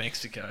 In New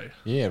Mexico.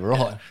 Yeah, right.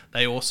 Yeah.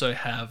 They also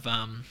have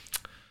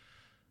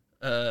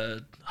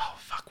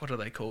what are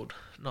they called?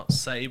 Not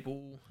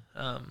sable.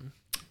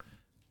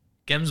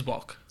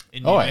 Gemsbok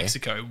in New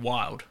Mexico.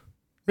 Wild.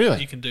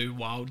 Really? You can do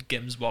wild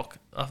Gemsbok.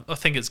 I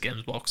think it's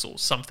Gemsboks or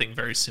something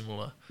very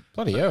similar.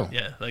 Bloody hell.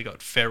 Yeah, they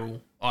got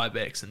feral,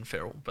 ibex and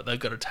feral, but they've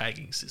got a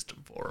tagging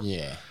system for them.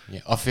 Yeah.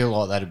 I feel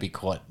like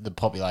the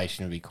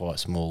population would be quite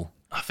small.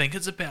 I think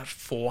it's about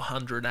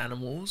 400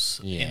 animals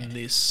in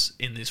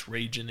this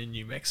region in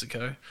New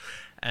Mexico,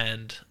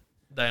 and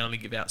they only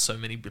give out so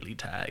many billy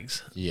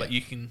tags. Yeah. But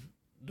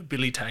the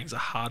billy tags are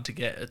hard to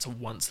get. It's a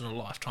once in a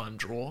lifetime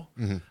draw.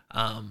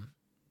 Mm-hmm.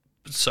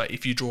 So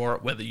if you draw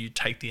it, whether you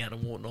take the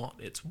animal or not,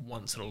 it's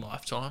once in a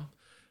lifetime.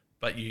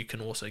 But you can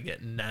also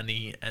get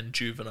nanny and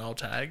juvenile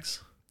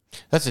tags.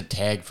 That's a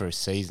tag for a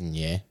season,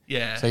 yeah?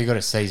 Yeah. So you got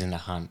a season to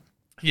hunt.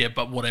 Yeah,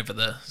 but whatever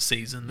the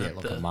season. Yeah,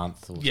 like a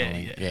month or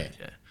something.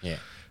 Yeah.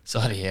 So,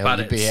 bloody hell,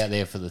 you'd be out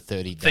there for the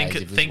 30 days.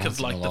 Think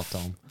of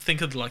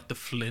like the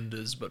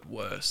Flinders, but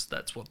worse.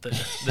 That's what they're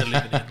living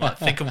in. Like,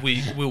 think of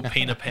Will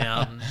Pena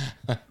Pound,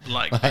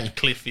 like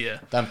Cliff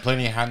here. Done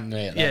plenty of hunting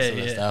there, that sort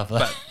of stuff.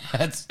 But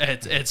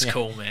it's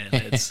cool, man.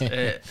 It's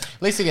at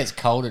least it gets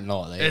cold at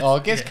night there.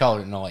 It gets cold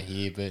at night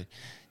here, but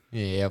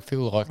I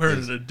feel like we're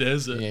in the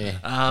desert.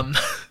 Yeah.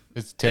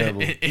 It's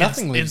terrible.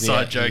 Nothing lives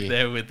inside out joke here.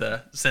 there with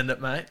send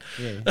it, mate.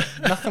 Yeah,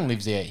 nothing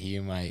lives out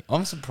here, mate.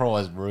 I'm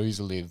surprised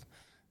roos live.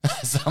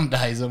 Some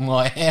days I'm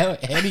like, how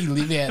do you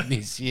live out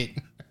this shit?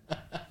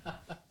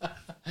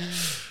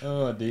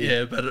 Oh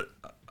dear. Yeah, but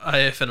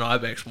if an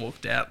ibex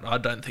walked out, I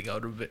don't think I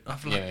would have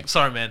been.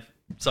 Sorry, man.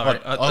 Sorry.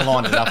 I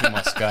lined it up in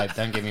my scope.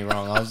 Don't get me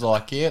wrong. I was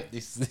like, yep,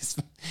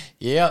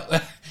 yeah.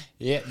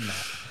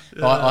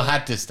 No. I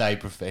had to stay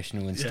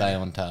professional and stay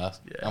on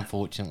task,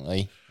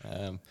 unfortunately.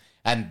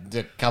 And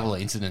a couple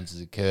of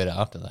incidences occurred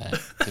after that,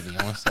 to be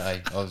honest.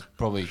 I was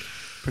probably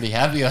pretty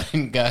happy I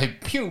didn't go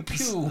pew,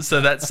 pew.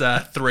 So that's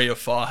 3 or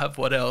 5.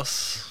 What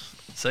else?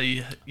 So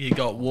you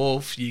got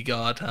wolf, you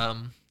got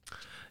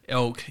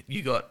elk,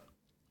 you got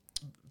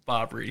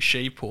Barbary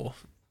sheep or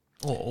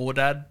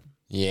Aoudad.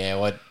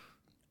 Yeah,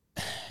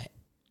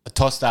 I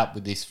tossed up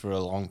with this for a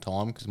long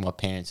time because my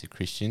parents are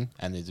Christian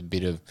and there's a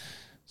bit of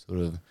sort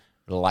of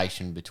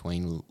relation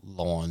between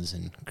lions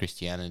and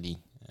Christianity.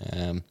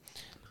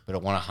 But I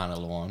want to hunt a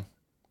lion.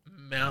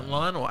 Mountain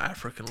lion or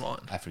African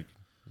lion? African,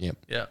 yep.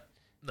 Yeah,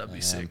 that'd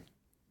be sick.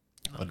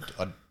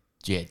 I'd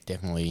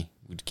definitely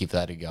would give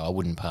that a go. I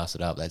wouldn't pass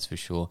it up, that's for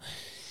sure.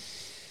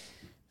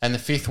 And the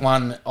 5th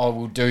one I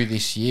will do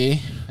this year,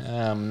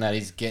 that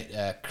is get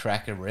a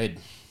cracker red.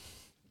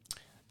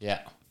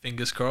 Yeah.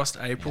 Fingers crossed.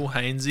 April,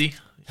 Hainsey.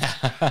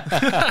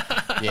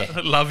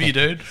 Yeah. Love you,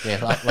 dude.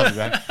 Yeah, love you,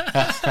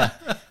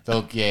 bro.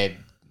 Look, yeah,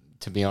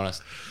 to be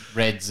honest,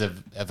 reds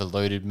have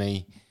eluded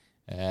me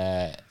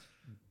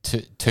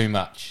too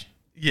much.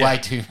 Yeah. Way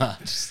too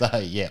much. So,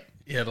 yeah.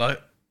 Yeah,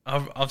 like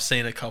I've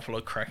seen a couple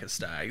of cracker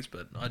stags,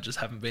 but I just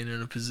haven't been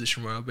in a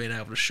position where I've been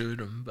able to shoot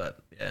them. But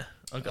yeah,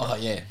 I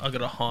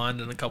got a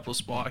hind and a couple of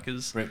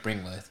spikers.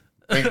 Bringworth.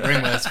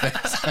 Bringworth's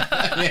best.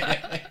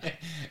 Yeah.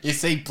 You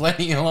see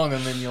plenty along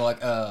them and you're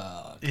like,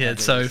 oh. Yeah,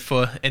 so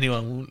for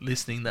anyone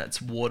listening,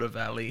 that's Water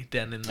Valley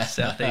down in the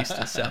southeast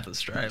of South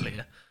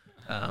Australia.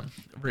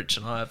 Rich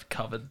and I have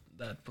covered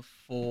that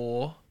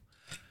before.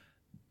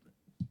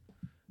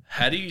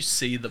 How do you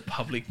see the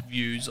public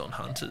views on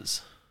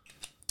hunters?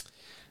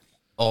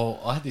 Oh,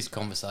 I had this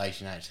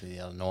conversation actually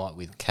the other night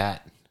with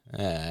Kat,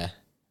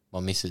 my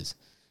missus.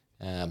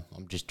 I'm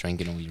just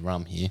drinking all your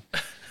rum here.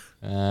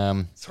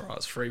 It's all right,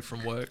 it's free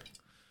from work.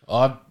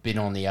 I've been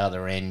on the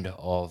other end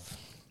of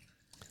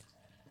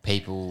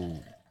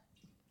people.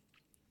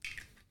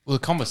 Well, the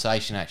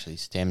conversation actually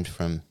stemmed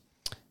from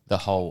the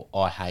whole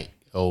I hate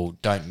or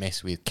don't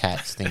mess with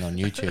cats thing on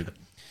YouTube.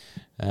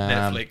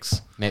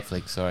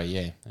 Netflix, sorry,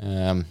 yeah.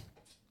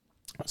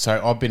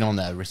 So I've been on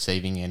the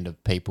receiving end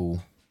of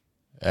people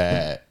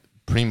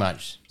pretty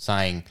much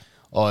saying,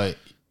 I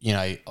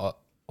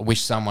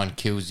wish someone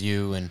kills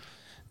you and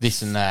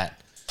this and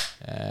that.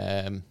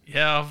 I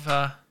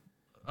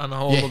know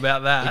all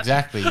about that.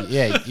 Exactly.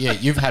 Yeah.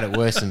 You've had it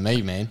worse than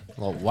me, man.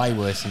 Like way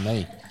worse than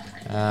me.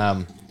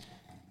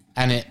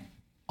 And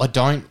I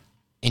don't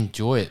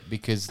enjoy it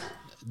because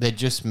they're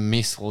just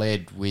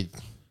misled with.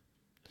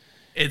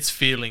 It's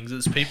feelings.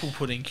 It's people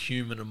putting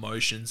human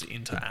emotions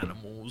into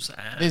animals,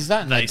 and there's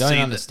that, and they don't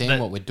understand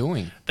what we're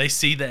doing. They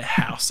see their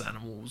house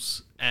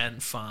animals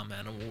and farm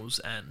animals,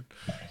 and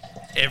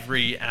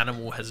every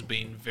animal has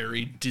been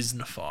very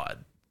Disneyfied,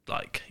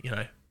 like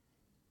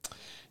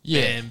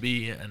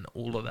Bambi and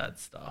all of that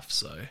stuff.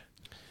 So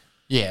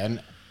yeah,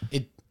 and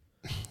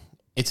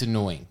it's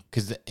annoying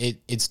because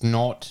it's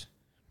not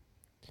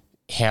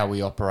how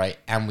we operate,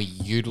 and we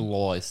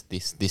utilize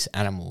these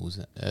animals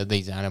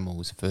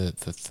for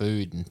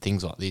food and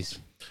things like this.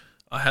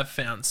 I have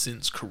found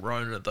since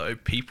Corona though,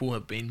 people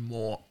have been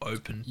more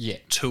open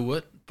to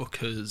it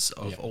because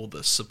of all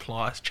the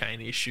supply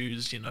chain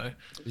issues.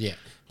 Yeah,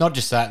 not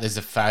just that. There's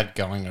a fad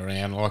going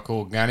around like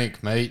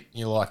organic meat.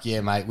 You're like,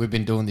 yeah, mate, we've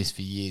been doing this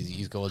for years.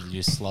 You guys are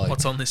just slow.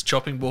 What's on this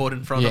chopping board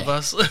in front of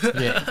us?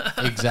 Yeah,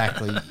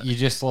 exactly. You're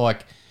just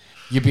like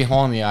you're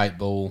behind the 8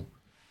 ball.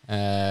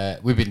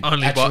 We've been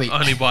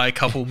only by a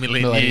couple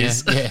million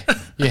years.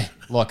 Yeah,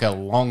 like a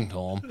long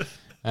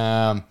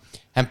time.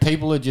 And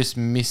people are just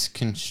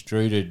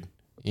misconstrued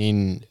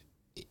in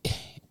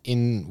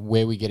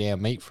where we get our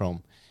meat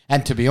from.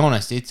 And to be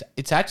honest,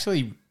 it's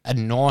actually a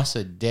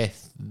nicer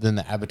death than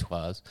the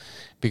abattoirs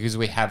because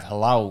we have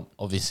halal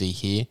obviously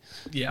here.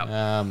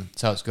 Yeah.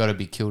 So it's got to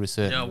be killed a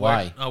certain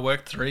way. I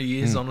worked 3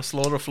 years on a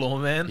slaughter floor,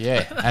 man.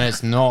 Yeah, and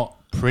it's not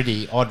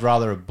pretty. I'd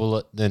rather a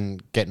bullet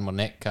than getting my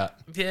neck cut.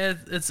 Yeah,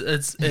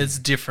 it's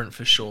different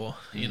for sure.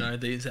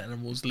 These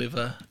animals live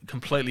a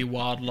completely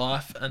wild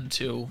life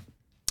until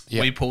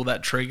we pull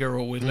that trigger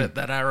or we let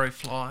that arrow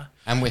fly.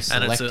 And we're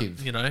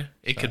selective. And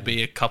it could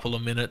be a couple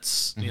of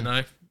minutes.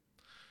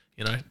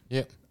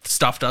 Yep.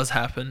 Stuff does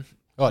happen.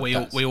 Oh,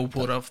 we all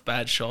put off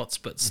bad shots,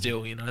 but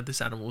still, this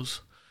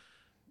animal's.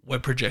 We're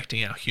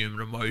projecting our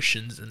human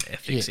emotions and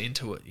ethics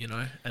into it,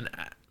 and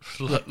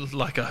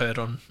like I heard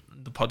on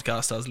the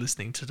podcast I was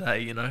listening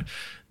today,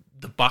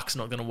 the buck's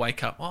not going to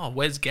wake up. Oh,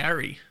 where's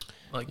Gary?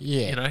 Like,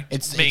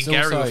 it's me and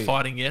Gary also, were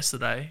fighting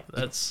yesterday.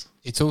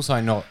 It's also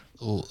not,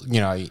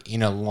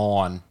 in a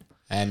line,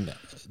 and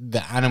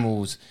the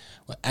animals,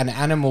 an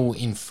animal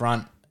in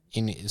front,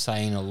 in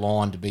a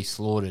line to be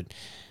slaughtered,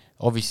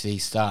 obviously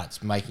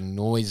starts making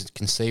noise,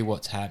 can see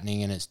what's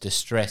happening, and it's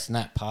distressed, and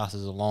that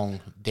passes along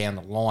down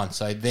the line.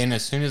 So then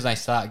as soon as they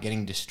start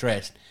getting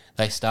distressed,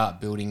 they start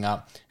building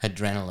up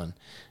adrenaline.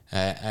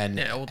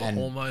 All the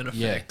hormone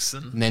effects.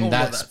 And then all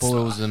that of that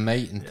spoils stuff. the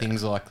meat and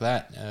things like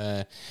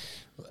that.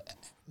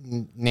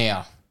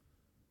 now,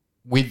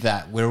 with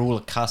that, we're all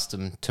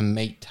accustomed to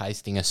meat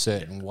tasting a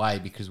certain way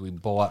because we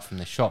buy it from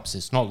the shops.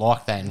 It's not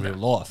like that in real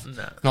life. No.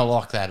 It's not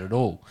like that at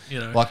all. You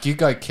know. Like you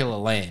go kill a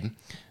lamb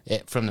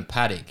from the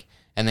paddock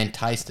and then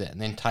taste it,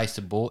 and then taste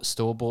a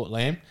store-bought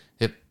lamb.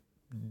 They're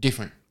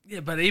different. Yeah,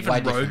 but even Way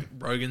different.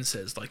 Rogan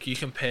says, like, you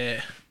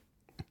compare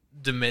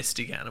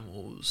domestic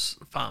animals,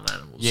 farm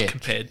animals, Yeah.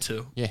 compared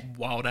to Yeah.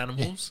 wild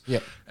animals. Yeah.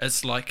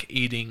 It's like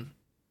eating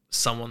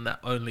someone that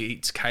only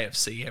eats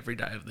KFC every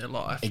day of their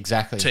life.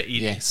 Exactly. To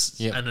eating Yes.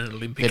 Yep. an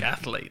Olympic They're-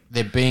 athlete.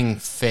 They're being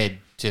fed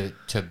to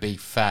be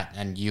fat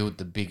and yield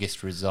the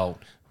biggest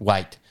result,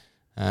 weight,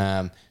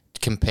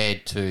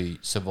 compared to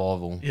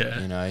survival, Yeah.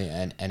 you know,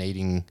 and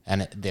eating,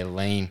 and they're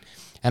lean.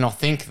 And I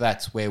think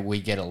that's where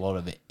we get a lot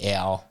of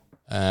our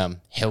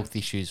health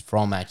issues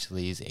from,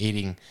 actually, is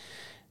eating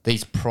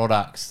these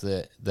products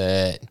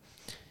that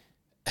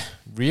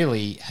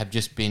really have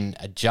just been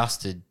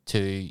adjusted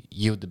to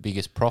yield the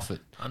biggest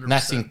profit. 100%. And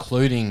that's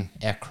including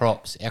our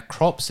crops. Our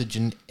crops are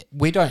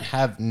we don't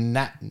have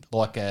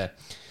like a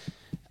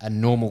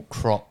normal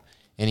crop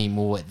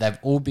anymore. They've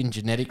all been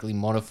genetically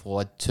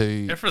modified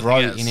to Everything grow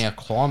is. in our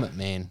climate,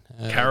 man.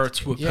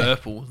 Carrots were yeah.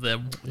 purple. They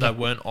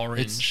weren't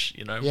orange,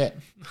 you know. Yeah,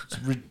 it's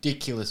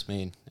ridiculous,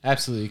 man.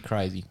 Absolutely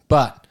crazy.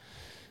 But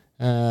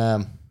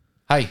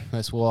hey,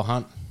 that's why I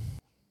hunt.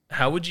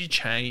 How would you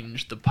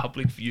change the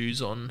public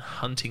views on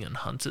hunting and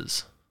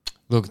hunters?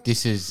 Look,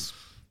 this is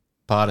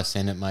part of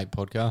Send It Mate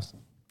podcast.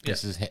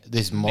 This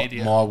is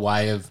Media. my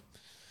way of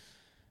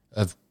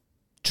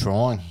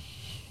trying,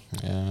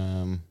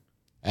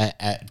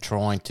 at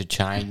trying to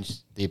change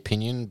the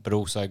opinion, but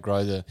also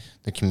grow the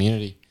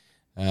community.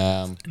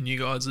 And you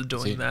guys are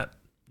doing it. that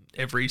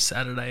every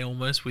Saturday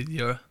almost with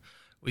your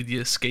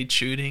skeet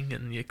shooting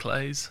and your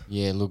clays.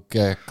 Yeah, look,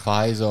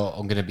 clays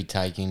I'm going to be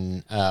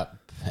taking up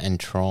and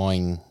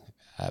trying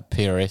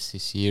PRS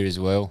this year as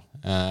well,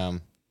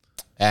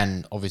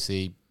 and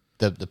obviously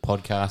the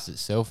podcast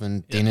itself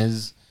and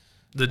dinners.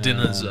 The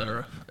dinners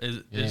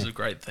is a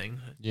great thing.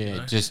 Yeah, you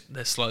know? just-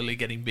 they're slowly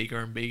getting bigger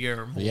and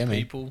bigger and more Yeah, man.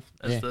 people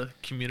as Yeah. the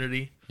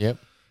community. Yep,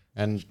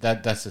 and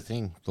that's the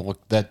thing. Like,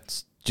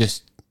 that's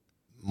just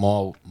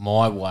my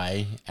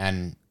way,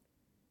 and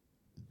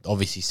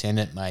obviously Send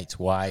It Mate's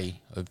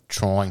way of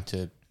trying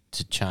to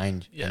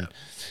change and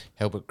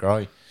help it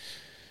grow.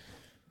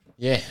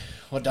 Yeah,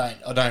 I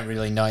don't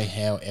really know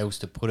how else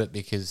to put it,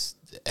 because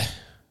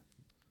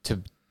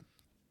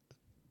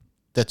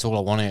that's all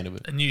I want out of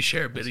it. And you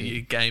share a bit of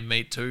your game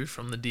meat too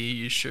from the deer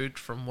you shoot,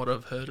 from what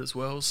I've heard as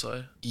well.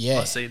 So Yeah,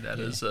 I see that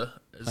as a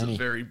Plenty.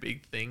 very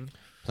big thing.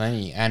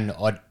 Plenty, and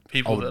I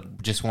People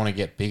would just want to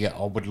get bigger.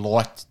 I would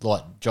like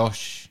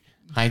Josh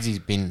Hainsey's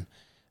been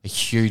a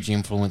huge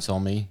influence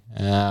on me,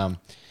 and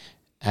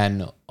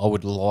I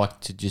would like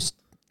to just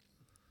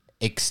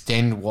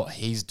extend what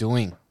he's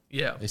doing,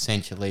 Yeah,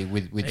 essentially,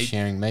 with He-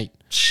 sharing meat.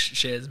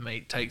 shares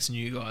meat, takes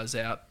new guys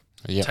out,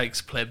 Yep.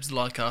 takes plebs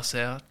like us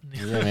out.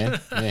 Yeah,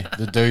 man. Yeah,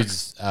 the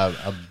dude's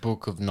a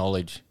book of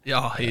knowledge.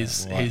 Yeah,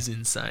 he's right. he's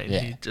insane. Yeah.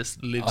 He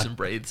just lives and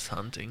breathes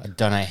hunting I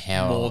don't know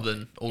how more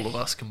than all of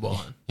us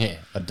combined. Yeah,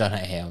 I don't know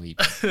how he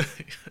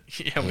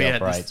Yeah,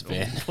 operates,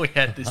 man. we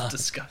had this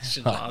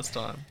discussion last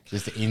time.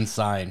 just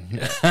insane.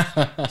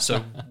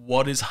 So,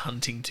 what is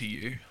hunting to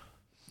you?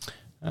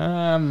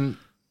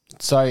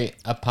 So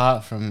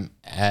apart from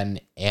an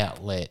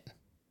outlet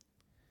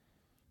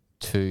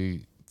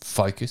to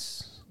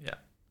focus,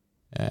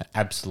 Yeah,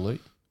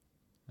 absolute,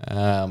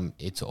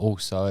 it's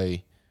also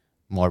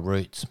my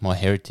roots, my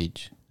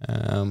heritage,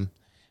 and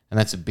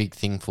that's a big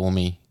thing for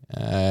me.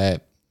 I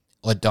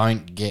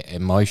don't get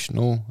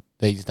emotional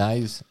these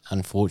days,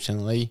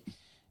 unfortunately,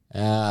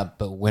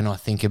 but when I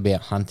think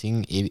about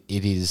hunting, it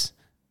is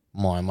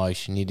my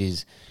emotion.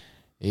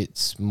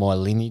 It's my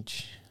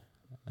lineage.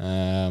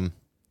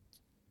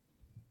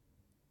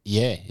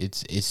 Yeah,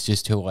 it's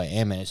just who I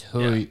am, and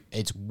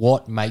it's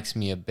what makes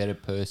me a better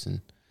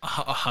person.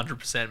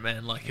 100%,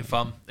 man. Like if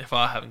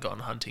I haven't gone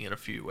hunting in a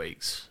few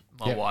weeks,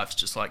 my Yep. wife's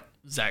just like,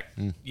 Zach,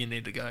 you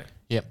need to go.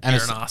 Yep, and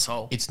You're an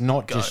asshole. It's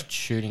not Go. just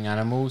shooting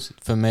animals.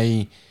 For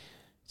me,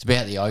 it's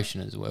about the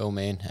ocean as well,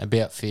 man.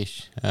 About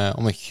fish.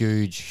 I'm a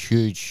huge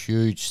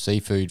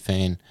seafood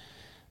fan.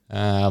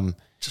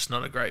 Just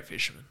not a great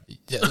fisherman.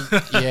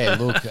 Yeah,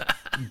 look,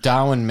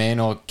 Darwin, man,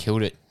 I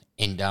killed it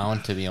in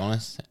Darwin, to be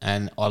honest,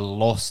 and I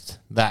lost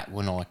that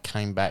when I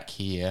came back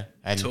here.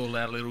 And To all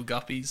our little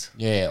guppies.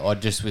 yeah, I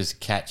just was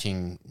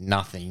catching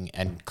nothing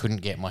and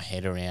couldn't get my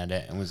head around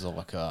it, and was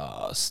like,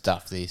 oh,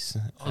 stuff this.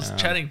 I was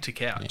chatting to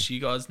Couch.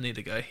 You guys need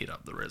to go hit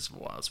up the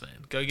reservoirs,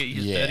 man. Go get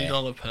your Yeah.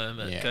 $30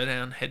 permit.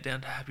 Yeah. Head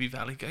down to Happy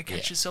Valley. Go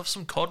catch yourself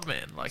some cod,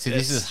 man. Like See,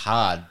 this is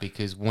hard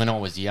because when I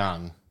was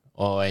young,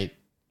 I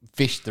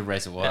fished the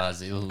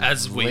reservoirs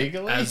as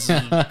legally,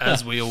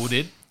 as we all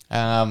did.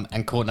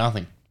 and caught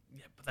nothing.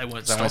 Yeah, but they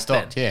weren't So I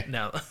stopped. stopped, Then.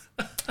 yeah.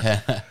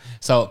 Now,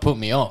 So it put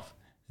me off.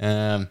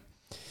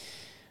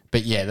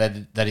 But yeah,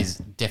 that is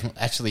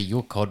definitely. Actually,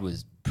 your cod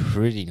was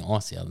pretty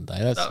nice the other day.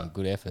 That's some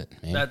good effort,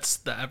 man. that's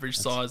the average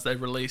size. They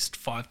released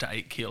 5 to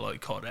 8 kilo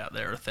cod out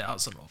there,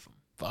 1,000 of them.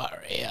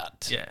 Far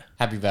out. Yeah.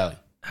 Happy Valley.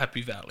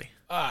 Happy Valley.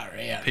 Oh,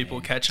 yeah. People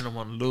are catching them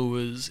on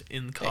lures,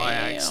 in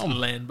kayaks, Damn.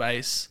 land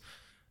base.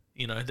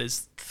 You know,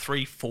 there's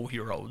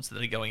 3-4-year-olds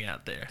that are going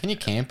out there. Can you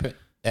camp it?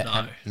 No.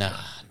 Nah,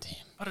 damn.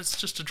 But it's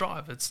just a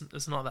drive.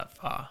 It's not that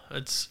far.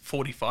 It's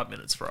 45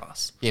 minutes for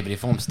us. Yeah, but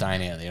if I'm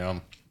staying out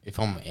there, if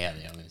I'm out there,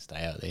 I'm going to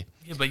stay out there.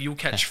 Yeah, but you'll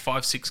catch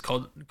 5-6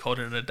 cod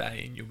in a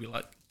day, and you'll be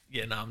like,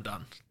 yeah, no, I'm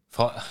done.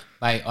 Mate,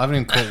 I haven't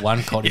even caught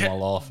one cod in my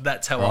life.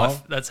 That's how right?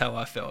 that's how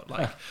I felt.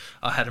 Like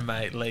I had a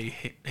mate, Lee.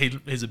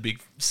 He's a big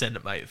Send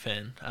It Mate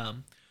fan.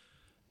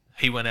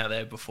 He went out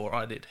there before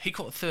I did. He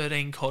caught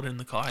 13 cod in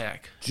the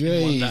kayak. In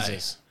one day.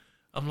 Jesus.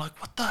 I'm like,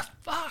 what the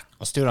fuck?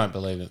 I still don't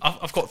believe it.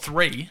 I've got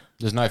 3.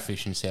 There's no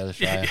fish in South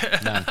Australia.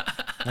 None.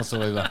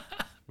 Whatsoever.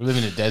 We live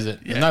in a desert.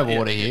 There's no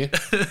water here.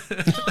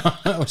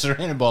 We're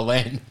surrounded by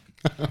land.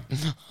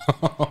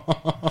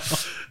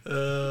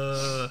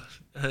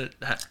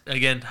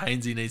 Again,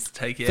 Hainsey needs to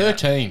take it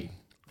 13.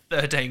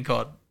 out. 13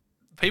 cod.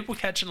 People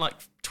catching like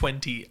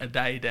 20 a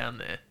day down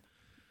there.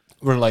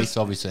 Release,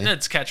 obviously.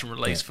 It's catch and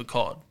release for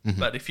cod.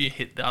 But if you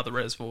hit the other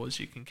reservoirs,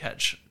 you can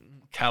catch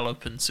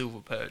callop and silver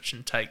perch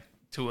and take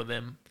 2 of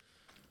them.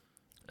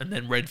 And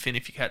then redfin,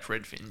 if you catch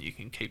redfin, you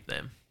can keep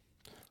them.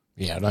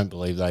 Yeah, I don't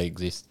believe they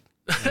exist.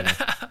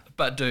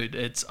 But dude,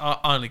 I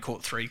only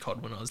caught 3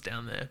 cod when I was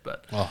down there.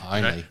 But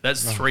only.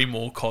 that's 3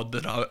 more cod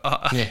that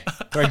I Yeah,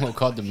 3 more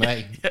cod than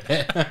me.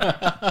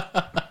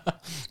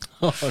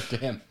 Oh,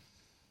 damn.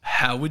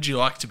 How would you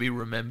like to be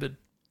remembered?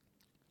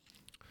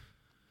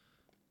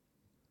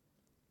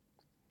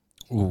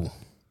 Ooh.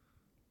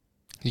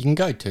 You can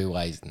go 2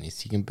 ways in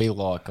this. You can be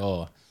like,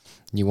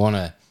 you want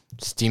to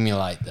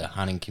stimulate the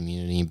hunting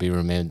community and be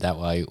remembered that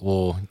way,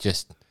 or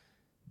just,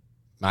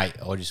 mate,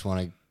 I just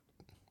want to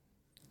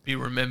Be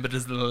remembered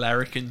as the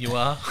larrikin you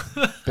are.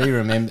 be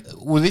remembered.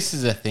 Well, this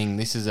is a thing.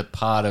 This is a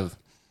part of,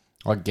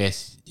 I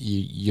guess,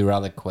 your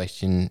other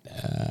question,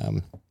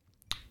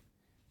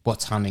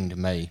 what's hunting to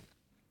me,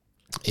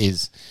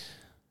 is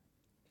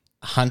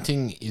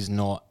hunting is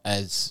not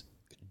as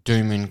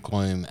doom and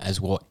gloom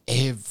as what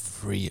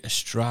every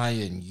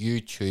Australian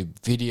YouTube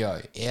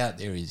video out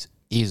there is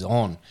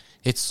on.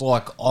 It's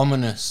like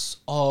ominous.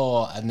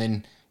 And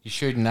then you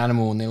shoot an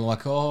animal and they're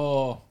like,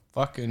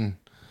 fucking,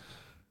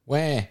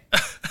 where?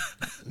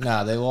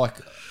 No, they're like,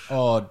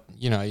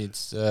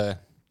 it's it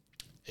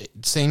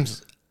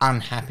seems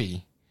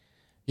unhappy.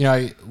 You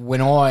know,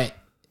 when I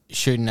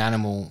shoot an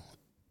animal,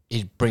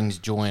 it brings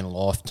joy and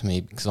life to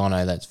me because I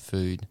know that's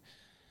food.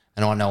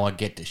 And I know I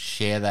get to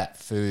share that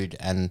food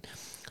and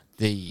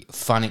the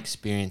fun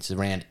experience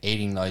around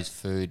eating those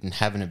food and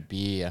having a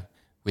beer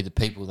with the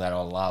people that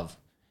I love.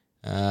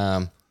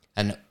 And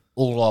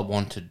all I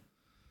want to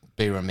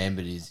be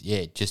remembered is,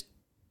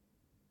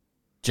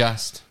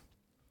 just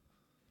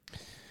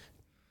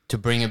to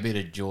bring a bit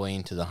of joy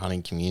into the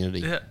hunting community.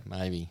 Yeah.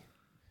 Maybe.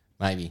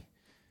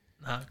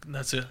 No,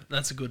 that's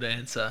a good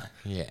answer.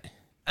 Yeah.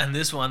 And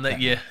this one that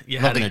you I'm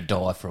had not going to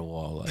die for a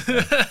while.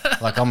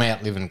 Like I'm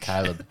outliving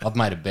Caleb. I've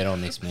made a bet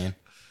on this, man.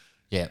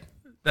 Yeah.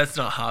 that's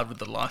not hard with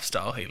the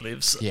lifestyle he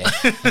lives. Yeah.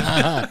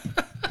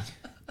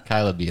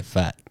 Caleb, you're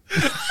fat.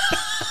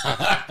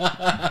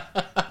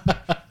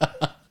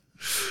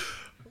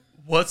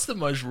 What's the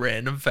most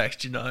random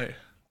fact you know?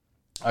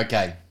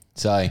 Okay,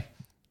 so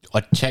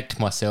I checked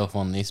myself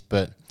on this,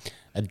 but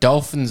a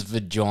dolphin's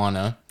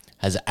vagina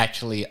has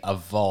actually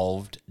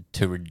evolved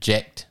to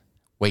reject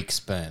weak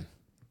sperm.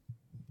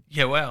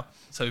 Yeah, wow.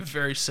 So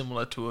very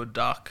similar to a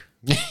duck.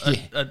 Yeah.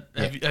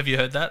 Have you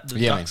heard that? The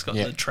Yeah, duck's got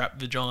yeah. the trap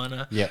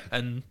vagina. Yeah.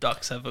 And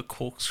ducks have a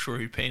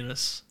corkscrew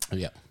penis.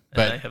 Yeah. And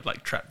they But have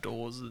like trap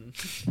doors and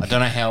I don't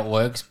know how it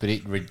works, but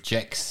it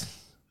rejects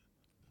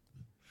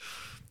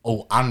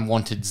all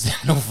unwanted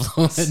seminal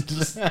fluid.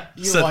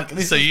 You're So- like,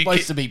 this so is you supposed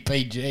keep- to be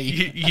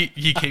PG.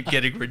 you keep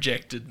getting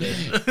rejected then.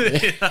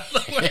 In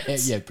other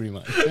words, Yeah, pretty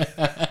much.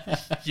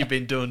 you've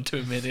been doing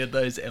too many of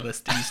those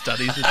LSD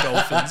studies with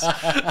dolphins.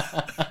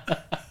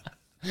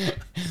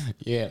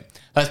 Yeah,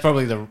 that's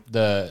probably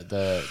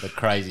the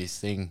craziest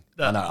thing.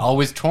 I know. I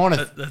was trying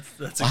to.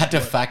 That's I had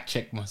to fact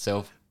check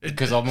myself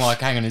because I'm like,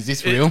 hang on, is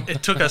this real?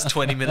 It took us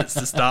 20 minutes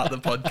to start the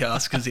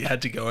podcast because he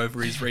had to go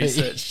over his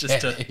research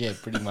just to. Yeah,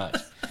 pretty much.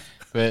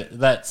 But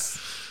that's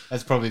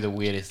probably the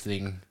weirdest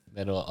thing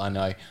that I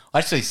know. I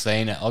actually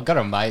seen it. I got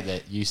a mate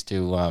that used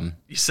to.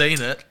 You seen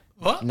it?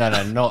 What? No,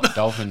 not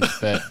dolphins,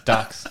 but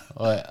ducks.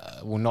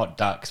 Well, not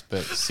ducks,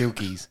 but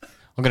silkies.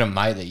 I got a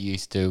mate that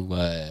used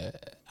to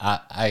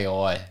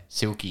AI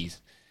silkies.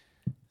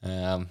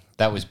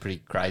 That was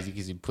pretty crazy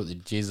because he'd put the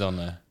jizz on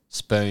a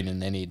spoon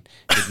and then he'd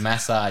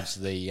massage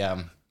the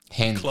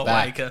hands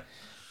back, Cloaca.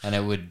 and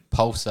it would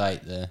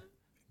pulsate the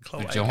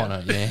Cloaca.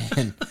 vagina. Yeah,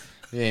 and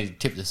he'd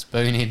tip the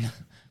spoon in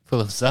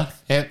full of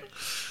stuff. Yep.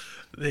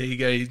 There you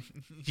go.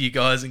 You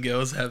guys and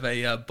girls have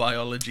a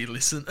biology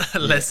lesson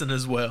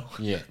as well.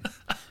 Yeah.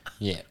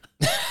 Yeah.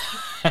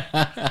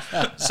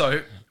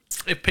 So,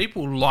 if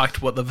people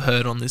liked what they've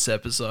heard on this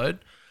episode,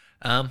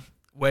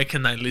 where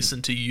can they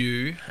listen to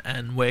you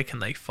and where can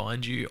they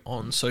find you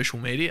on social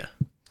media?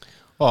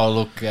 Oh,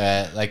 look,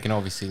 they can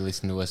obviously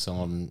listen to us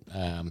on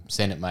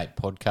Send It Mate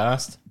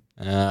podcast.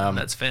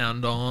 That's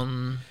found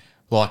on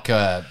like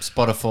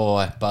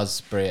Spotify,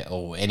 Buzzsprout,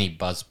 or any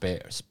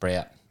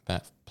Buzzsprout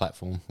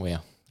platform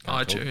where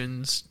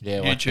iTunes, Yeah,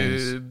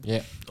 YouTube, iTunes.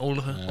 Yeah. all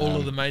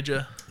of the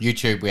major.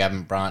 YouTube we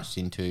haven't branched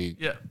into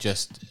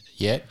just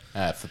yet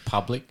for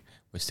public.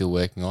 We're still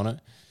working on it.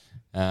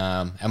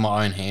 And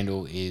my own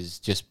handle is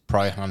just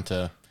Pro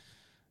Hunter.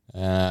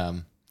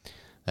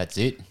 That's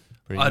it,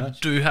 pretty I much.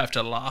 do have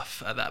to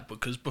laugh at that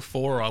because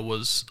before I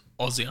was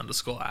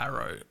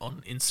Aussie_Arrow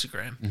on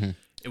Instagram.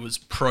 It was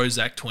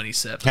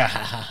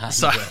Prozac27.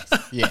 So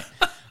Yeah.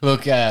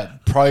 Look,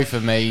 pro for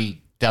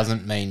me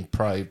doesn't mean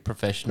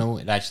professional.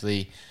 It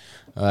actually,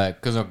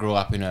 because I grew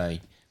up in a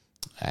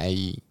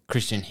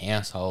Christian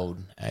household,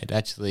 it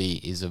actually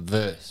is a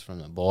verse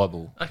from the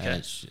Bible. Okay.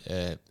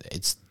 And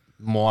it's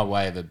my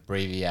way of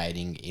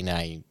abbreviating in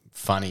a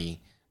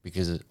funny,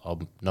 because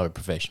I'm not a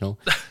professional,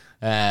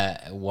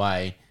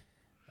 way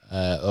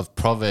of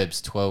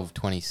Proverbs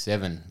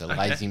 12:27. The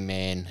lazy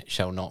man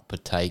shall not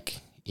partake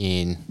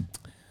in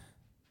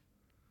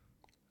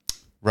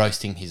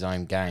roasting his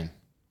own game.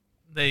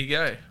 there you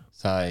go.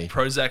 So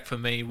Prozac for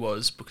me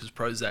was because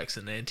Prozac's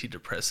an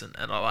antidepressant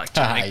and I like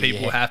to make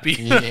people happy.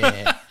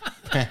 Yeah,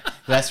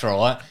 that's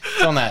right.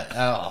 It's on that.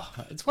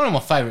 It's one of my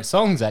favourite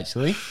songs,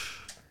 actually.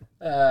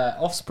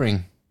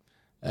 Offspring.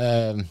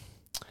 Yeah,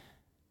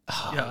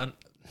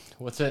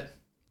 What's it?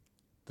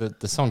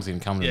 The song's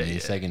gonna come to me in a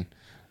second.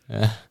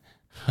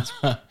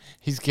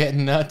 He's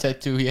getting a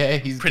tattoo. Yeah,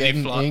 he's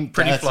pretty getting ink.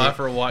 pretty That's fly it.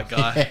 for a white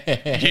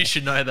guy. You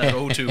should know that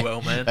all too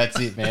well, man. That's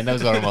it, man. That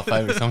was one of my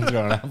favourite songs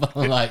growing up.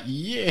 I'm like,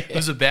 yeah. It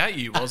was about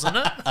you, wasn't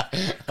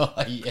it?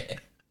 Oh, yeah.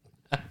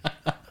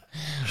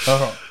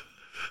 All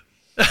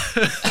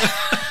right.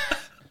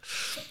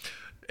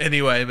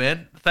 Anyway,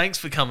 man, thanks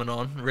for coming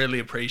on. Really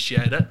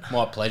appreciate it.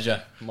 My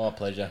pleasure. My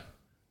pleasure.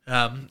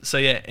 So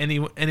yeah,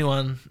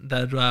 anyone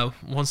that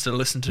wants to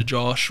listen to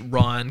Josh,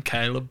 Ryan,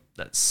 Caleb,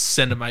 that's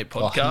Centermate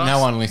podcast. No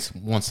one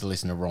wants to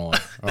listen to Ryan.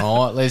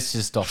 All right, let's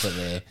just stop it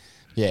there.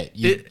 Yeah,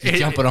 you're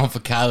jumping on for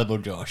Caleb or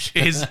Josh.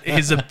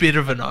 He's a bit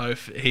of an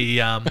oaf.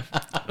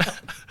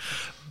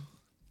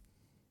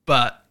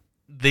 But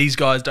these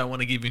guys don't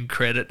want to give him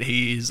credit.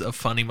 He is a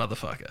funny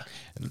motherfucker.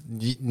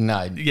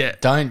 No, Yeah,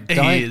 don't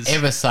he is.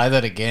 ever say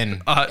that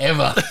again.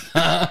 Ever.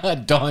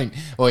 Don't.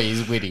 Well,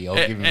 he's witty. I'll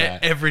give him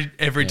that.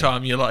 Every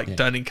time you're like,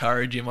 don't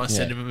encourage him, I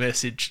send him a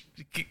message.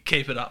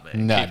 Keep it up,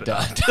 man. No, Keep it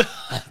up.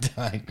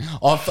 don't.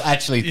 I've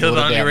actually You're thought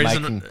the only about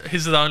reason. making.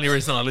 He's the only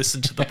reason I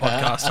listen to the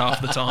podcast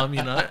half the time.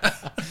 You know.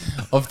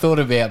 I've thought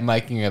about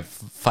making a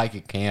fake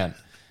account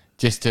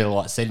just to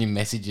like send him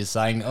messages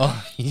saying,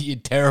 "Oh, you're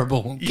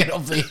terrible. Get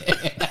off there."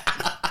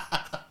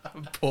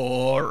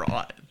 Poor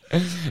Ryan.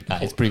 No,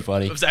 it's pretty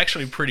funny. It was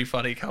actually pretty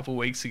funny a couple of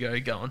weeks ago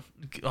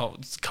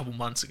it's a couple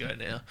months ago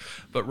now,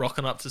 but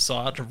rocking up to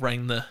site to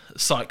ring the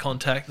site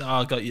contact. Oh,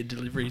 I got your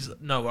deliveries.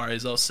 No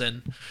worries. I'll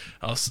send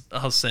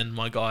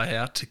my guy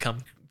out to come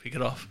pick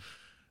it off.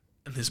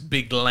 And this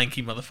big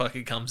lanky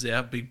motherfucker comes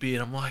out, big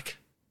beard. I'm like,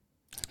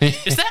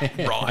 is that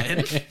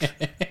Ryan?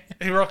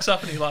 He rocks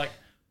up and he's like,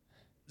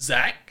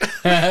 Zach?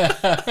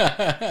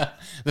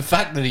 The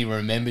fact that he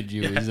remembered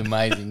you is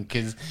amazing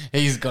because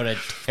he's got a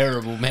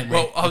terrible memory.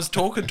 Well, I was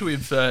talking to him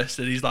first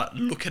and he's like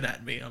looking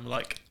at me. I'm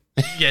like,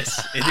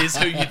 yes, it is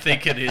who you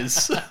think it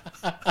is.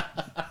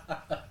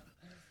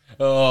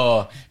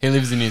 Oh, he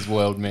lives in his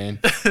world, man.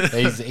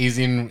 He's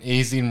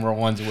in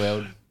Ryan's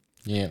world.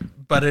 Yeah.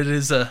 But it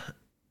is a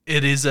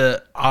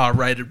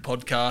R-rated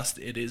podcast.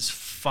 It is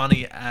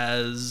funny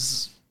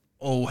as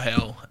all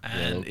hell.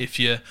 And if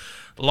you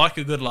like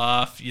a good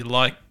laugh, you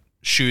like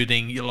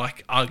shooting, you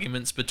like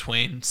arguments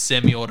between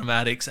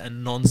semi-automatics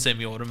and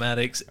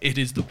non-semi-automatics, it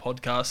is the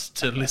podcast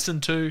to listen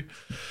to.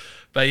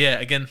 But yeah,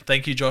 again,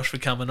 thank you, Josh, for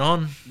coming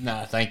on.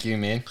 No, thank you,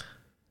 man.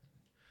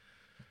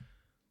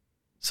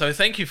 So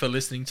thank you for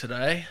listening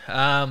today.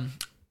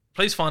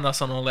 Please find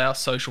us on all our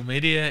social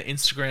media,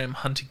 Instagram,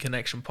 Hunting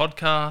Connection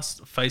Podcast,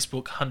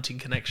 Facebook, Hunting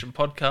Connection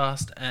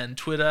Podcast, and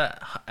Twitter,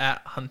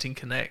 @Hunting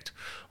Connect.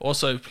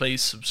 Also,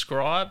 please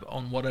subscribe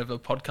on whatever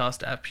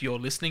podcast app you're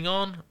listening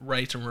on,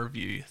 rate and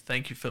review.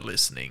 Thank you for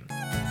listening.